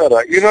sheep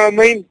herder. You know what I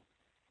mean?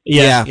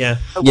 Yeah.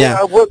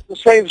 I worked the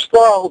same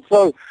style,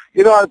 so,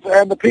 you know,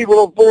 and the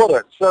people have bought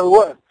it.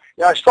 So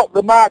I stopped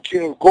the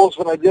marching, of course,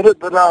 when I did it,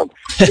 but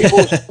people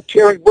were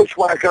cheering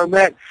Bushwhacker on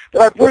that.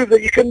 But I proved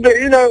that you can do,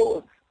 you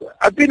know,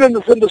 I've been in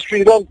this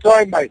industry a long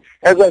time, mate.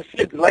 As I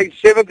said, late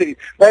 70s,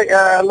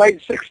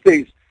 late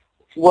 60s.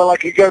 well, I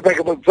could go back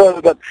a bit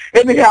further, but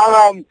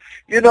anyhow,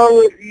 you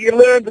know, you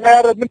learned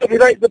how to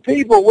manipulate the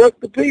people, work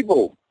the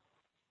people.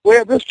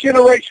 Where this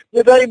generation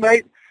today,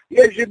 mate,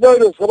 as you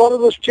notice, a lot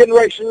of this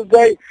generation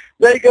today,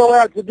 they go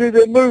out to do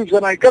their moves,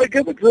 and I got to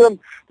give it to them.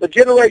 The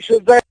generation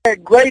today are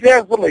great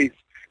athletes,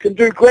 can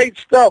do great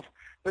stuff,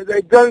 but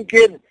they don't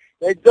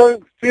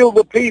feel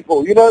the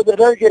people. You know, they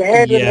don't get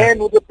hand in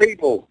hand with the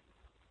people.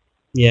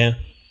 Yeah.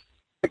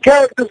 The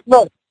characters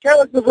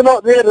are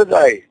not there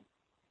today.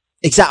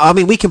 Exactly. I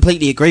mean, we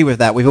completely agree with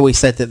that. We've always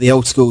said that the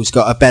old school's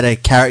got a better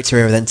character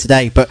era than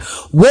today. But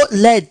what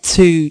led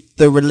to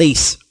the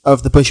release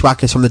of the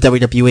Bushwhackers from the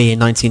WWE in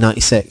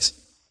 1996?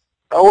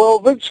 Oh, well,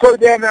 Vince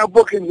slowed down our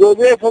bookings. We were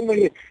there from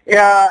the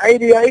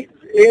 88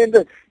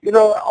 and, you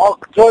know,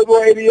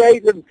 October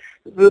 88, and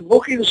the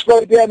bookings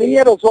slowed down. He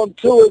had us on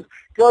tours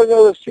going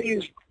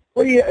overseas,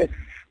 free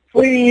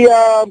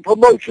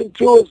promotion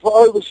tours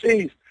for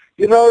overseas,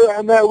 you know,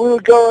 and we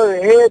would go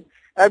ahead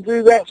and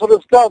do that sort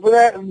of stuff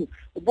and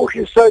the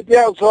booking slowed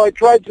down, so I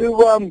tried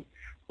to,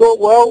 thought,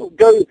 well,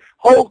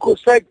 Hulk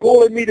was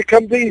calling me to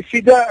come to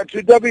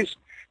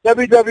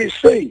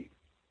WWC.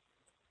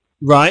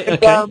 Right,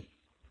 okay.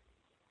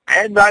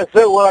 And I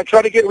said, well, I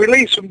tried to get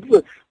released from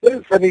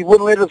this, and he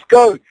wouldn't let us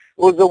go. It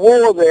was a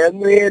war there. In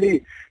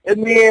the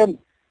end,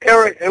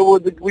 Eric,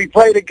 we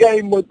played a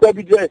game with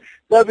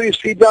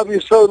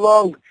WCW so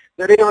long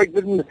that Eric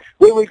didn't,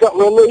 when we got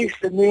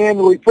released, in the end,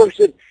 we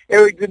pushed it.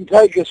 Eric didn't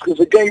take us because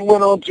the game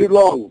went on too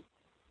long.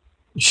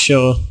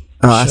 Sure.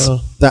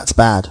 Oh, that's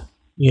bad.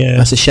 Yeah.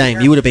 That's a shame.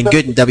 You would have been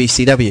good in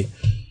WCW.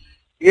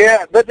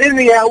 Yeah, but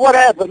anyhow, what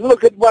happened?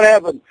 Look at what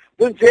happened.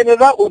 Vince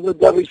ended up with the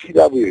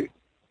WCW.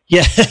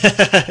 Yeah,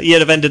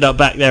 you'd have ended up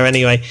back there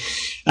anyway.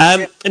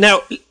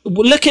 Now,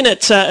 looking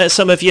at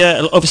some of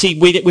your, obviously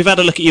we've had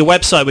a look at your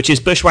website, which is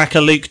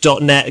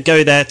bushwhackerluke.net.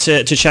 Go there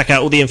to check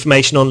out all the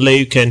information on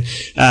Luke and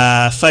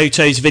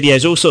photos,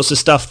 videos, all sorts of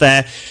stuff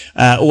there,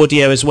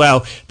 audio as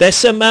well. There's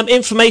some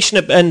information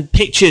and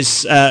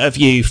pictures of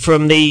you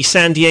from the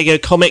San Diego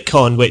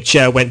Comic-Con, which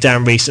went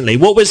down recently.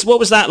 What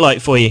was that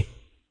like for you?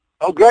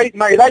 Oh, great,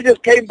 mate. I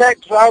just came back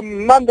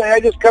Monday. I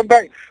just come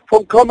back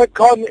from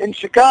Comic-Con in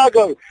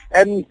Chicago.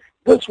 And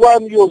this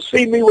one, you'll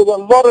see me with a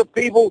lot of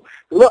people.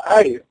 Look,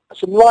 hey,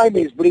 some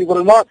limeys, believe it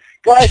or not.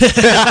 Guys,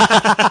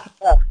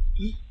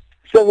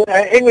 so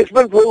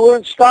Englishmen who were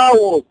in Star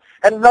Wars,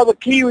 and another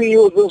Kiwi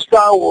who was in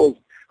Star Wars.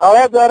 I'll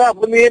have that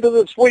up in the end of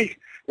this week.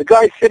 The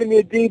guy's sending me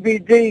a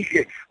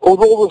DVD with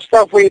all the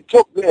stuff we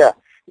took there.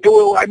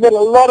 I met a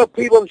lot of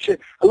people in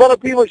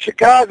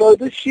Chicago.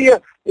 This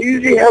year, they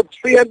usually have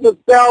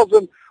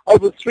 300,000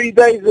 over 3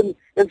 days in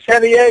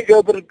San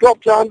Diego, but it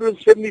dropped to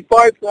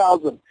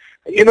 175,000.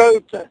 You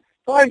know,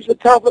 times are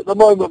tough at the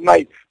moment,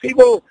 mate.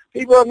 People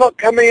are not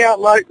coming out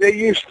like they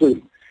used to.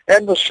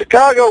 And the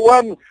Chicago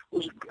one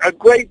was a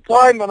great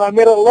time, and I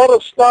met a lot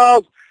of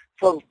stars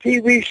from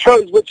TV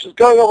shows, which is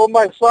going up on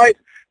my site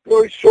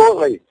very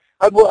shortly.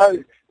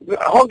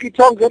 Honky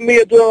Tonk and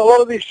me are doing a lot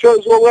of these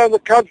shows all around the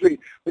country.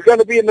 We're going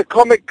to be in the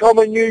Comic-Con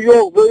in New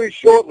York very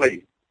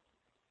shortly.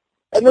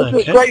 And this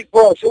is great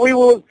for us. So we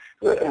were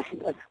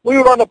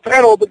on a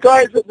panel. The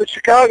guys at the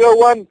Chicago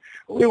one,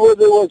 there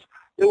was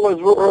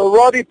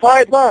Roddy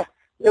Piper,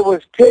 there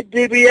was Ted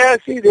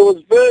DiBiase, there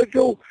was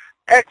Virgil,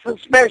 Axel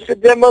Smasher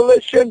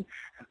Demolition,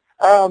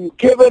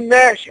 Kevin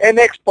Nash, and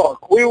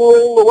X-Pac. We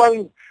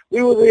were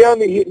the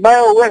only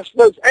male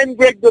wrestlers, and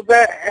Greg the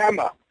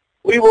Hammer.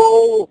 We were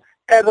all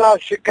at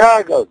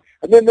Chicago.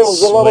 And then there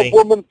was a lot of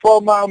women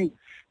from,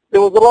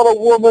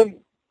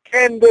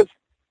 Candace,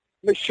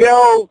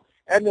 Michelle,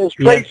 and there's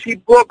Tracy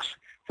Brooks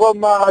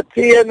from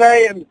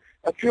TNA, and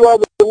a few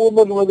other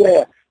women were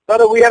there.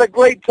 But we had a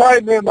great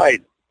time there,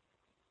 mate.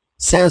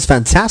 Sounds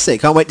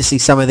fantastic. Can't wait to see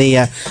some of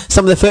the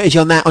footage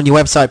on that on your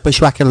website,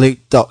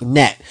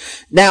 bushwhackerluke.net.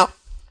 Now,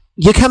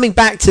 you're coming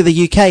back to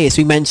the UK, as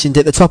we mentioned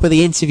at the top of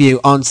the interview,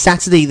 on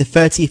Saturday the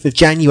 30th of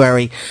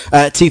January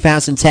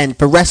 2010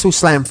 for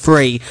WrestleSlam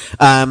 3,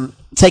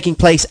 taking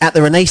place at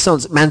the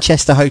Renaissance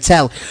Manchester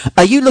Hotel.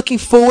 Are you looking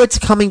forward to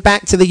coming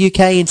back to the UK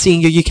and seeing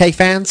your UK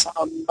fans?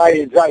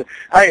 Hey,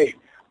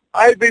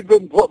 I've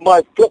even put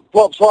my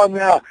flip-flops on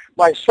now,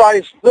 my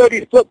size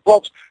 30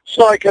 flip-flops,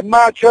 so I can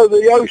march over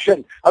the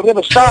ocean. I'm going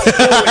to start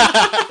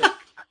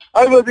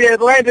over the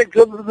Atlantic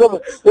to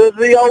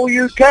the old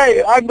UK.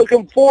 I'm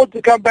looking forward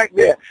to come back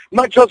there.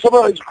 Much on some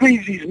of those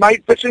greasies,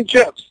 mate, fish and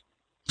chips.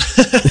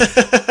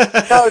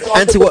 Mate.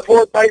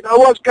 I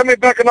was coming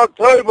back in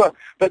October,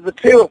 but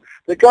the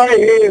guy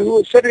here who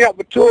was setting up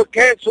the tour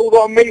cancelled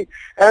on me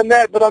and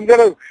that. But I'm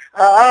going to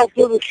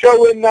after the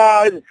show in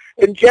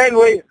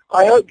January,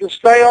 I hope to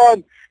stay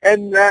on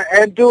and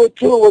do a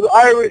tour with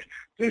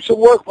do some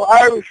work for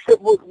Irish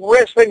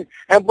Wrestling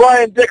and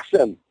Brian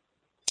Dixon.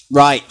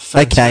 Right,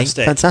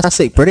 fantastic. Okay,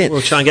 fantastic, brilliant.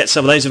 We'll try and get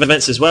some of those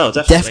events as well,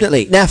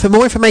 definitely. Now, for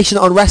more information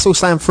on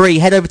WrestleSlam 3,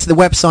 head over to the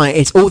website.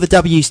 It's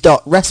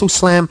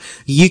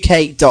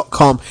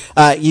allthews.wrestleslamus.com.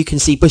 You can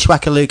see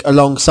Bushwhacker Luke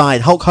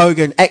alongside Hulk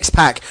Hogan,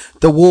 X-Pac,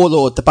 The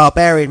Warlord, The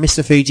Barbarian,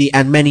 Mr. Fuji,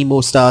 and many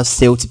more stars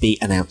still to be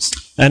announced.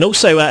 And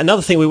also,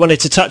 another thing we wanted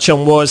to touch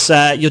on was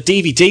your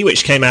DVD,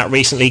 which came out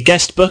recently,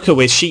 Guest Booker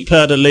with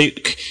Sheepherder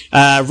Luke,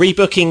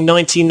 rebooking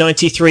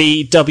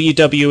 1993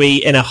 WWE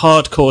in a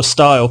hardcore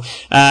style.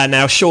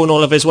 Now, Sean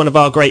Oliver is one of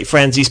our great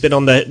friends. He's been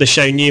on the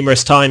show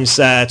numerous times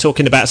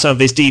talking about some of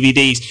his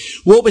DVDs.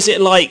 What was it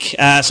like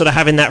sort of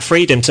having that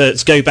freedom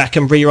to go back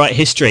and rewrite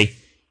history?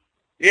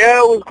 Yeah,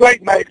 it was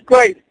great, mate.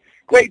 Great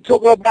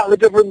talking about the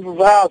different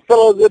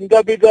fellows in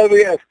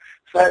WWF.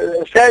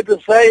 So, sad to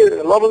say,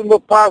 a lot of them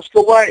have passed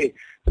away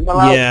in the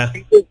last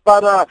years,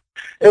 but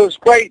it was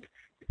great.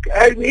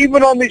 And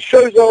even on these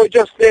shows I was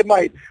just there,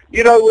 mate,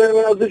 you know,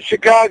 when I was in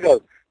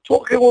Chicago,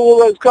 talking with all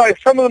those guys,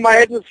 some of them I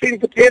hadn't seen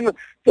for 10,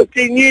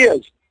 15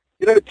 years.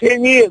 You know,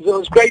 10 years. It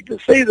was great to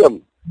see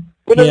them.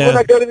 When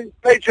I go to these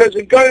trade shows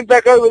and going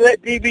back over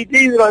that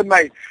DVD that I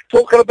made,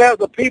 talking about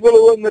the people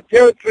who were in the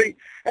territory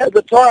at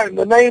the time,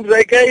 the names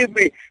they gave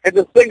me, and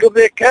to think of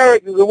their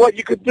characters and what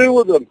you could do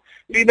with them.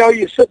 You know,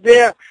 you sit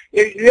there,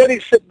 you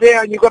only sit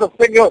there and you've got to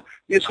think,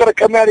 it's got to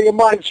come out of your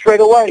mind straight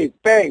away.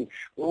 Bang.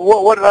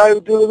 What did I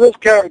do with this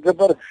character?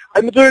 But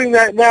I'm doing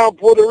that now in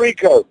Puerto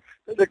Rico.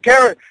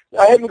 I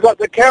haven't got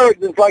the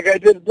characters like I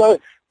did.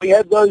 We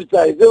had those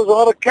days. There was a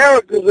lot of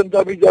characters in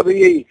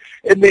WWE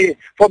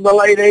from the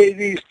late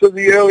 80s to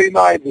the early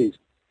 90s.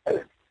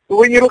 But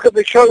when you look at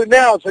the show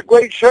now, it's a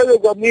great show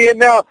they've got near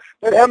now,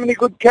 but how many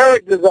good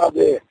characters are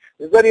there?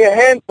 There's only a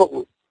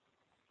handful.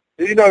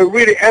 You know,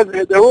 really,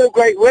 they're all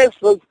great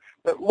wrestlers,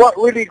 but what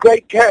really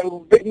great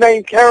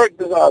big-name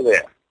characters are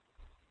there?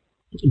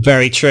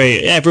 Very true.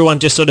 Everyone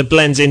just sort of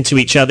blends into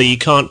each other. You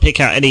can't pick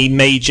out any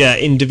major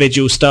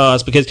individual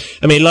stars because,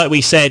 I mean, like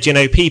we said, you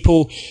know,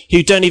 people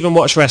who don't even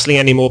watch wrestling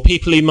anymore,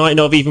 people who might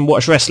not have even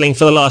watched wrestling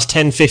for the last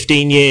 10,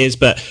 15 years,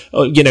 but,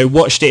 you know,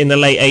 watched it in the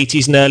late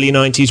 80s and early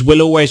 90s,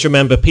 will always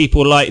remember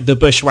people like the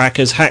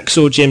Bushwhackers,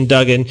 Hacksaw Jim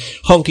Duggan,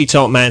 Honky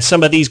Tonk Man,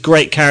 some of these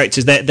great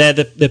characters. They're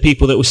the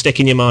people that will stick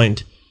in your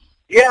mind.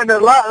 Yeah, and the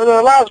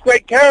last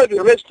great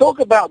character, let's talk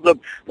about them.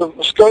 The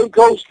Stone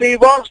Cold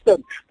Steve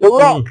Austin, The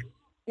Rock.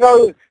 You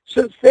know,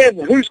 since then,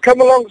 who's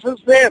come along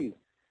since then?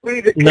 We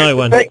need to no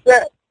one. Take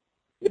that.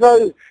 You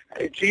know,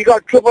 you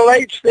got Triple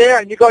H there,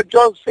 and you got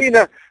John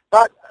Cena,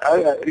 but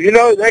you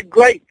know they're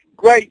great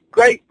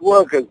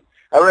workers,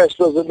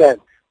 wrestlers, and that.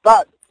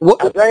 But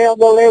are they on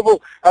the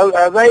level?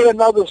 Are they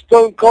another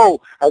Stone Cold?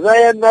 Are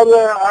they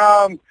another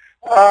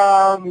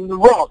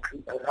Rock?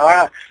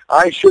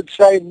 I should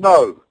say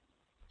no.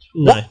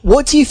 No.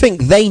 What do you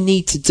think they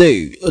need to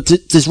do?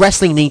 Does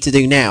wrestling need to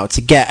do now to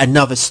get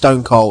another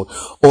Stone Cold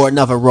or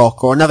another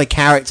Rock or another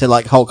character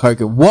like Hulk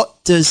Hogan?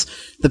 What does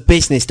the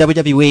business,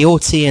 WWE or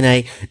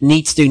TNA,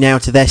 need to do now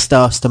to their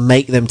stars to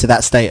make them to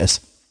that status?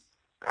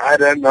 I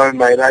don't know,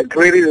 mate.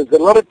 There's a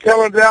lot of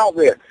talent out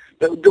there.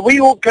 We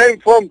all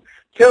came from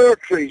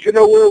territories, you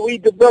know, where we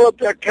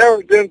developed our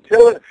character in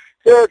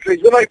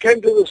territories. When I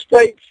came to the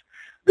States,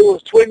 there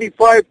was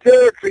 25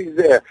 territories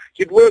there.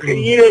 You'd work a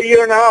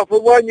year and a half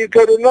in one, you'd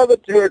go to another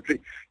territory.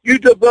 You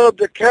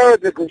developed a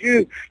character because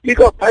you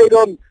got paid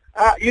on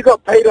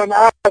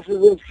asses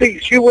and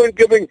seats. You weren't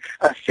giving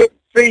a set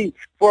fee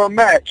for a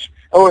match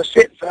or a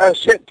set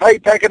pay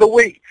packet a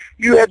week.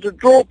 You had to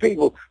draw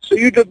people, so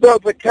you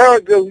developed a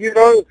character, you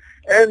know,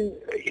 and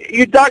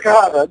you dug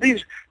harder.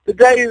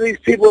 Today these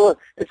people,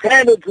 it's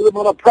handed to them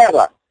on a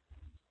platter.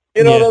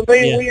 You know what I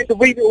mean? Yeah.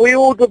 We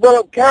all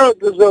developed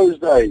characters those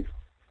days.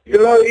 You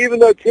know, even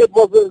though Ted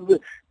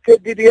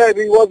DiBiase,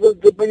 he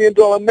wasn't the $1 million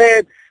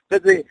man,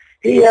 but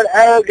he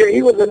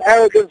was an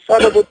arrogant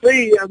son of a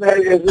bee, as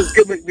his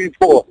gimmick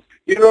before.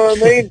 You know what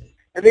I mean?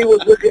 And he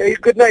was a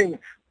good name.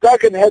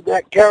 Duggan had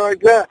that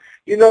character.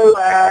 You know,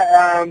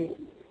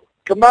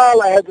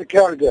 Kamala had the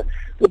character.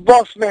 The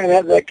Boss Man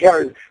had that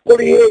character. Well,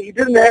 he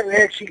didn't have to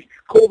actually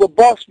call the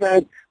Boss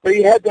Man, but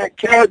he had that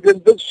character,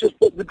 and Vince just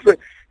put the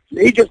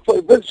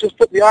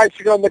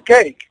icing on the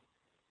cake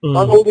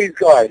on all these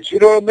guys. You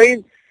know what I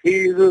mean?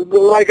 He's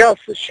like us,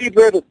 the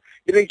sheepherders.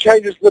 You know, he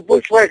changes the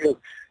bushwhackers.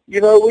 You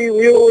know, we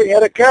already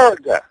had a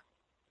character.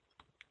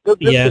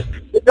 Today,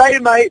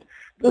 mate,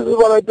 this is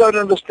what I don't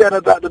understand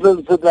about the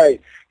business today.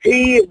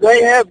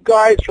 They have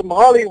guys from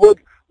Hollywood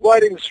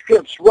writing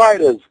scripts,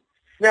 writers.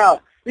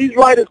 Now, these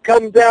writers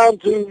come down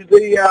to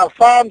the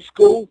farm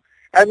school,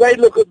 and they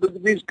look at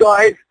these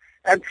guys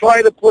and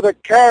try to put a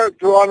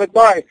character on a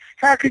guy.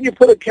 How can you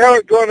put a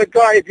character on a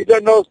guy if you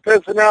don't know his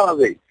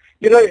personality?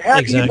 You know, how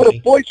can you put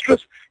a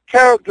boisterous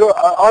character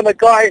on a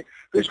guy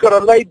who's got a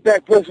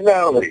laid-back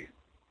personality?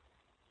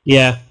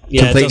 Yeah,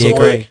 completely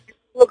agree.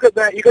 Look at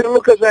that. You got to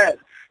look at that.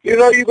 You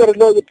know, you got to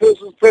know the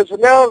person's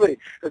personality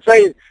and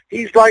say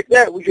he's like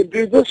that. We can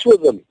do this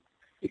with him.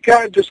 You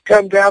can't just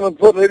come down and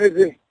put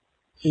anything.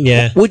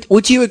 Yeah.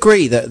 Would you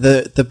agree that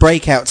the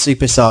breakout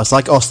superstars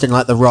like Austin,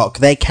 like The Rock,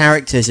 their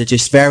characters are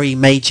just very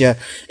major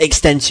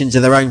extensions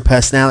of their own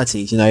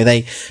personalities? You know,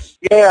 they.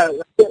 Yeah.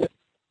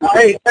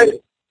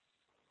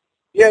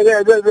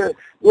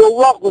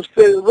 Rock was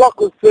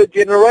third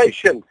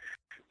generation.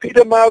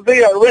 Peter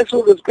Maivia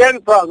wrestled his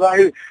grandfather.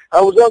 I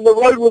was on the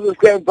road with his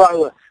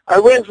grandfather. I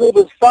wrestled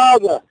his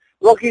father,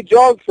 Rocky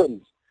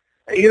Johnson.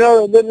 You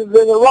know, and then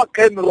The Rock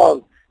came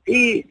along.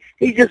 he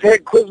just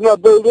had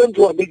charisma built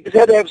into him. He just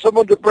had to have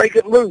someone to break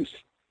it loose.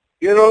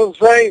 You know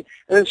what I'm saying?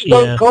 And it's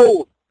Stone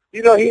Cold.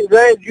 You know,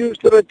 they had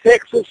used him in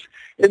Texas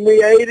in the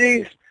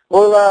 80s,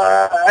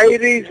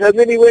 and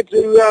then he went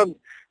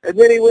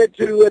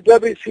to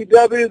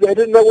WCW. They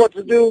didn't know what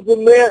to do with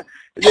him there,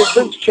 and then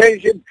Vince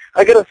changed him.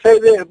 I got to say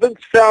there,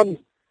 Vince found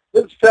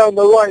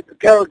the right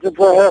character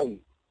for him.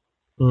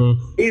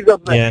 He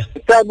found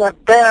that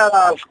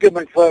badass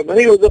gimmick for him, and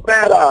he was a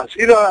badass.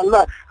 You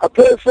know, a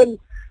person.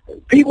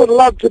 People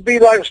love to be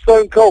like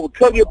Stone Cold.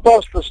 Tell your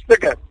boss to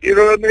stick it. You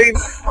know what I mean?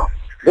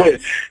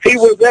 He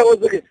was a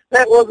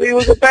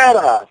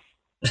badass.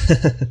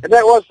 And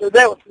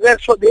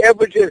that's what the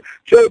average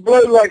Joe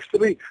Blow likes, to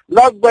be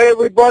loved by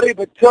everybody,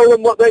 but tell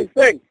them what they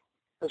think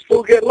and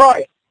still get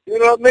liked. You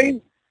know what I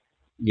mean?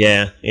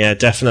 Yeah,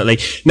 definitely.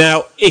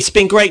 Now, it's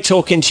been great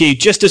talking to you.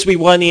 Just as we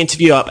wind the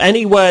interview up,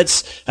 any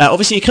words,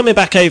 obviously you're coming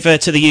back over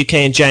to the UK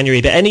in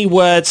January, but any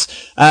words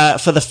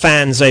for the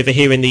fans over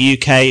here in the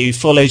UK who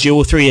followed you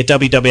all through your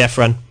WWF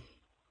run?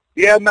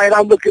 Yeah, mate,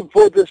 I'm looking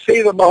forward to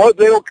seeing them. I hope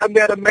they all come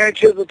down to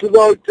Manchester to the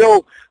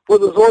hotel for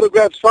this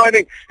autograph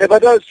signing. If I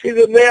don't see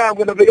them there, I'm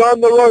going to be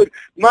on the road,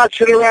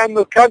 marching around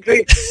the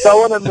country. So I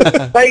want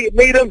to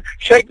meet them,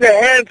 shake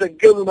their hands, and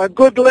give them a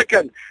good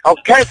licking. I'll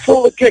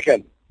cancel the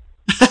kicking.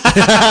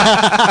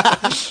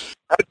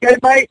 Okay,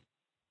 mate.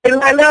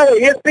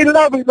 It's been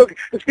lovely. Look,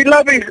 it's been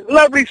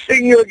lovely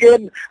seeing you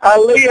again,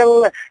 Lee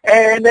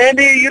and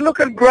Andy. You're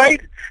looking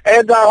great,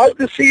 and I hope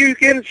to see you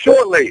again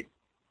shortly.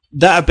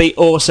 That'd be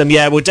awesome.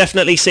 Yeah, we'll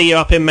definitely see you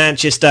up in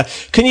Manchester.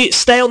 Can you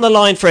stay on the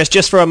line for us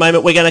just for a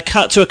moment? We're going to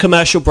cut to a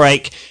commercial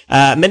break.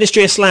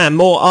 Ministry of Slam,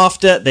 more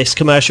after this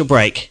commercial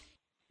break.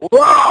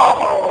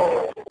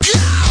 Whoa!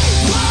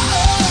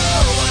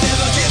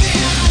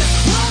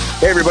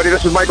 Hey everybody,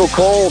 this is Michael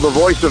Cole, the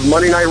voice of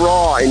Monday Night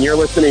Raw, and you're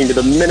listening to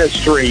the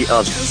Ministry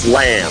of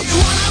Slam.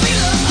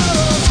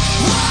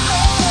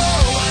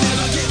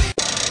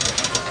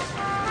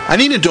 I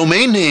need a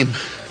domain name.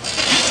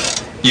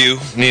 You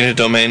need a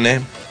domain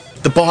name?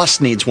 The boss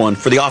needs one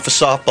for the office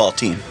softball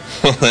team.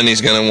 Well, then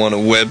he's going to want a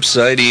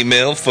website,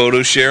 email,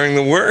 photo sharing,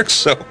 the works.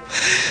 So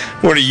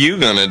what are you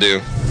going to do?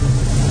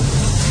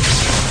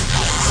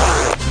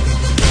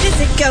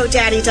 Visit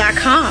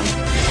GoDaddy.com.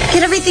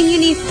 Get everything you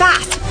need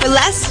fast for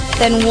less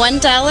than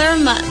 $1 a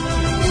month.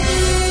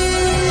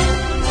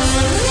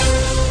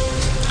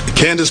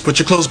 Candace, put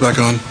your clothes back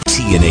on.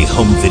 TNA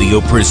Home Video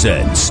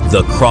presents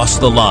the Cross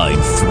the Line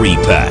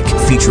 3-pack,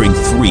 featuring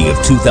 3 of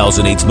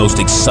 2008's most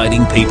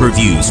exciting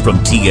pay-per-views from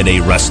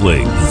TNA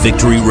Wrestling: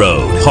 Victory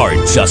Road,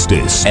 Hard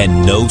Justice,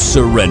 and No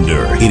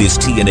Surrender. It is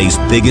TNA's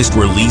biggest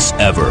release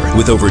ever,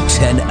 with over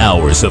 10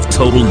 hours of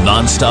total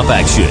non-stop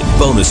action,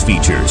 bonus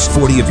features,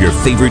 40 of your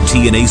favorite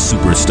TNA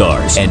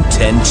superstars, and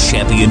 10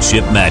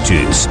 championship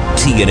matches.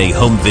 TNA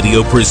Home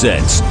Video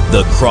presents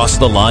the Cross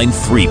the Line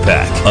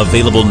 3-pack,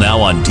 available now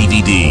on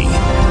DVD.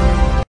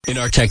 In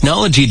our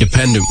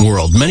technology-dependent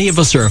world, many of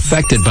us are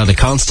affected by the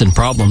constant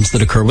problems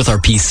that occur with our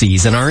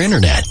PCs and our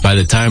internet. By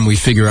the time we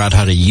figure out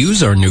how to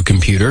use our new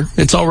computer,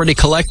 it's already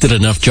collected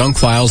enough junk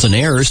files and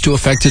errors to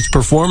affect its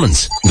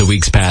performance. The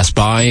weeks pass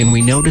by and we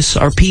notice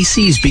our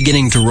PCs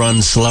beginning to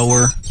run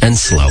slower and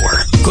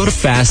slower. Go to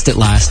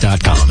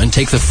fastatlast.com and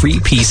take the free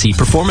PC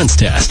performance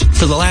test.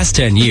 For the last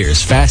 10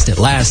 years, Fast at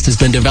Last has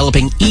been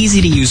developing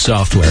easy-to-use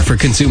software for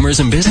consumers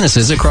and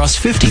businesses across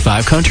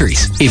 55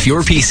 countries. If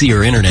your PC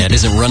or internet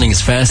isn't running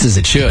as fast as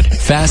it should,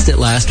 Fast at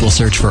Last will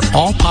search for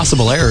all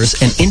possible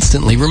errors and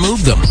instantly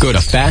remove them. Go to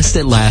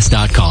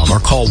fastatlast.com or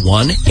call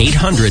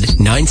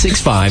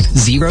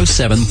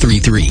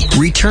 1-800-965-0733.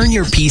 Return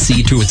your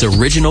PC to its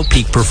original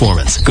peak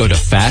performance. Go to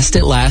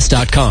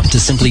fastatlast.com to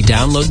simply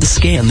download the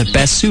scan that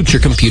best suits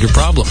your computer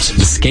problems.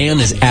 The scan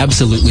is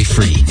absolutely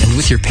free, and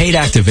with your paid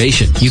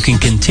activation, you can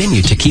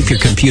continue to keep your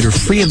computer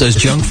free of those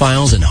junk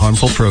files and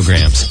harmful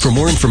programs. For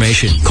more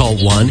information, call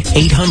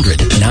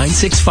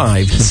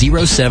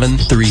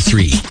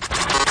 1-800-965-0733.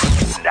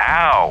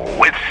 Now,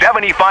 with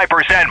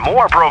 75%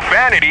 more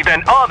profanity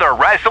than other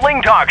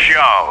wrestling talk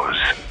shows.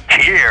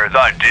 Hear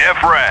the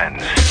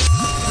difference.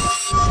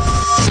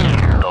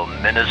 The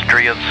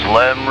Ministry of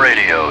Slam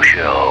Radio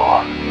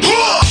Show.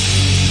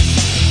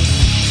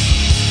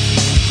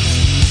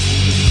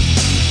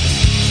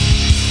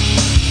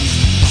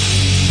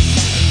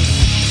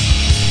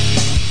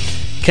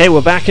 Okay,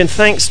 we're back, and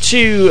thanks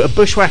to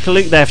Bushwhacker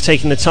Luke there for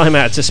taking the time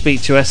out to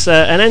speak to us.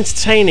 An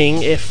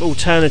entertaining, if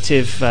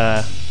alternative,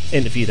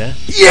 interview there.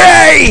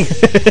 Yay!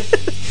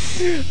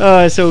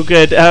 Oh, it's all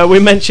good. We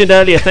mentioned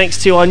earlier,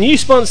 thanks to our new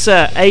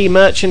sponsor,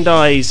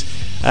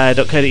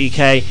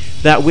 amerchandise.co.uk,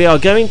 that we are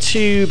going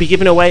to be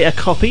giving away a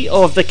copy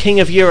of the King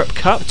of Europe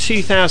Cup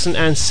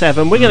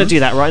 2007. We're going to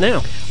do that right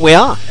now. We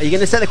are. Are you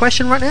going to set the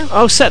question right now?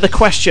 I'll set the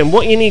question.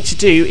 What you need to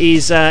do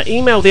is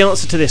email the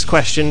answer to this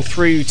question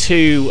through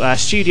to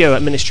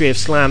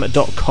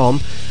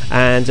studio@ministryofslam.com,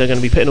 and I'm going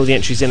to be putting all the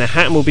entries in a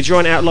hat, and we'll be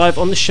drawing it out live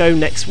on the show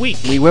next week.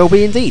 We will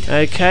be indeed.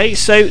 Okay,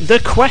 so the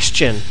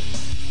question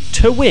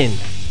to win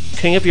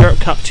King of Europe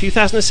Cup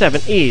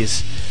 2007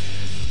 is: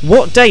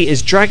 what date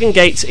is Dragon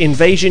Gate's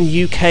Invasion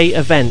UK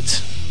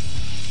event?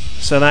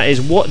 So that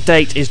is, what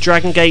date is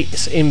Dragon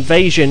Gate's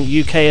Invasion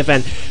UK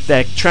event?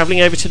 They're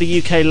travelling over to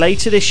the UK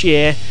later this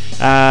year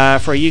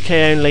for a UK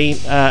only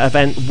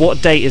event.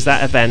 What date is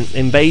that event?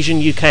 Invasion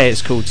UK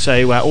it's called.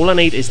 So all I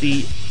need is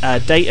the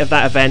date of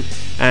that event,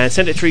 and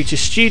send it through to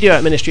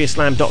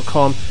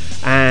studio@ministryofslam.com,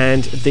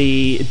 and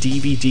the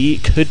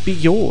DVD could be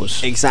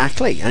yours.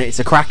 Exactly, and it's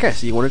a cracker,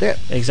 so you want to do it.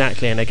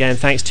 Exactly, and again,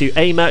 thanks to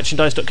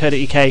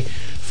amerchandise.co.uk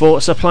for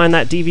supplying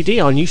that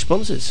DVD, our new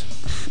sponsors.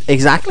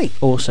 Exactly.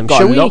 Awesome.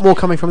 Got a lot more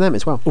coming from them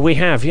as well. We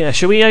have, yeah.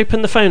 Shall we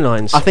open the phone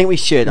lines? I think we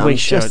should. We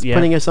should, just yeah.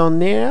 putting us on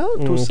now.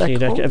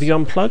 Have you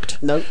unplugged?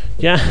 No.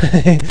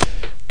 Yeah.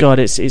 God,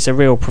 it's a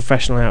real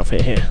professional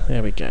outfit here.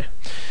 There we go.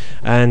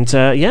 And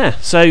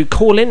so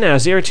call in now,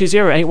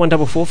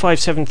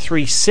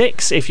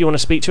 020-8144-5736 if you want to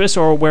speak to us,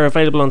 or we're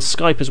available on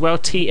Skype as well,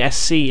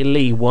 TSC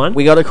Lee 1.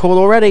 We got a call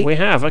already. We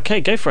have. Okay,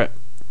 go for it.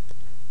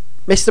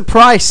 Mr.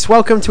 Price,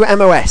 welcome to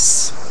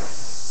MOS.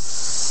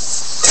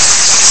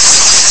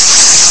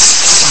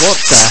 What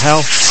the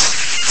hell?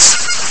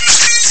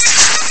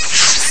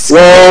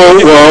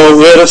 Whoa,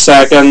 wait a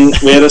second.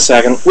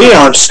 We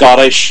aren't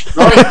Scottish.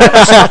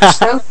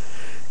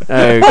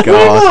 Oh Why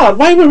God! not?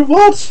 Why would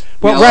what?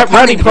 Well, No,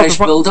 apparently the British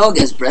Bulldog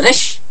is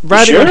British.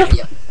 Rowdy, Sure?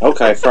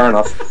 Okay, fair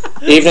enough.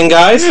 Evening,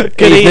 guys.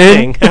 Good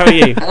evening. How are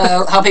you?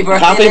 Hello, happy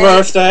birthday. Happy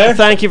birthday.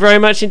 Thank you very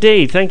much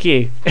indeed. Thank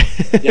you.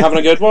 You having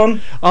a good one?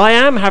 I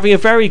am having a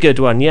very good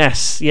one.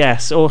 Yes,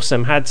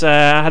 awesome. Had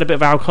a bit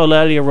of alcohol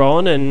earlier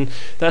on, and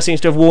that seems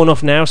to have worn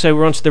off now. So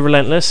we're on to the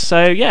Relentless.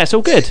 So yeah, it's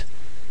all good.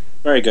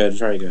 Very good,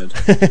 very good.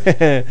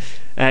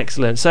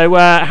 Excellent. So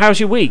how's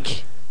your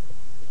week?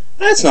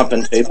 It's not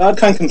been too bad,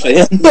 can't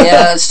complain.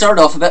 Yeah, it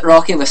started off a bit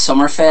rocky with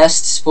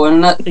Summerfest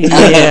spoiling it.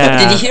 Yeah.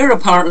 Did you hear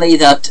apparently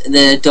that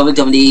the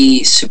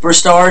WWE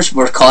superstars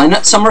were calling it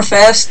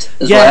Summerfest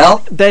as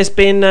well? There's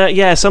been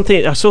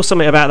something. I saw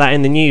something about that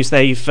in the news.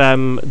 They've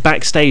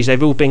backstage.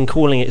 They've all been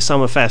calling it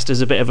Summerfest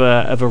as a bit of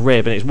a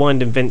rib, and it's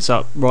winding Vince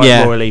up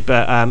royally.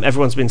 But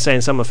everyone's been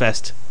saying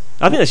Summerfest.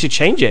 I think they should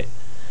change it,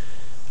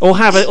 or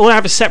have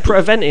a separate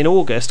event in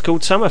August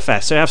called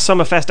Summerfest. So have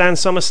Summerfest and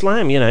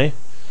SummerSlam. You know.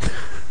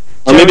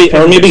 Or maybe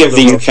get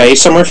the UK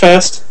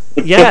Summerfest.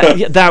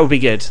 yeah, that would be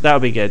good. That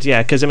would be good.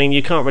 Yeah, because I mean,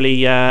 you can't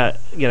really, our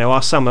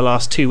summer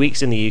lasts 2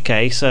 weeks in the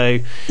UK, so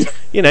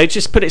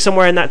just put it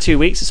somewhere in that 2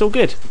 weeks. It's all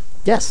good.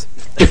 Yes.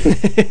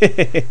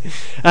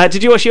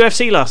 Did you watch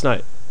UFC last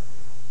night?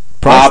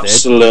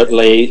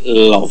 Absolutely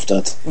loved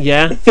it.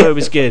 Yeah, thought it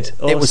was good.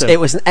 Awesome. It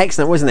was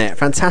excellent, wasn't it?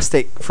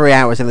 Fantastic 3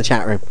 hours in the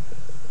chat room.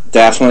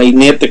 Definitely.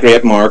 Nate the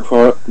Great Mark,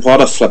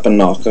 what a flipping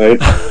knockout.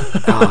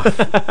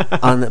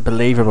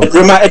 Unbelievable.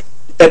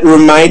 It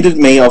reminded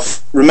me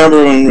of,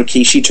 remember when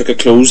Rikishi took a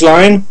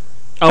clothesline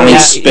and he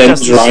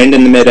spins round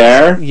in the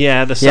midair?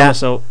 Yeah, the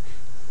somersault.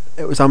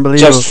 It was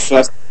unbelievable.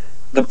 Just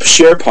the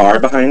sheer power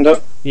behind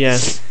it. Yeah,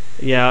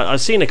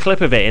 I've seen a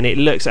clip of it and it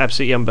looks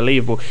absolutely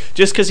unbelievable.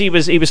 Just because he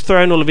was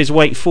throwing all of his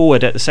weight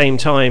forward at the same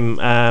time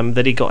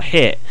that he got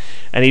hit,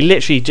 and he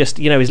literally just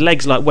his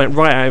legs went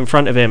right out in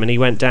front of him and he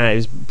went down. It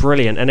was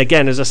brilliant. And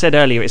again, as I said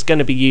earlier, it's going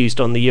to be used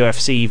on the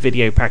UFC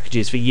video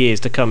packages for years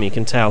to come. You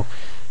can tell.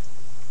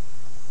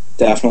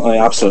 Definitely,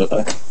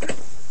 absolutely.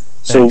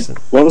 So,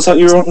 what was that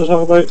you were wanting to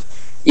talk about?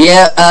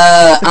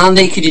 Yeah,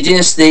 Andy, could you do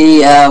us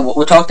what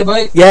we talked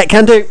about? Yeah,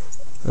 can do.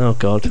 Oh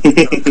God.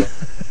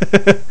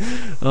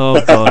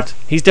 Oh God.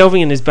 He's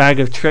delving in his bag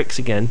of tricks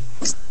again.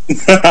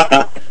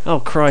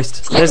 Oh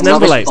Christ. There's an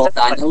envelope.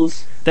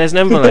 There's an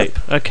envelope.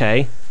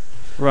 Okay.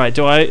 Right,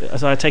 so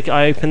I take it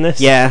I open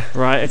this? Yeah.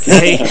 Right,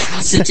 okay.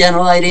 That's the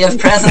general idea of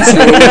presents.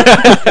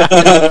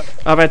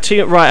 I've had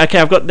two. Right, okay,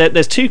 I've got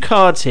there's two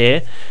cards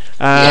here.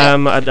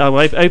 I'll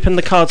open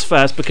the cards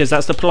first because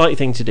that's the polite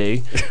thing to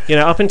do.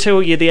 Up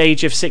until you're the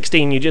age of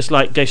 16, you just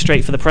go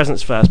straight for the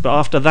presents first. But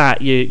after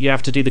that, you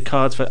have to do the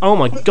cards first. Oh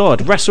my God,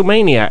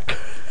 WrestleManiac!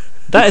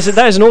 That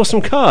is an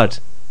awesome card.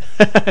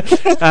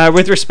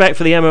 With respect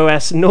for the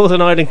MOS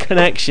Northern Ireland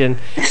Connection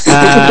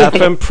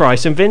from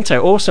Price and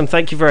Vinto. Awesome,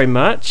 thank you very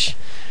much.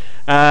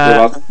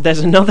 There's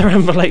another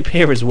envelope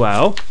here as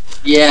well.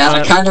 Yeah,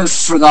 I kind of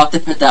forgot to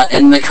put that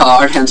in the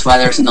card, hence why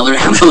there's another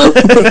envelope.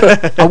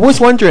 I was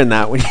wondering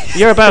that.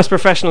 You're about as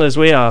professional as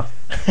we are.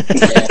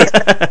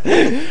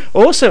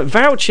 Awesome,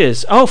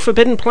 vouchers. Oh,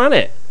 Forbidden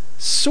Planet.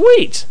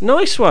 Sweet,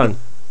 nice one.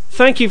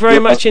 Thank you very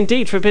much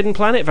indeed, Forbidden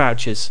Planet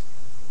vouchers.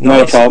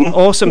 No problem.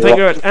 Awesome, thank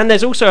you very much. And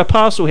there's also a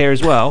parcel here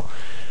as well.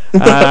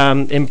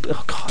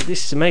 Oh God,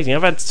 this is amazing.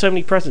 I've had so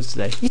many presents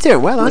today. You're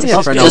doing well, aren't you?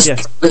 We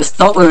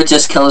thought we would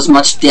just kill as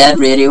much dead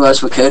radio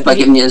as we could by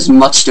giving you as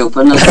much to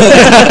open.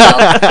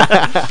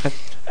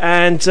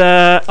 And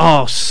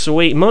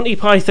sweet, Monty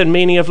Python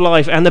Meaning of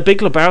Life and The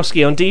Big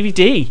Lebowski on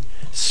DVD.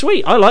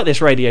 Sweet, I like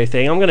this radio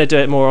thing. I'm going to do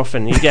it more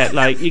often. You get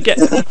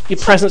your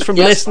presents from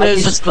listeners.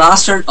 You just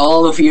plaster it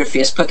all over your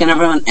Facebook, and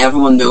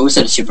everyone knows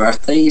that it's your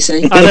birthday. You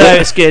see? I know,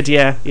 it's good.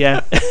 Yeah.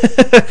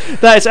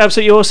 That is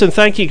absolutely awesome.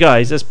 Thank you,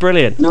 guys. That's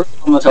brilliant. No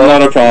problem at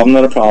all.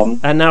 Not a problem.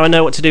 And now I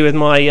know what to do with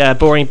my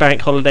boring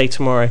bank holiday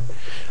tomorrow.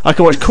 I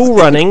can watch Cool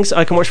Runnings.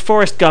 I can watch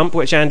Forrest Gump,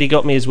 which Andy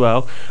got me as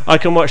well. I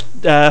can watch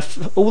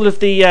all of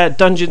the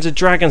Dungeons and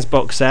Dragons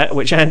box set,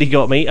 which Andy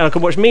got me. I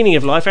can watch Meaning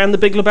of Life and The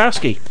Big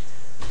Lebowski.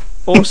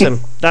 Awesome.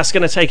 That's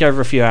going to take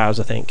over a few hours,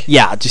 I think.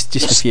 Yeah, just a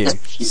few.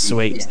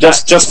 Sweet.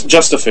 Just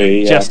a few.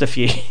 Yeah. Just a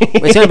few.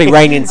 It's going to be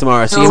raining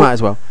tomorrow, so you might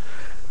as well.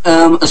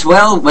 As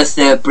well, with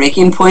the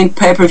Breaking Point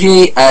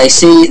pay-per-view, I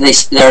see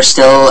they're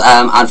still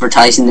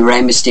advertising the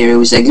Rey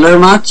Mysterio Ziggler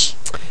match.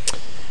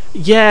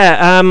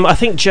 Yeah, I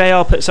think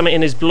JR put something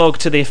in his blog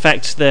to the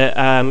effect that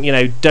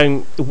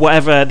don't,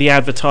 whatever the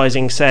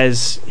advertising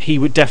says, he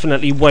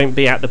definitely won't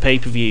be at the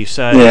pay-per-view.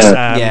 So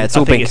it's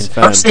all been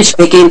confirmed. Personally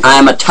speaking, I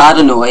am a tad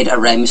annoyed at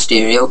Rey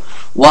Mysterio.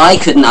 Why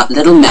couldn't that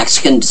little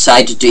Mexican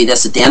decide to do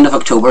this at the end of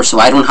October so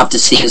I don't have to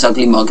see his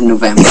ugly mug in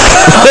November?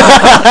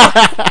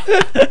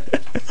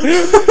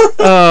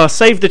 Oh,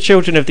 save the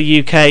children of the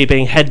UK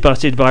being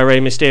headbutted by Rey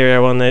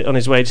Mysterio on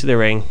his way to the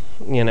ring.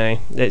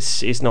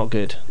 It's not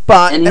good.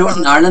 But in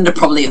Northern Ireland, they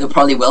probably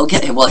will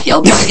get him. Well,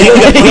 he'll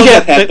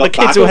get the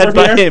kids will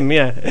headbutt him.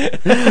 Yeah.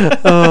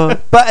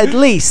 But at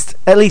least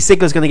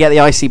Ziggler's going to get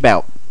the IC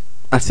belt.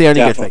 That's the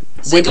only good thing.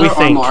 Ziggler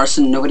or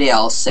Morrison, nobody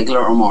else.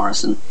 Ziggler or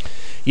Morrison.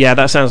 Yeah,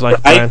 that sounds like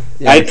a plan.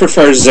 I'd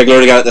prefer Ziggler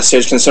to get at this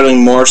stage,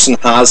 considering Morrison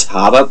has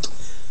had it.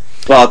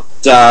 But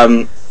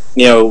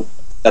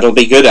it'll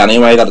be good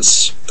anyway that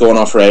it's going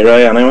off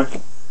Ray anyway.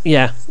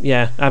 Yeah,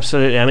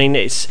 absolutely. I mean,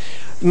 it's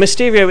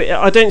Mysterio.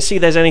 I don't see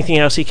there's anything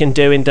else he can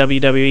do in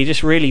WWE. He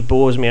just really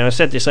bores me. I've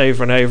said this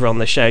over and over on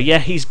the show. Yeah,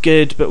 he's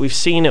good, but we've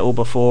seen it all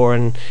before,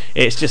 and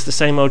it's just the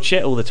same old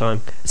shit all the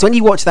time. So when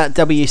you watch that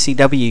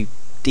WCW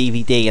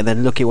DVD and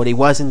then look at what he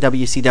was in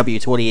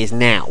WCW to what he is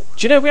now.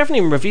 Do you know we haven't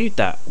even reviewed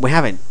that? We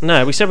haven't.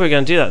 No, we said we were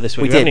going to do that this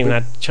week. We haven't even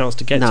had a chance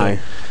to get to it.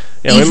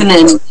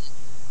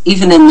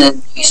 Even in the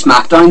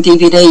SmackDown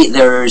DVD,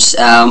 there's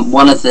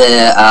one of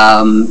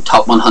the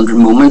top 100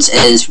 moments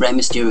is Rey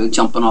Mysterio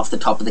jumping off the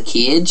top of the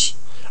cage.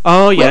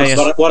 Oh yeah.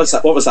 What is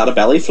that? What was that? A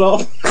belly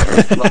flop?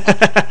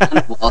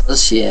 It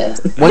was, yeah.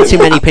 One too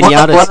many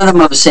pinatas. One of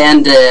them I was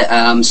saying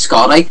to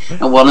Scotty,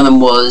 and one of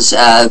them was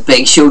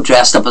Big Show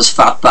dressed up as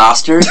Fat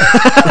Bastard,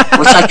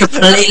 which I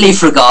completely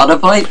forgot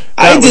about.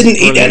 I didn't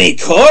eat any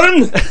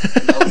corn.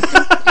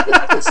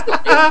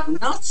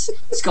 Nuts.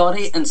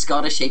 Scotty and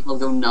Scottish Sheep will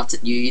go nuts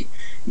at you.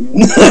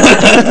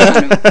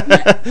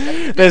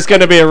 There's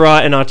going to be a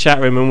riot in our chat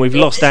room, and we've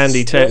lost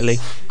Andy totally.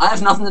 I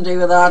have nothing to do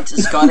with that.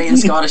 Scotty and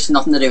Scottish,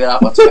 nothing to do with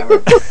that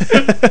whatsoever.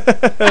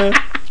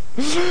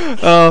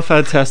 Oh,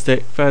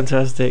 fantastic.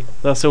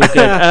 That's all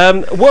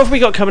good. What have we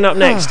got coming up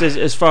next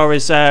as far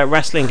as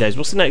wrestling goes?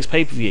 What's the next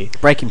pay-per-view?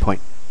 Breaking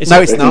Point. It's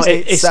not.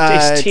 It's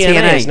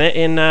TNA, isn't it?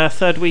 In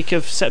third week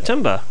of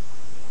September.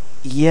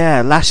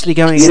 Yeah, Lashley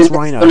going against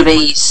Rhino. It's going to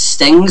be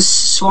Sting's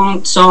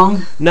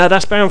song? No,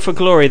 that's Bound for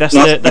Glory. That's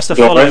the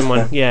following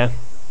one. Yeah.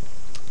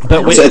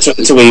 But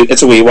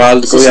it's a wee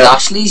while. Is this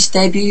Lashley's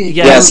debut?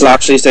 Yes,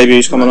 Lashley's debut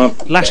is coming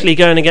up. Lashley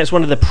going against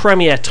one of the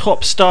premier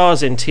top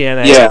stars in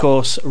TNA, of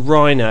course,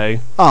 Rhino.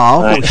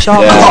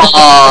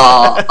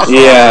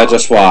 Yeah,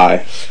 just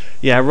why?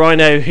 Yeah,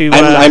 Rhino who...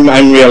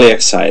 I'm really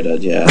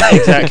excited, yeah.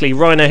 Exactly,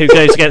 Rhino who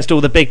goes against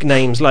all the big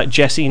names like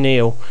Jesse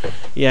Neal.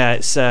 Yeah,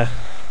 it's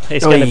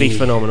going to be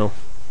phenomenal.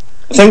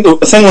 I think one of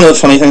the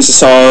funny things I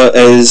saw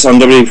is on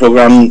WWE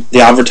program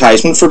the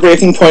advertisement for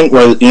Breaking Point,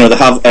 where they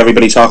have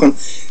everybody talking.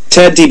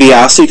 Ted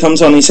DiBiase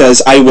comes on, he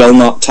says, "I will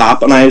not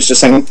tap," and I was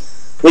just thinking,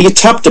 well, you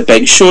tapped the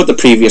Big Show at the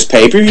previous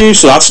pay-per-view,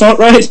 so that's not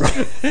right.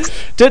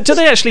 do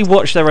they actually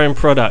watch their own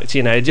product?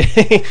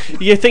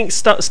 You think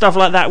stuff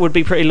like that would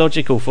be pretty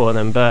logical for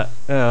them, but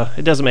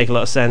it doesn't make a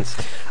lot of sense.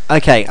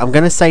 Okay, I'm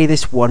going to say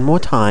this one more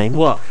time.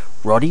 What?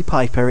 Roddy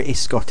Piper is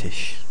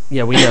Scottish.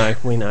 Yeah, we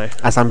know.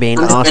 As I'm being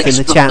asked in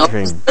the chat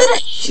room.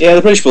 Yeah,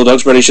 the British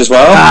Bulldog's British as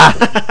well.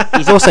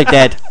 He's also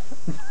dead.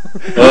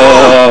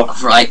 Oh,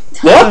 right.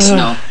 What?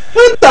 No.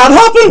 When did that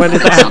happen? When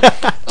did that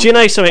happen? Do you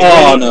know something?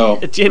 Oh, no.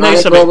 Do you know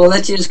something? Well, we'll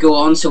let you just go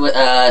on so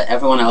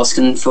everyone else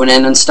can phone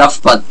in and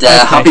stuff. But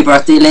happy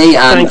birthday, Lee.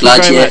 I'm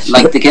glad you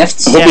liked the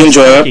gifts. I hope you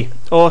enjoy it.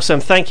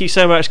 Awesome. Thank you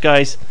so much,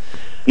 guys.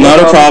 Not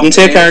a problem.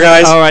 Take care,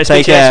 guys. All right,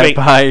 take care.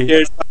 Bye.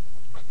 Cheers.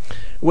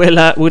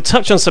 We'll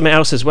touch on something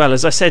else as well.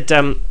 As I said,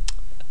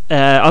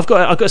 I've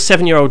got a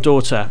 7-year-old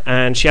daughter,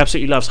 and she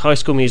absolutely loves High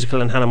School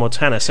Musical and Hannah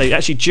Montana. So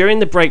actually, during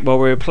the break while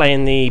we were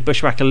playing the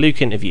Bushwhacker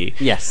Luke interview,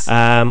 yes,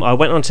 I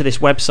went onto this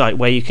website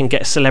where you can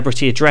get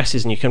celebrity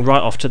addresses and you can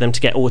write off to them to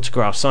get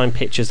autographs, signed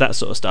pictures, that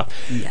sort of stuff.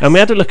 Yes. And we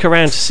had a look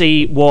around to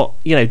see what,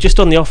 just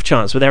on the off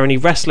chance, were there any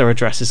wrestler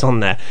addresses on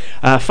there?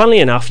 Funnily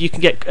enough, you can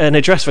get an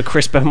address for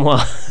Chris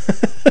Benoit.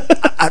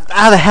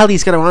 How the hell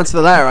he's going to answer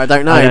the letter? I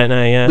don't know.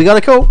 Yeah. We got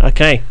a call.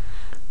 Okay.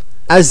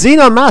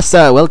 Xenon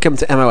Master, welcome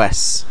to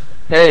MOS.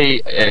 Hey,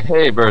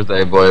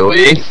 birthday boy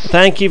Lee.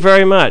 Thank you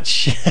very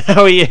much.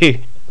 How are you?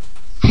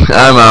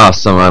 I'm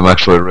awesome. I'm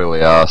actually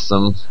really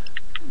awesome.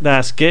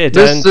 That's good.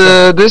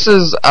 This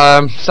is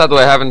sadly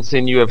I haven't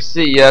seen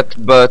UFC yet,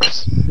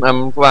 but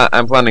I'm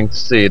planning to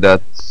see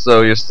that.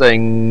 So you're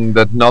saying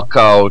that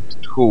knockout?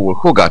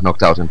 Who got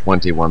knocked out in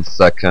 21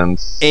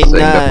 seconds? Saying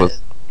that was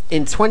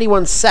in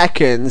 21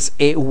 seconds,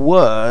 it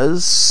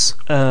was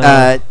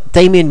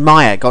Damien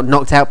Maia got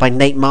knocked out by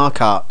Nate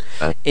Marquardt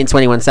in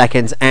 21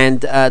 seconds,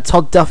 and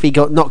Todd Duffy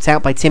got knocked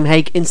out by Tim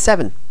Hague in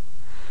 7.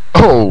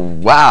 Oh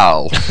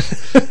wow!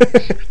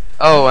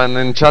 Oh, and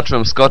in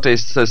chatroom, Scotty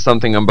says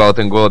something about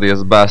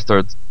Inglourious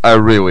Bastards. I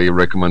really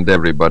recommend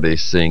everybody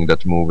seeing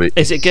that movie.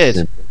 Is it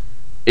good?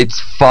 It's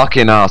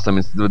fucking awesome.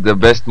 It's the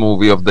best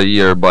movie of the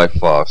year by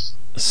far.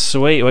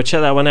 Sweet, well check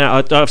that one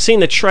out. I've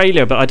seen the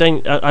trailer, but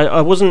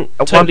I wasn't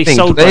totally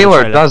sold by the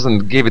trailer. trailer.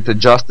 Doesn't give it a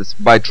justice.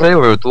 By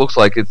trailer, it looks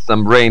like it's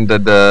some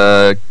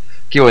brain-dead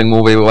killing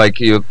movie like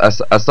you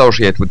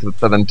associate with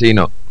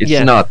Tarantino.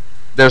 It's not.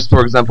 There's,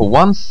 for example,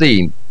 one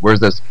scene where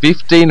there's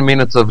 15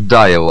 minutes of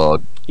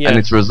dialogue. Yeah. And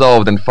it's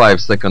resolved in 5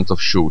 seconds of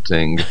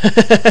shooting.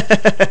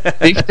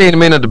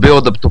 15-minute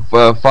build-up to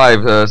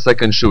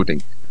 5-second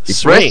shooting.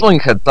 If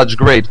wrestling had such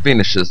great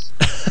finishes,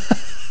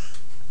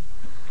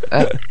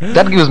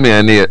 that gives me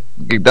an idea.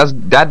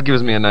 That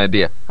gives me an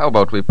idea. How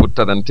about we put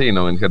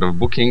Tarantino instead of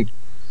booking?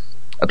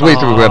 At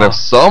least we would have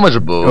so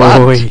much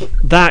blood.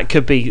 That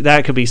could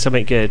be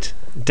something good.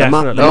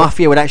 Definitely. The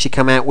Mafia would actually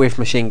come out with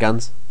machine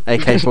guns.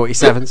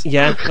 AK-47s.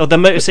 Yeah, or the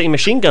Motor City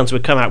machine guns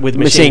would come out with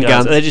machine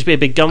guns. There'd just be a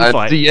big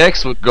gunfight.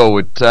 DX would go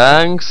with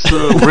tanks,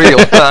 real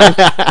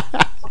tanks.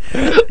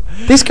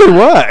 This could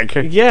work.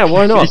 Yeah,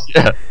 why not?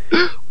 Yeah.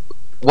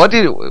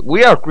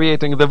 We are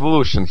creating a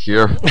revolution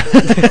here.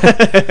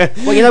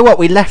 Well, you know what?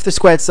 We left the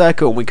squared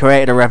circle and we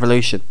created a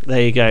revolution.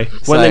 There you go.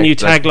 One of the new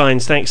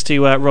taglines, thanks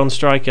to Ron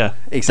Stryker,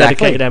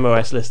 dedicated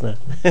MOS listener.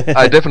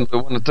 I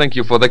definitely want to thank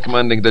you for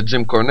recommending the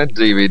Jim Cornette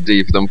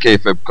DVD from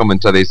K-Fab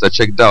Commentaries. I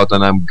checked out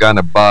and I'm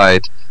gonna buy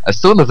it as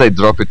soon as they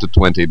drop it to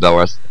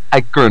 $20.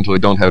 I currently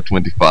don't have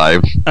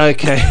 25.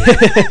 Okay.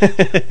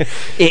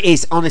 It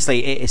is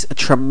honestly, it's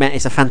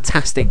a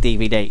fantastic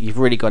DVD. You've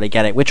really got to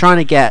get it. We're trying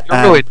to get.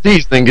 You're really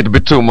teasing it a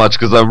bit too much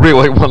because I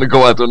really want to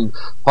go out and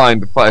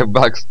find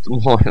 $5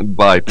 more and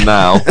buy it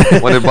now. I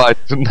want to buy it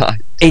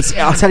tonight.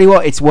 I'll tell you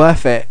what, it's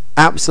worth it.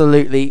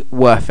 Absolutely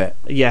worth it.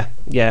 Yeah.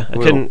 I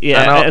couldn't.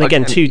 Yeah, and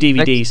again, 2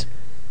 DVDs.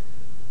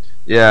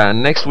 Yeah,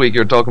 next week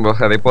you're talking about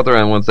Harry Potter, and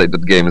I want to say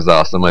that game is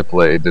awesome. I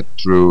played it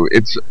through.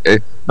 It's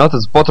not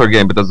as a Potter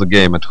game, but as a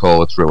game at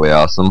whole, it's really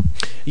awesome.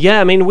 Yeah,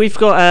 I mean, we've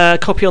got a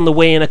copy on the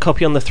Wii and a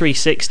copy on the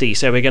 360,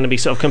 so we're going to be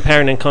sort of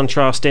comparing and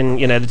contrasting,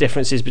 the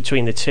differences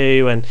between the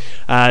two. And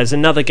there's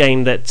another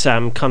game that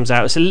comes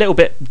out. It's a little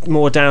bit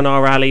more down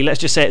our alley.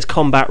 Let's just say it's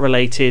combat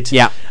related.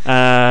 Yeah.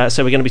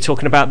 So we're going to be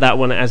talking about that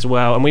one as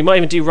well, and we might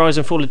even do Rise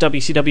and Fall of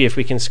WCW if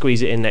we can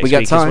squeeze it in next week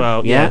as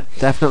well. Yeah,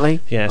 definitely.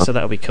 Yeah, so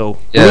that'll be cool.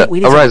 Yeah,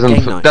 Horizon.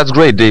 That's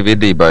great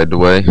DVD, by the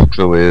way. It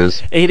really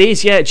is. It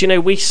is, yeah. Do you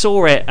know, we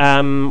saw it,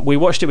 we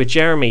watched it with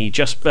Jeremy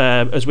just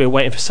as we were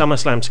waiting for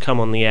SummerSlam to come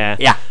on the air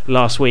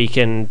last week,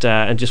 and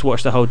just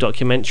watched the whole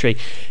documentary.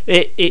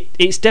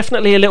 It's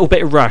definitely a little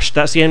bit rushed.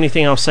 That's the only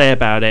thing I'll say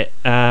about it.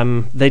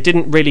 They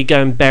didn't really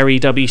go and bury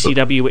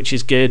WCW, which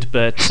is good,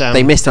 but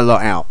they missed a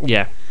lot out.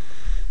 Yeah.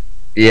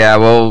 Yeah,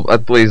 well,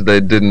 at least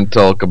they didn't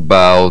talk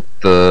about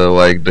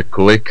the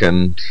Click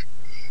and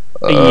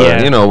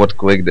you know what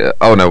Click did.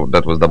 Oh no,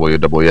 that was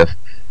WWF.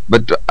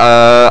 But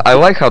I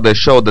like how they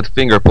showed that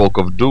finger poke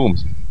of Doom.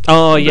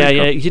 Oh yeah.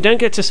 You don't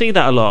get to see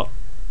that a lot.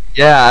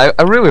 Yeah,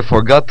 I really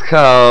forgot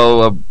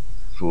how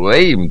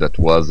lame that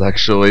was,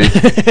 actually.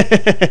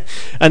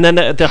 And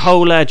then the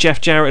whole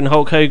Jeff Jarrett and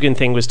Hulk Hogan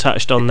thing was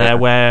touched on there,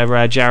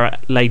 where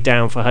Jarrett laid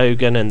down for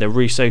Hogan, and the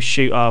Russo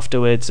shoot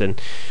afterwards,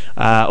 and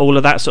all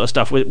of that sort of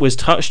stuff was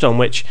touched on,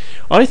 which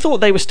I thought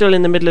they were still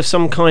in the middle of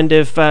some kind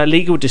of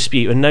legal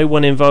dispute, and no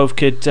one involved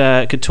could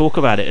talk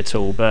about it at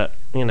all. But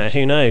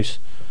who knows?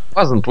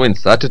 Wasn't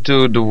Vince's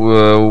attitude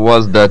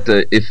was that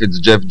if it's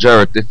Jeff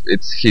Jarrett,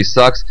 if he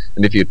sucks,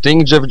 and if you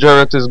think Jeff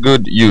Jarrett is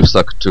good, you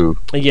suck too.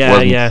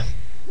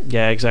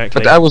 Yeah,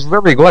 exactly. But I was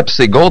very glad to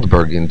see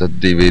Goldberg in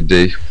that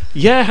DVD.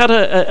 Yeah, had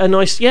a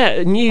nice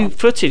new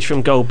footage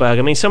from Goldberg.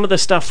 I mean, some of the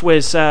stuff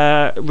was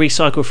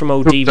recycled from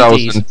old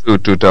DVDs. 2002,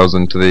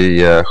 2003,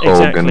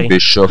 Hogan and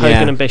Bischoff.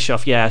 Hogan and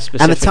Bischoff, specifically.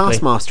 And the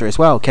Taskmaster as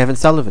well, Kevin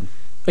Sullivan.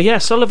 Oh, yeah,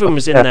 Sullivan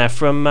was in there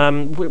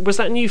from. Was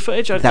that new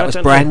footage? That was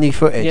brand new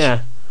footage.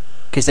 Yeah.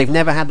 Because they've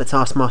never had the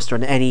Taskmaster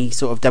on any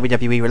sort of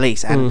WWE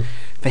release, and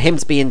for him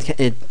to be in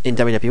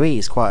WWE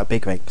is quite a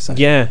big thing. So.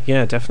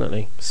 Yeah,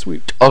 definitely.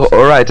 Sweet. All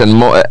right, and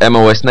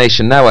MOS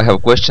Nation. Now I have a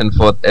question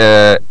for.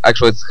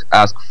 Actually, let's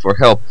ask for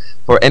help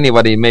for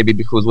anybody maybe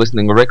who's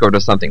listening to a record or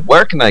something.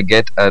 Where can I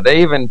get a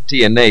Raven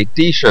TNA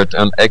T-shirt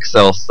on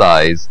XL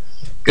size?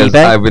 Because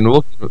I've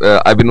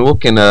been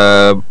looking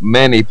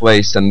many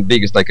places, and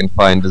biggest I can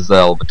find is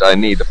L, but I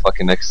need a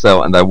fucking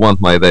XL, and I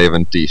want my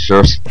Raven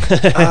T-shirt.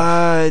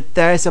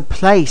 There's a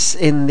place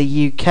in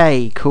the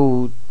UK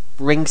called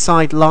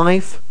Ringside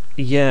Live.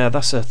 Yeah,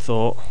 that's a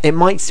thought. It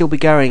might still be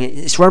going.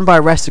 It's run by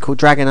a wrestler called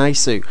Dragon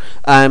Isu.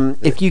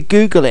 If you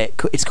Google it,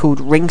 it's called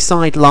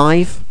Ringside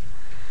Live.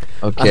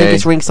 Okay. I think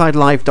it's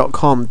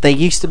ringsidelive.com. They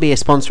used to be a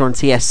sponsor on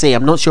TSC.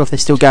 I'm not sure if they're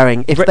still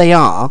going. If they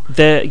are...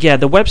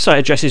 The website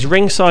address is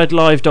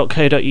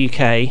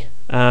ringsidelive.co.uk.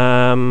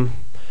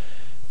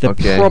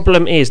 The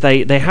problem is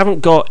they haven't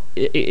got...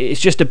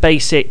 It's just a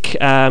basic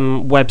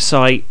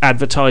website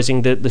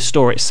advertising the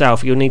store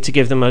itself. You'll need to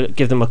give them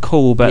a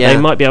call, but they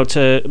might be able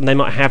to... They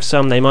might have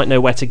some. They might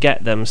know where to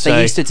get them. So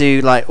they used to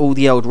do like all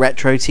the old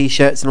retro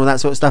T-shirts and all that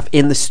sort of stuff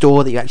in the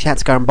store that you actually had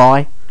to go and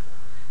buy.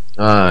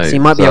 So you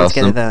might be able to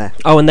get it there.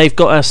 Oh, and they've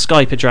got a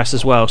Skype address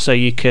as well, so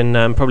you can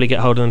probably get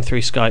hold of them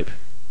through Skype.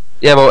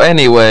 Yeah, well,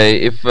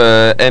 anyway, if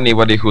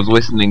anybody who's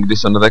listening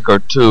this on the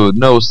record too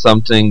knows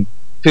something,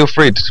 feel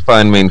free to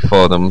find me in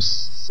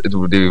forums. It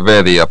would be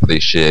very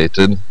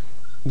appreciated.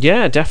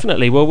 Yeah,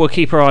 definitely. Well, we'll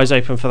keep our eyes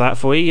open for that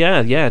for you.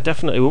 Yeah,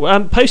 definitely.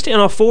 We'll, post it in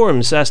our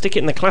forums. Stick it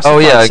in the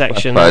classified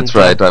section. That's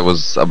right. I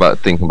was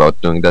thinking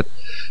about doing that.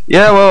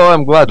 Yeah, well,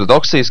 I'm glad that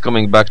Oxy is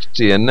coming back to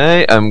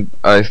TNA.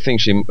 I think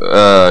she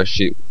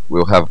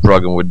will have a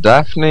program with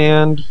Daphne,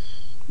 and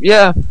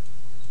yeah.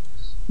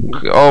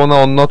 Oh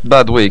no, not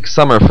bad week.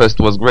 Summerfest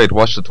was great.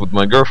 Watched it with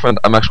my girlfriend.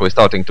 I'm actually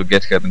starting to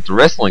get her into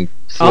wrestling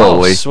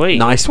slowly. Oh, sweet.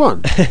 Nice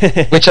one.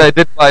 Which I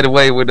did, by the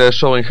way, with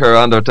showing her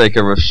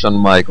Undertaker with Shawn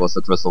Michaels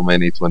at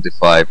WrestleMania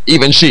 25.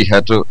 Even she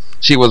had to.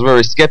 She was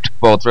very skeptical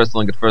about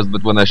wrestling at first,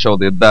 but when I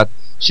showed her that,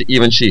 she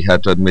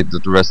had to admit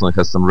that wrestling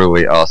has some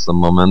really awesome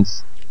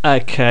moments.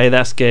 Okay,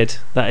 that's good.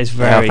 That is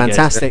very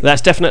fantastic. Good.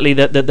 That's definitely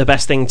the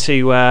best thing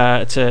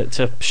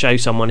to show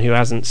someone who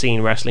hasn't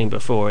seen wrestling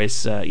before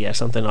is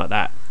something like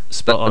that.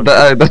 Spot on.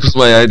 That was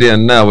my idea,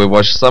 and now we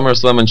watched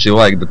SummerSlam, and she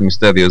liked that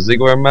Mysterio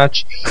Ziggler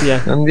match.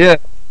 Yeah. And yeah,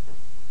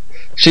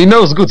 she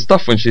knows good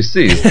stuff when she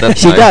sees. That's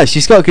she does.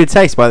 She's got good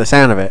taste by the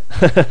sound of it.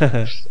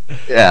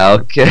 Yeah.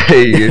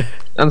 Okay.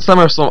 And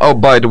SummerSlam. Oh,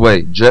 by the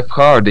way, Jeff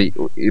Hardy,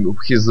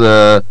 his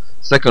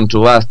second to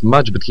last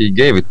match, but he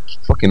gave it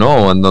fucking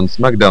all, and on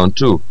SmackDown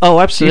too.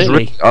 Oh,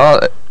 absolutely.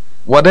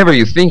 Whatever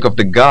you think of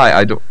the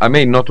guy, I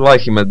may not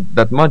like him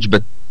that much,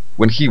 but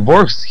when he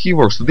works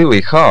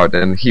really hard,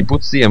 and he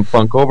puts CM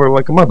Punk over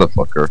like a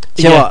motherfucker.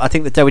 You know what? I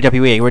think the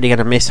WWE are really going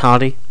to miss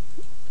Hardy.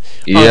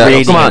 Yeah,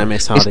 really going to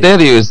miss Hardy.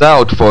 Mysterio is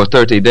out for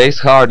 30 days.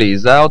 Hardy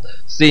is out.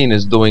 Cena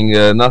is doing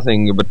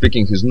nothing but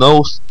picking his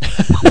nose.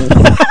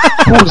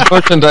 Whose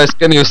merchandise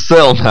can you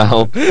sell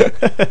now?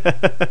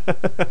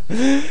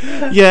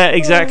 Yeah,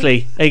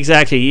 exactly.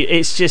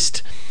 It's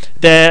just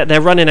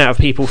they're running out of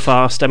people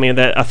fast. I mean,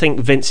 I think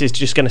Vince is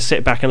just going to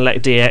sit back and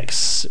let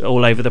DX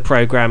all over the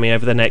programming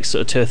over the next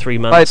sort of 2 or 3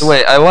 months. By the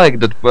way, I like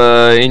that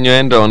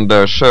innuendo on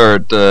their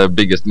shirt,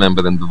 biggest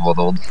member in the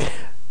world.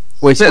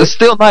 It's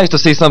still nice to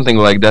see something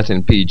like that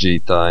in PG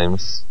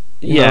times.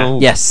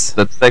 Yes.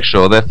 That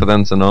sexual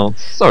reference and all.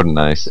 Sort of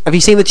nice. Have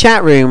you seen the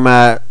chat room?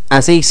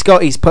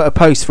 Scotty's put a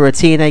post for a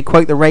TNA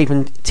Quote the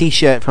Raven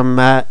t-shirt from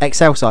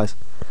XL size.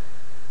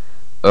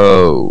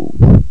 Oh.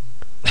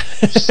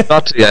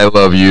 Scotty, I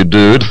love you,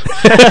 dude.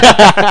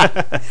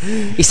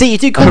 You see, you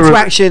do call to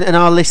action, and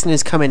our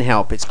listeners come and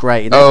help. It's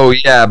great. Oh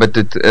yeah, but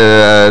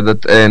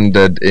that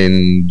ended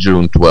in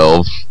June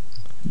 12th.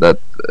 That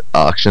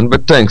auction.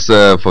 But thanks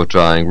for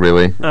trying,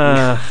 really.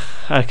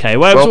 Okay,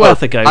 well, it was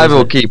worth a go. I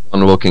will keep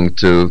on looking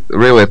too.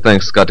 Really,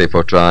 thanks, Scotty,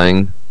 for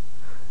trying.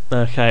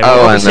 Okay.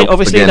 Well,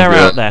 obviously again, they're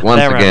out there.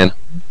 Once again,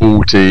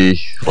 booty.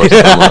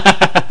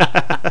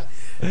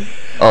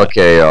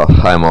 Okay,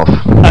 I'm off.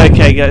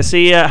 Okay, guys.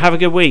 See ya. Have a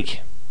good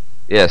week.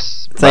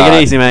 Yes. Take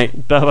it easy,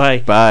 mate. Bye-bye.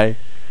 Bye.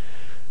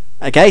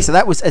 Okay, so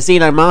that was a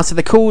Xeno Master.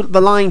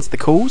 The lines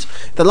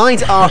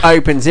are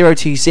open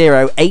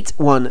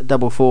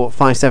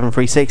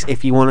 020-8144-5736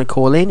 if you want to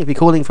call in. If you're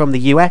calling from the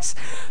US,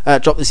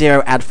 drop the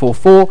 0, add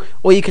 44,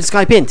 or you can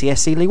Skype in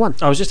TSC Lee 1.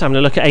 I was just having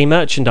a look at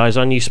merchandise,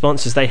 our new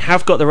sponsors. They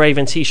have got the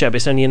Raven t-shirt, but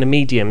it's only in a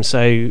medium, so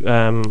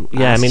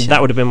that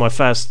would have been my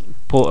first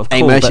port of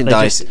call.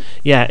 Merchandise.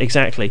 Yeah,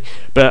 exactly.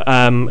 But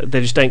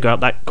they just don't go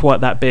out quite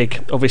that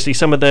big. Obviously,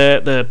 some of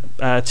the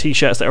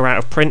t-shirts that are out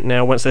of print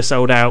now, once they're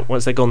sold out,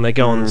 once they're gone, they're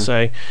gone.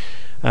 So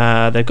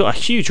they've got a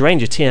huge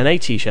range of TNA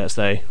t-shirts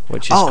though,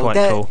 which is quite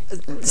cool.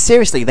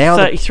 Seriously, they are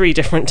 33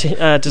 different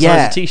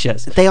designs of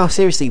t-shirts. They are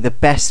seriously the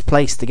best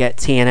place to get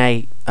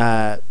TNA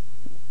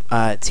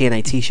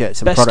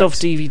t-shirts and best products. of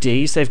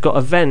DVDs. They've got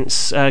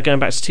events going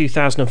back to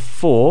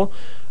 2004.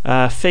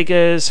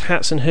 Figures,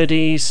 hats and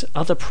hoodies,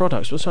 other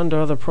products. What's under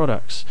other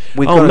products?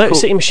 Motor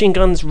City Machine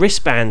Guns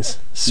wristbands.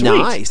 Sweet.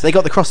 Nice. They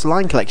got the Cross the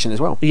Line collection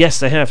as well. Yes,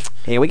 they have.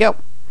 Here we go.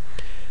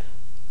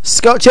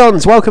 Scott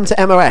Johns, welcome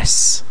to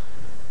MOS.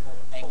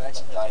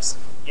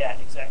 Yeah,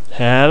 exactly.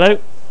 Hello.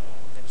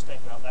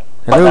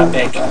 Hello. That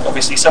big.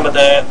 Obviously, some of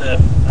the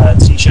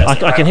t-shirts.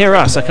 I can hear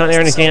us. I can't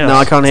hear anything else. No,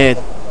 I can't hear.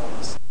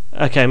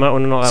 Okay, might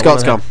want to knock that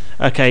Scott's gone.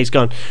 Okay, he's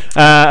gone.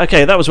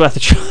 Okay, that was worth a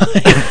try.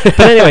 But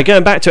anyway,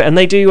 going back to it, and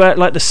they do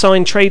like the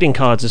signed trading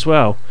cards as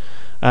well,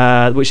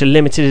 which are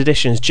limited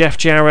editions. Jeff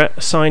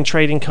Jarrett signed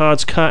trading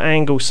cards, Kurt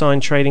Angle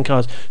signed trading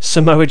cards,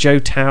 Samoa Joe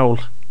towel.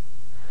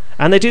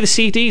 And they do the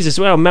CDs as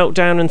well,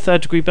 Meltdown and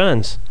Third Degree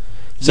Burns.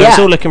 So Yeah. it's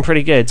all looking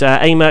pretty good.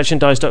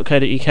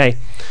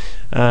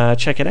 amerchandise.co.uk.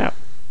 Check it out.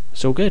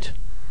 It's all good.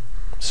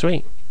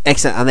 Sweet.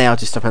 Excellent, and they are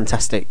just a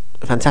fantastic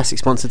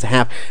sponsor to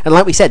have. And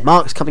like we said,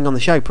 Mark's coming on the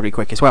show pretty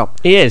quick as well.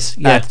 He is,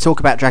 yeah. To talk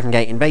about Dragon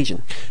Gate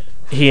Invasion.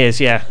 He is,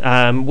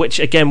 yeah. Which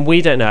again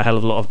we don't know a hell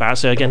of a lot about.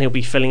 So again, he'll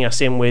be filling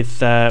us in with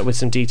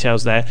some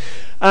details there.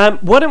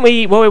 Why don't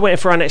we, while we're waiting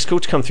for our next call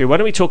to come through, why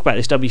don't we talk about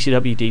this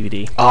WCW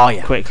DVD? Oh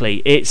yeah,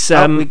 quickly. It's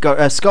we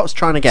got Scott's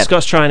trying again.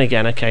 Scott's trying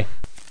again. Okay.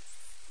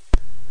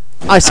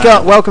 Hi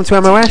Scott, welcome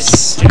to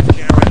MOS.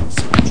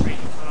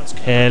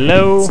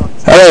 Hello.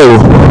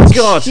 Hello.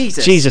 God,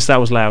 Jesus,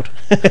 that was loud.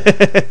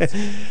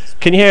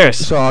 Can you hear us?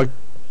 So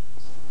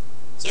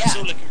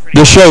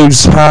the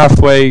show's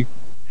halfway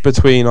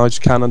between. I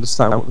just can't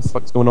understand what the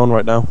fuck's going on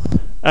right now.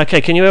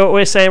 Okay, can you hear what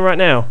we're saying right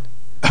now?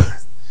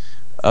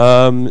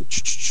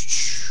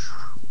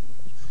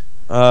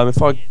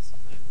 If I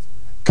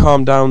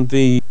calm down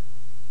the.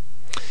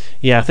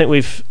 Yeah, I think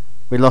we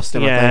lost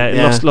him. Yeah, I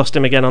think. lost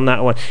him again on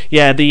that one.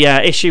 Yeah, the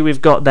issue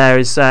we've got there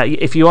is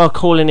if you are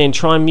calling in,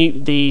 try and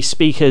mute the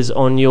speakers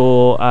on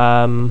your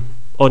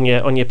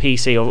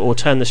PC or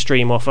turn the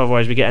stream off.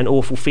 Otherwise, we get an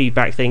awful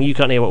feedback thing. You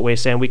can't hear what we're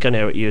saying. We can't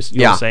hear what you're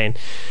saying.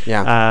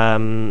 Yeah.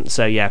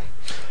 So yeah.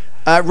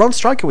 Ron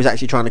Stryker was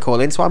actually trying to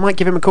call in, so I might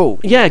give him a call.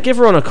 Yeah, give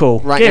Ron a call.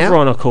 Give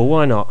Ron a call.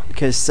 Why not?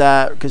 Because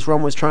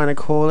Ron was trying to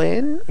call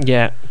in.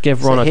 Yeah,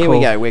 give Ron a call. Here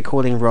we go. We're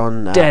calling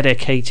Ron.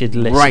 Dedicated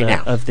listener right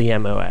now of the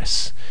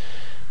MOS.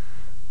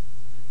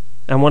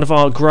 And one of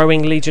our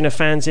growing legion of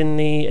fans in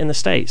the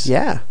States.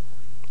 Yeah.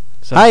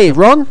 So. Hey,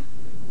 Ron.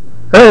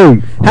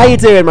 Hey. How you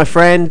doing, my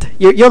friend?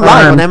 You're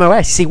live on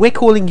MOS. See, we're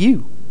calling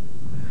you.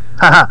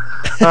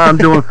 I'm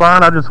doing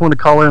fine. I just want to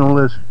call in and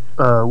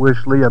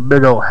wish Lee a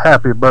big old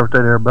happy birthday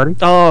to everybody.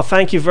 Oh,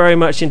 thank you very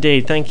much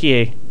indeed. Thank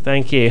you.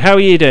 How are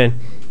you doing?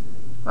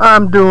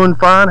 I'm doing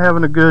fine.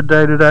 Having a good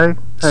day today.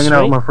 Hanging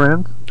out with my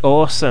friends.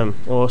 Awesome.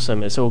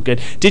 It's all good.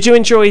 Did you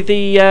enjoy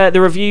the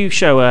review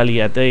show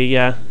earlier?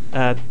 The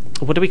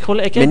what do we call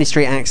it again?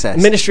 Ministry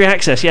Access. Ministry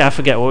Access. Yeah, I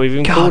forget what we've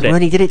even called it. We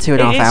only did it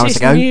 2.5 hours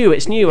ago.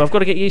 It's new. I've got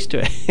to get used to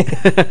it.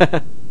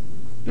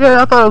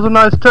 Yeah, I thought it was a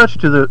nice touch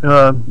to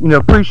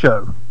the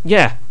pre-show.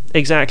 Yeah.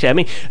 Exactly. I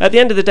mean, at the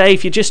end of the day,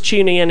 if you're just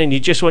tuning in and you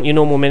just want your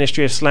normal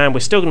Ministry of Slam, we're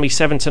still going to be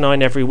 7 to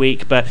 9 every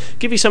week, but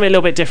give you something a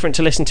little bit different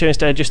to listen to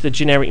instead of just the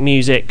generic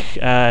music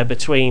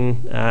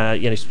between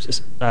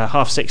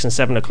 6:30 and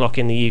 7 o'clock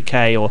in the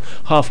UK, or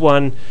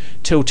 1:30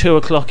 till 2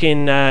 o'clock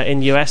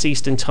in US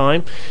Eastern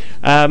Time.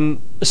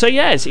 So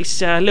yeah,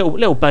 it's a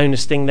little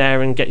bonus thing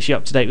there and gets you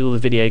up to date with all the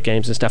video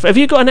games and stuff. Have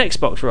you got an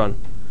Xbox, Ron?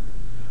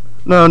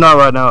 No, not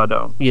right now. I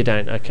don't. You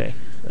don't. Okay.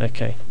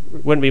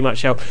 Wouldn't be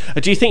much help.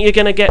 Do you think you're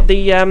going to get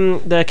the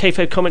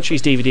Kayfabe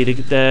Commentaries DVD,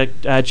 the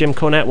Jim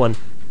Cornette one?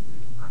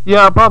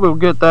 Yeah, I probably will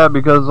get that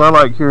because I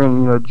like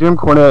hearing Jim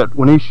Cornette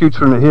when he shoots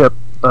from the hip.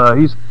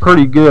 He's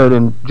pretty good,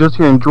 and just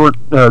hearing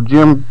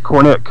Jim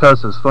Cornette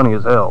cuss is funny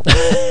as hell.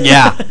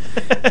 Yeah,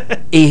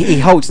 he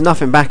holds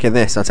nothing back in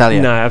this. I tell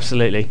you. No,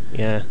 absolutely.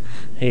 Yeah,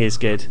 he is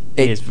good.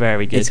 He is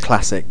very good. It's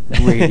classic,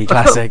 really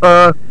classic.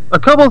 A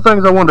couple of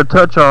things I wanted to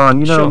touch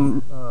on.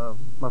 Sure.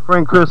 My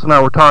friend Chris and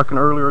I were talking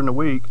earlier in the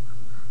week,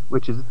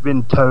 which has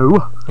been we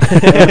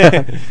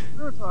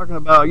were talking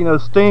about,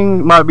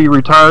 Sting might be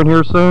retiring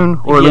here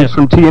soon, or at least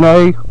from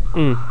TNA.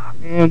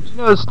 And,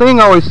 Sting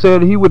always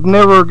said he would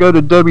never go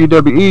to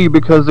WWE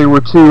because they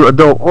were too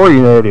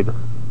adult-oriented.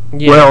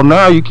 Yeah. Well,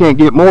 now you can't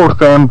get more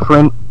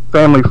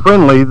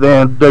family-friendly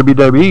than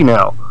WWE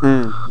now.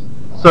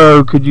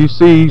 So, could you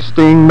see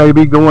Sting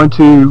maybe going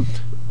to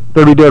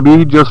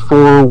WWE just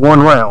for one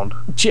round?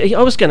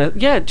 I was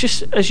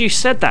just as you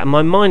said that,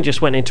 my mind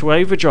just went into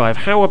overdrive.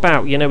 How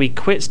about, he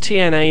quits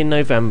TNA in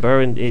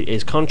November and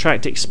his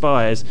contract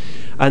expires,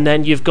 and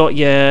then you've got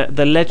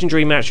the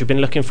legendary match we've been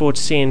looking forward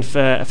to seeing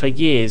for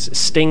years,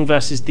 Sting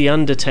versus The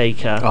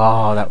Undertaker.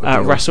 Oh, that would be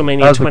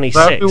WrestleMania 26.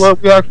 That's exactly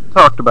what we actually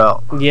talked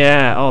about.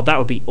 Yeah, that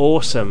would be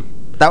awesome.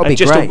 That would be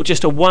great.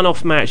 Just a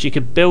one-off match. You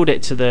could build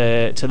it to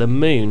the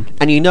moon.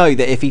 And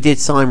that if he did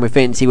sign with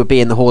Vince, he would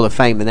be in the Hall of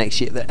Fame the next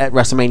year at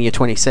WrestleMania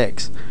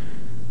 26.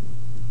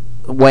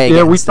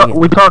 Yeah, we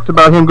talked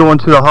about him going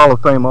to the Hall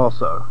of Fame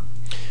also.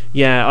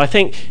 Yeah,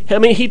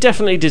 he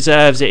definitely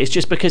deserves it. It's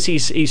just because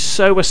he's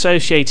so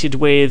associated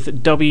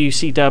with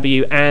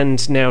WCW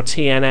and now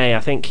TNA. I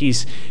think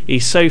he's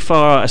so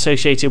far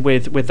associated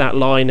with that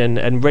line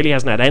and really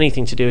hasn't had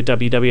anything to do with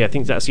WWE. I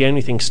think that's the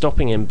only thing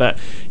stopping him. But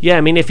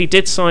yeah, if he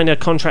did sign a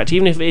contract,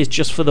 even if it is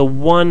just for the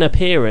one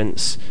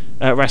appearance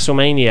at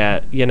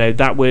WrestleMania,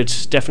 that would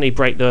definitely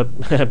break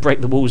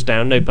the walls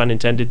down, no pun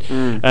intended.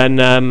 And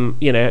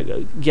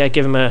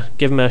give him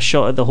a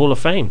shot at the Hall of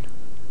Fame.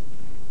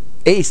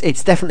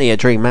 It's definitely a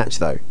dream match,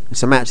 though.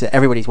 It's a match that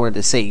everybody's wanted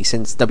to see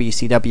since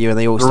WCW, and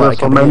they all started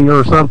coming in.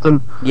 WrestleMania or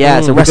something. Yeah,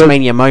 it's a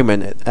WrestleMania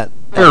moment at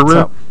the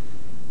top.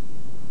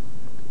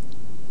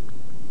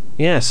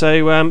 Yeah,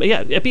 so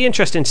it'd be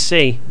interesting to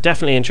see.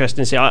 Definitely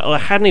interesting to see. I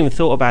hadn't even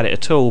thought about it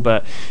at all,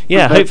 but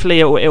yeah,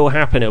 hopefully it will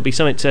happen. It'll be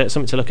something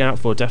to look out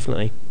for.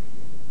 Definitely.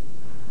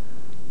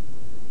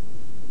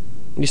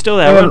 You still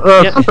there? And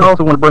something I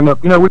also want to bring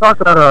up. We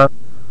talked about.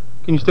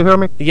 Can you still hear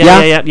me?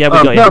 Yeah. We got you.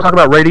 Yeah, we talked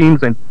about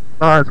ratings and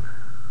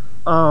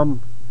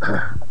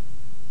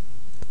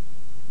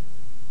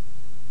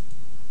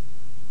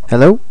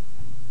Hello.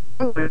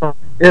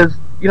 Is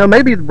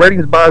maybe the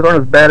ratings buys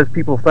aren't as bad as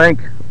people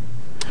think.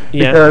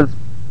 Yeah. Because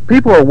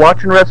people are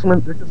watching wrestling,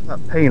 they're just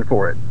not paying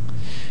for it.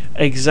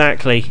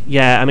 Exactly.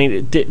 Yeah, I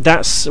mean,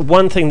 that's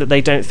one thing that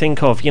they don't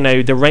think of.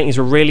 The ratings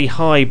were really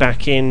high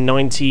back in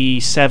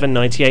 97,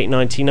 98,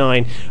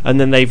 99, and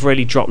then they've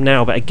really dropped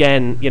now. But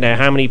again,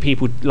 how many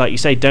people, like you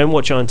say, don't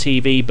watch it on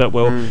TV, but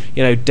will,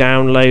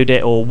 download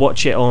it or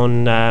watch it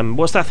on,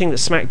 what's that thing that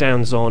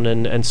SmackDown's on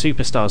and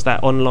Superstars,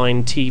 that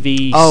online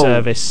TV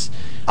service?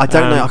 I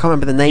don't know. I can't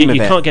remember the name of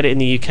it. You can't get it in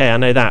the UK, I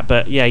know that,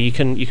 but yeah, you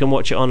can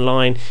watch it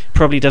online.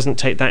 Probably doesn't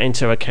take that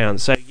into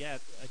account. So yeah,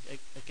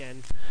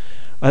 again,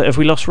 have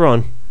we lost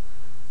Ron?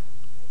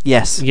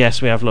 Yes.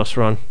 Yes, we have lost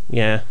Ron.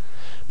 Yeah,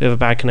 bit of a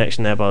bad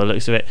connection there by the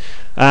looks of it.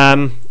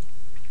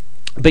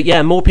 But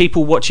yeah, more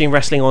people watching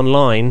wrestling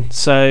online,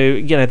 so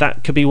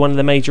that could be one of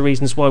the major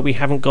reasons why we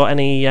haven't got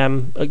any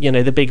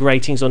the big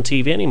ratings on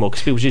TV anymore,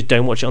 because people just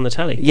don't watch it on the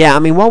telly. Yeah, I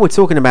mean, while we're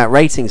talking about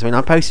ratings,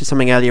 I posted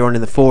something earlier on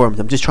in the forums.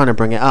 I'm just trying to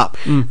bring it up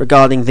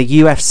regarding the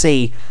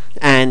UFC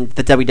and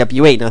the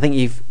WWE, and I think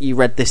you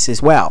read this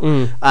as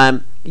well.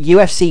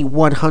 UFC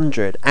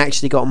 100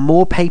 actually got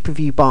more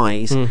pay-per-view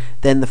buys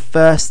than the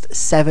first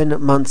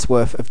 7 months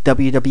worth of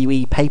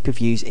WWE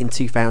pay-per-views in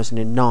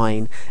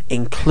 2009,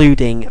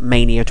 including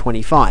Mania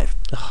 25.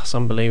 Oh, it's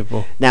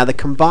unbelievable. Now, the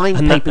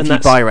combined pay-per-view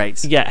buy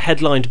rates... Yeah,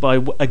 headlined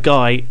by a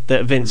guy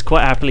that Vince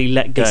quite happily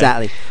let go.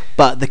 Exactly.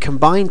 But the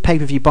combined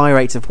pay-per-view buy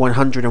rates of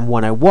 100 and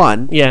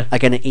 101 are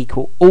going to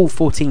equal all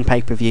 14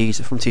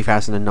 pay-per-views from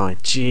 2009.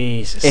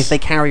 Jesus. If they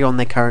carry on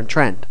their current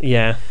trend.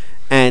 Yeah.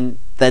 And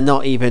they're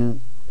not even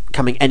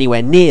coming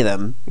anywhere near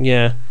them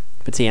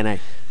for TNA.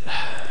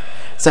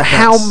 So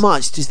how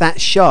much does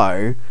that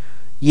show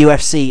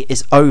UFC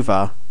is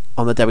over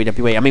on the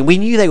WWE? I mean, we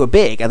knew they were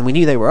big and we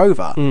knew they were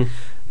over,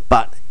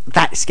 but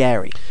that's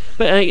scary.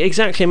 But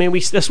exactly, I mean,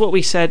 that's what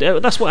we said.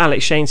 That's what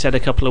Alex Shane said a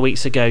couple of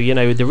weeks ago.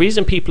 The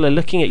reason people are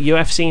looking at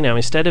UFC now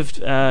instead of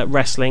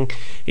wrestling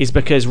is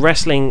because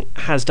wrestling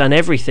has done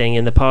everything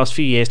in the past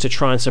few years to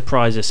try and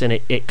surprise us, and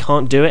it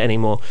can't do it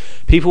anymore.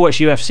 People watch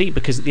UFC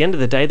because at the end of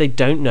the day, they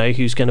don't know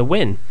who's going to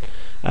win.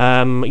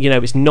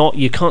 It's not,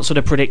 you can't sort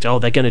of predict,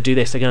 they're going to do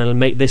this, they're going to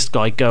make this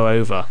guy go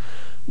over.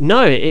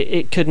 No,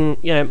 it couldn't.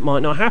 It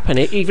might not happen.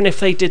 Even if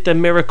they did the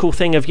miracle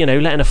thing of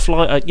letting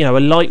a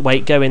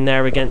lightweight go in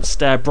there against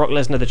Brock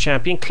Lesnar, the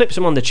champion, clips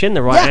him on the chin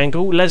the right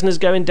angle, Lesnar's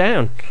going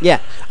down. Yeah,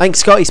 I think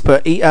Scotty's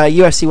put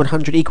UFC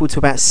 100 equal to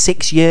about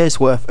 6 years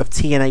worth of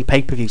TNA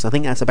pay-per-views. I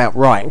think that's about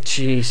right.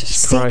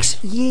 Jesus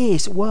Christ, 6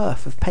 years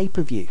worth of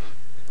pay-per-view.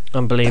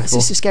 Unbelievable. That's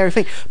just a scary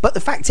thing. But the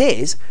fact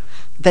is,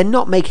 they're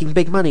not making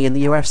big money in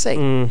the UFC.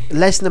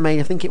 Lesnar made,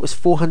 I think it was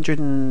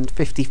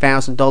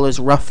 $450,000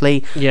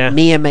 roughly. Yeah.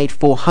 Mia made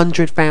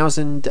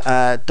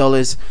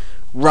 $400,000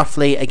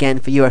 roughly again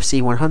for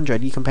UFC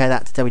 100. You compare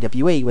that to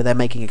WWE, where they're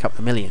making a couple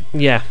of million.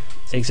 Yeah.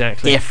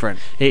 Exactly. Different.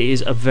 It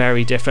is a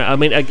very different. I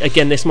mean,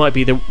 again, this might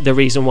be the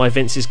reason why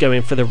Vince is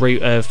going for the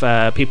route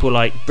of people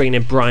like bringing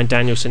in Bryan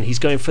Danielson. He's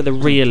going for the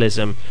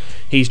realism.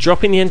 He's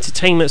dropping the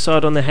entertainment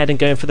side on the head and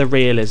going for the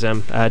realism.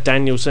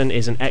 Danielson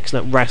is an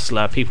excellent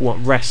wrestler. People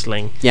want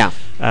wrestling. Yeah.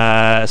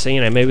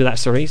 So maybe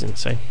that's the reason.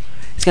 So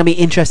it's going to be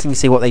interesting to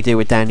see what they do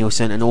with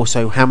Danielson, and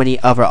also how many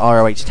other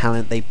ROH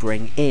talent they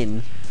bring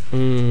in.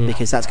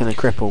 Because that's going to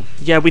cripple.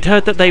 Yeah, we'd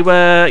heard that they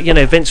were,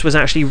 Vince was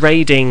actually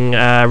raiding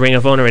Ring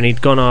of Honor, and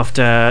he'd gone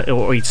after,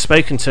 or he'd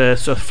spoken to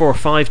sort of 4 or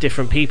 5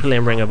 different people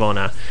in Ring of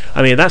Honor.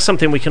 I mean, that's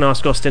something we can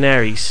ask Austin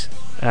Aries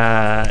in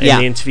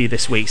the interview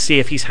this week, see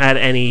if he's had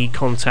any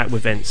contact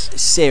with Vince.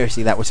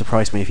 Seriously, that would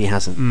surprise me if he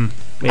hasn't.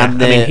 Yeah, I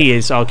mean, he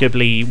is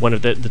arguably one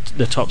of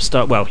the top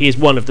star. Well, he is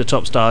one of the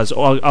top stars,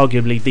 or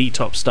arguably the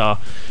top star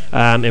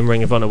in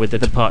Ring of Honor with the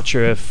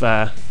departure of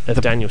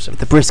Danielson.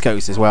 The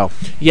Briscoes as well.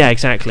 Yeah,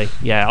 exactly.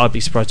 Yeah, I'd be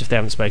surprised if they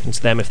haven't spoken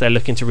to them if they're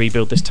looking to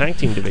rebuild this tag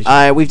team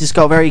division. We've just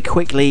got very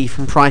quickly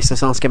from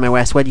Priceless Ask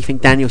MOS, where do you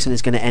think Danielson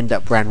is going to end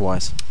up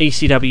brand-wise?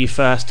 ECW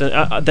first.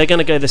 They're going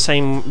to go the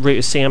same route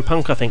as CM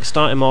Punk, I think.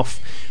 Start him off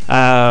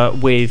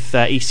with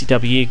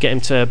ECW, get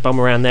him to bum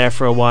around there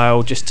for a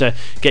while, just to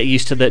get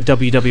used to the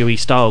WWE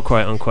style,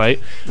 quote unquote,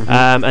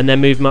 and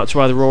then move him up to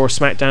either Raw or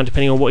SmackDown,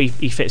 depending on what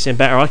he fits in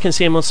better. I can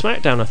see him on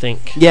SmackDown, I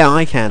think. Yeah,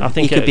 I can. I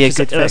think he could be a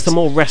good that's the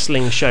more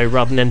wrestling show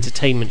rather than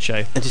entertainment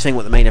show. And just think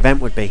what the main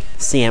event would be: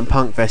 CM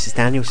Punk versus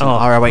Danielson,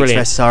 ROH brilliant.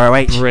 versus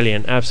ROH.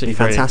 Brilliant, absolutely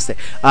fantastic.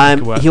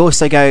 He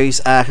also goes,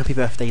 "Happy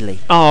birthday, Lee."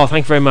 Oh,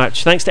 thank you very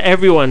much. Thanks to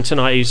everyone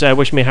tonight who's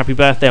wishing me a happy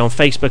birthday on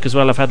Facebook as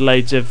well. I've had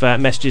loads of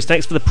messages.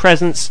 Thanks for the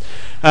presents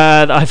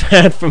that I've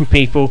had from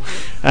people,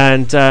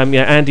 and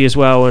Andy as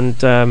well,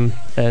 and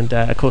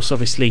of course,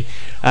 obviously,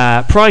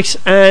 Price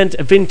and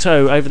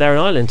Vinto over there in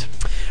Ireland.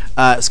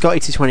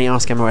 Scotty220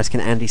 ask MOS, can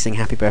Andy sing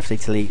Happy Birthday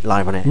to Lee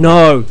live on it?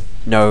 No.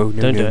 No,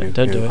 Don't do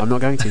it. I'm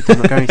not going to.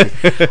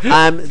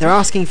 They're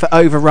asking for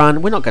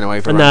Overrun. We're not going to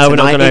overrun. No, we're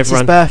not going to It's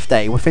overrun. his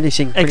birthday. We're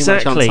finishing pretty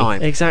much on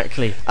time.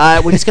 Exactly.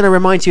 We're just going to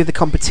remind you of the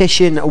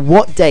competition.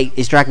 What date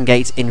is Dragon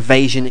Gate's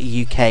Invasion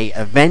UK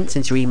event?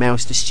 Send your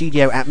emails to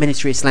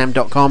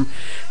studio@ministryofislam.com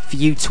for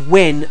you to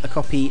win a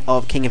copy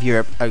of King of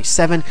Europe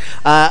 07.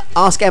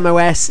 Ask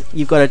MOS.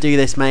 You've got to do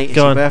this, mate. It's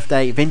your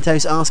birthday.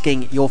 Vinto's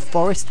asking your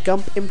Forrest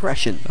Gump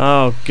impression.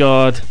 Oh,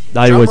 God.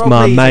 They Drum was roll,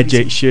 my please.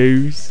 magic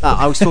shoes.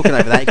 I was talking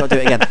over that. You've got to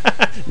do it again.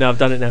 No, I've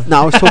done it now.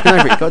 No, I was talking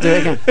over it. You've got to do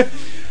it again.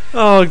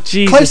 Oh,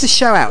 Jesus. Close the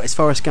show out. It's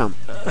Forrest Gump.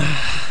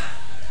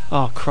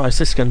 Oh, Christ.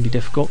 This is going to be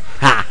difficult.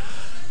 Ha!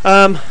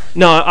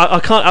 No, I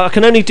can't. I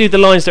can only do the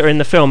lines that are in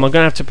the film. I'm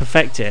going to have to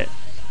perfect it.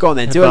 Go on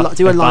then. Do a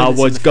line. I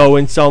was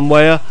going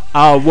somewhere.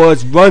 I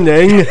was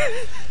running.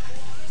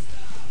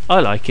 I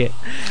like it.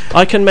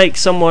 I can make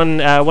someone,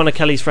 one of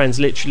Kelly's friends,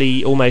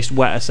 literally almost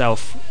wet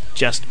herself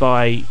just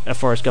by a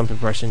Forrest Gump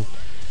impression.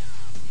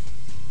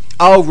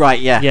 Oh right,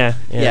 yeah.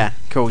 Yeah.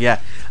 Cool, yeah.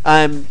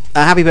 A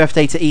happy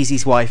birthday to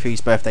Easy's wife,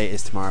 whose birthday it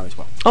is tomorrow as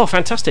well. Oh,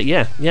 fantastic!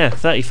 Yeah,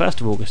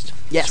 31st of August.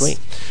 Yes, sweet,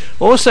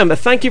 awesome.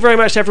 Thank you very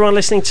much to everyone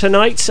listening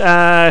tonight.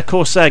 Of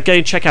course, go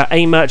and check out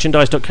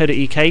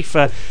amerchandise.co.uk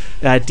for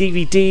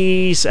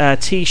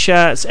DVDs,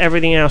 T-shirts,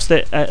 everything else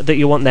that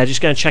you want there.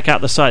 Just go and check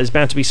out the site. There's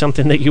bound to be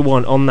something that you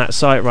want on that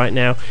site right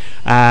now.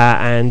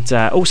 And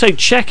also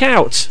check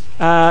out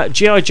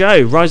G.I.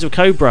 Joe: Rise of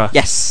Cobra.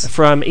 Yes,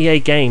 from EA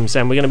Games,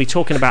 and we're going to be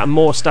talking about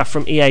more stuff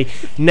from EA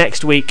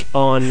next week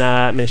on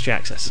Ministry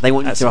Access. They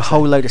want you to do a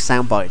whole load of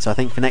sound bites. So I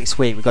think for next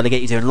week we've got to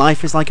get you doing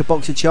Life is like a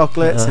box of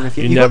chocolates, and if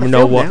you never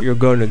know what you're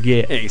going to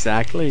get.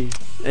 Exactly.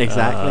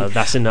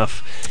 That's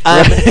enough.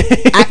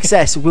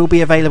 Access will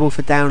be available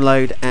for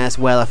download as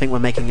well. I think we're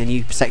making a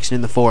new section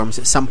in the forums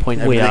at some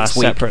point over the next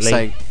week. Separately.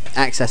 So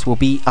Access will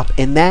be up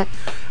in there.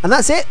 And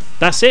that's it.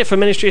 That's it for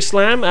Ministry of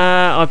Slam.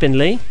 I've been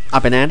Lee.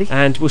 I've been Andy.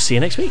 And we'll see you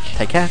next week.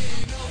 Take care.